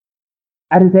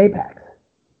at his apex.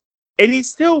 And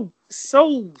he's still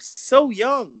so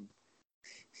young.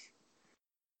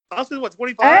 Also, what,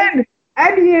 25?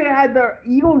 And he had the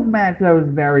Eagles match that was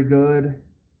very good.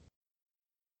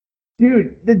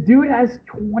 Dude, the dude has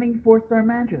 24-star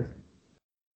matches.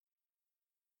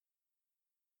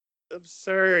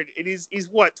 Absurd. And he's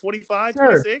what, 25,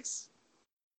 26?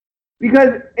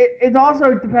 Because it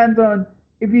also depends on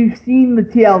if you've seen the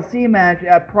TLC match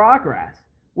at Progress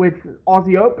with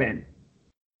Aussie Open,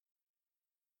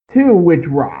 too, which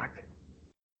rocked.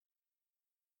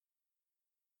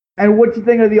 And what you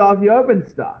think of the Aussie Open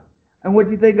stuff, and what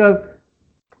you think of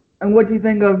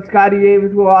Scotty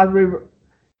Davis, Will Ospreay.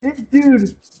 This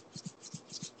dude,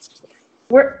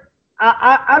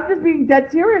 I'm just being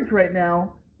dead serious right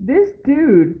now. This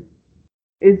dude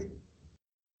is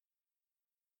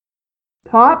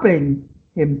topping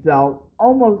himself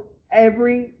almost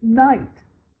every night.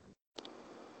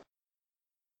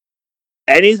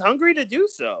 And he's hungry to do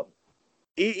so.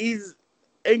 He's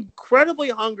incredibly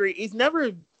hungry. He's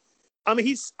never... I mean,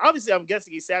 he's obviously, I'm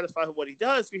guessing he's satisfied with what he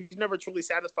does, but he's never truly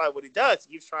satisfied with what he does.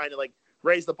 He's trying to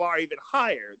raise the bar even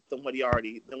higher than what he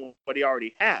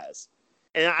already has.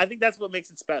 And I think that's what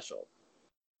makes it special.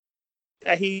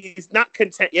 That he's not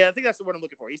content. Yeah, I think that's the word I'm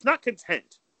looking for. He's not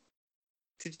content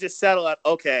to just settle at,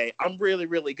 okay, I'm really,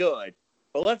 really good,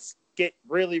 but let's get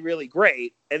really, really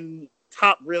great and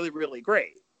top really, really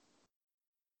great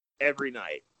every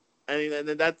night. I mean, and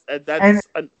that's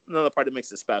another part that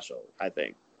makes it special, I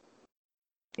think.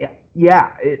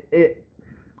 Yeah.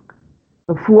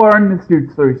 The floor in this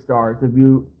dude's 3 stars. If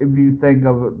you think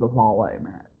of the Fale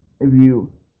match, if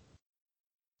you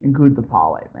include the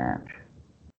Fale match,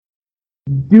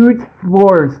 dude's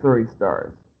floor is 3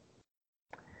 stars.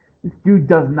 This dude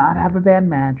does not have a bad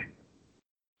match.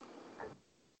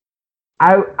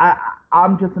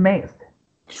 I'm just amazed.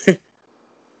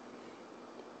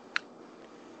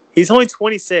 He's only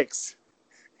 26.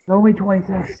 He's only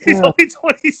 26. He's too. only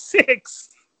 26.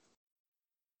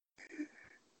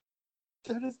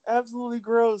 That is absolutely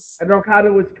gross. And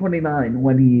Okada was 29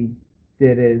 when he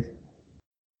did his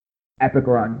epic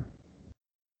run.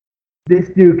 This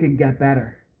dude can get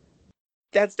better.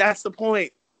 That's the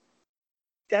point.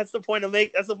 That's the point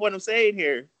I'm saying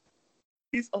here.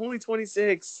 He's only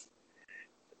 26.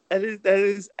 That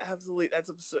is absolutely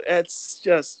that's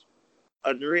just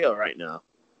unreal right now.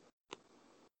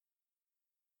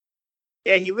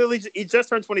 Yeah, he just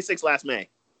turned 26 last May.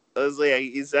 That's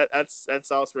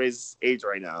Ospreay's age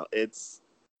right now. It's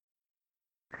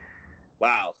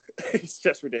wow. It's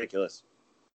just ridiculous.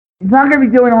 He's not going to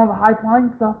be doing all the high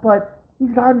flying stuff, but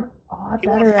he's gotten a lot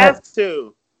better. He won't have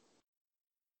to.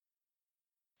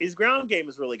 His ground game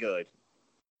is really good.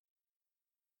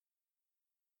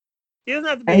 He doesn't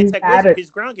have to be a tech wizard. His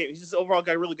ground game. He's just overall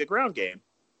got a really good ground game.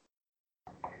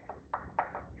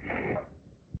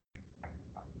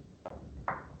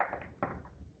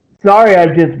 Sorry,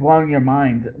 I've just blown your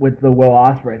mind with the Will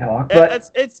Ospreay talk,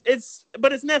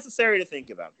 but it's necessary to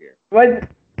think about here. But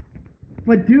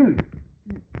dude,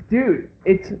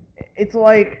 it's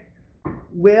like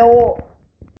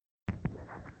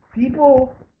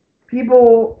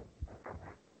people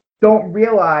don't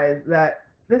realize that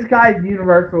this guy's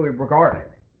universally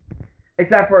regarded,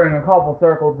 except for in a couple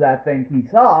circles that think he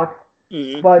sucks.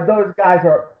 Mm-hmm.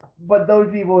 But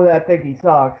those people that think he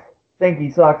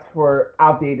sucks for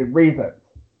outdated reasons.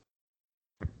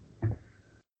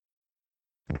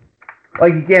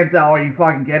 Like, you can't tell, are you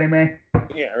fucking kidding me?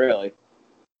 Yeah, really.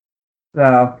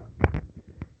 So,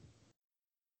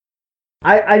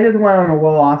 I just went on a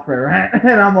Will Ospreay rant,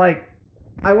 and I'm like,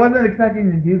 I wasn't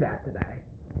expecting to do that today.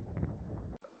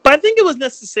 But I think it was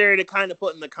necessary to kind of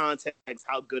put in the context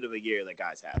how good of a year that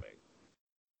guy's having.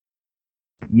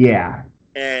 Yeah.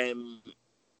 And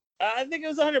I think it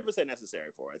was 100%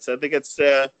 necessary for it. So I think that's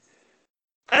a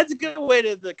good way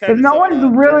to kind of. Because no one's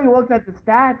really looked at the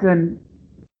stats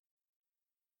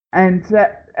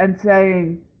and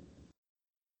saying,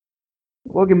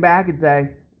 looking back and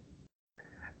say,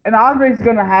 and Ospreay's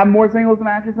going to have more singles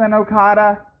matches than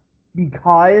Okada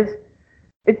because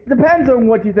it depends on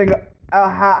what you think,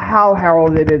 how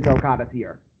heralded is Okada's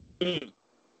here.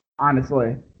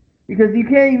 Honestly. Because you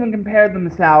can't even compare the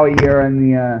Misawa year and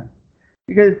the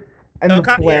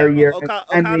the Flair year. Okada's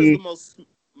the most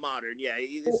modern. Yeah,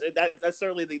 that's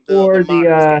certainly the modern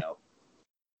scale.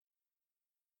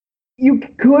 You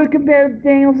could compare the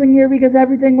Danielson year because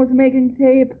everything was making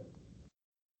tape,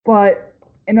 but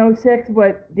in 06,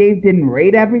 but Dave didn't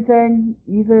rate everything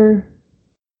either.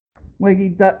 Like he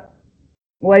does,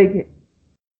 like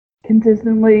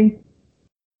consistently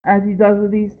as he does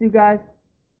with these two guys.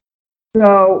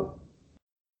 So,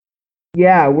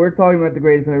 yeah, we're talking about the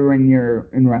greatest ever year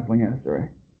in wrestling history.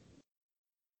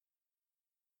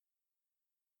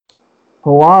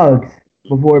 Plugs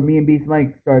before me and Beast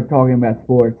Mike started talking about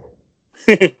sports.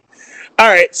 All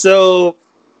right, so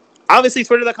obviously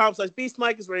Twitter.com/Beast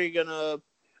Mike is where you're gonna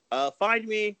find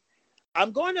me.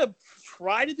 I'm going to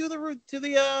try to do those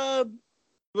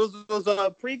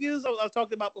previews I was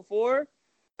talking about before.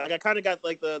 Like I kind of got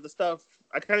like the stuff.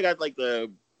 I kind of got like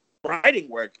the writing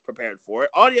work prepared for it.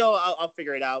 Audio, I'll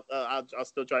figure it out. I'll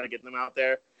still try to get them out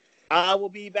there. I will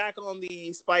be back on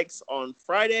the Spikes on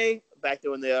Friday. Back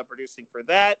doing the producing for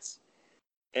that.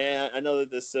 And I know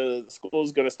that this school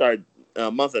is going to start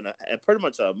pretty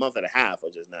much a month and a half,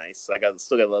 which is nice. So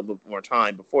still got a little bit more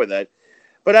time before that.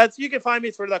 But you can find me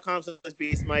at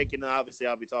Twitter.com/Beast Mike, and obviously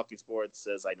I'll be talking sports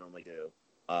as I normally do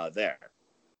there.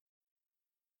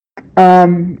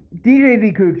 DJ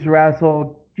D Coops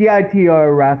Wrestle,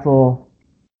 GITR Wrestle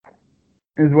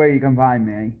is where you can find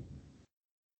me.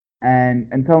 And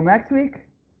until next week,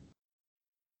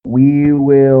 we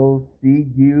will see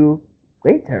you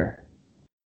later.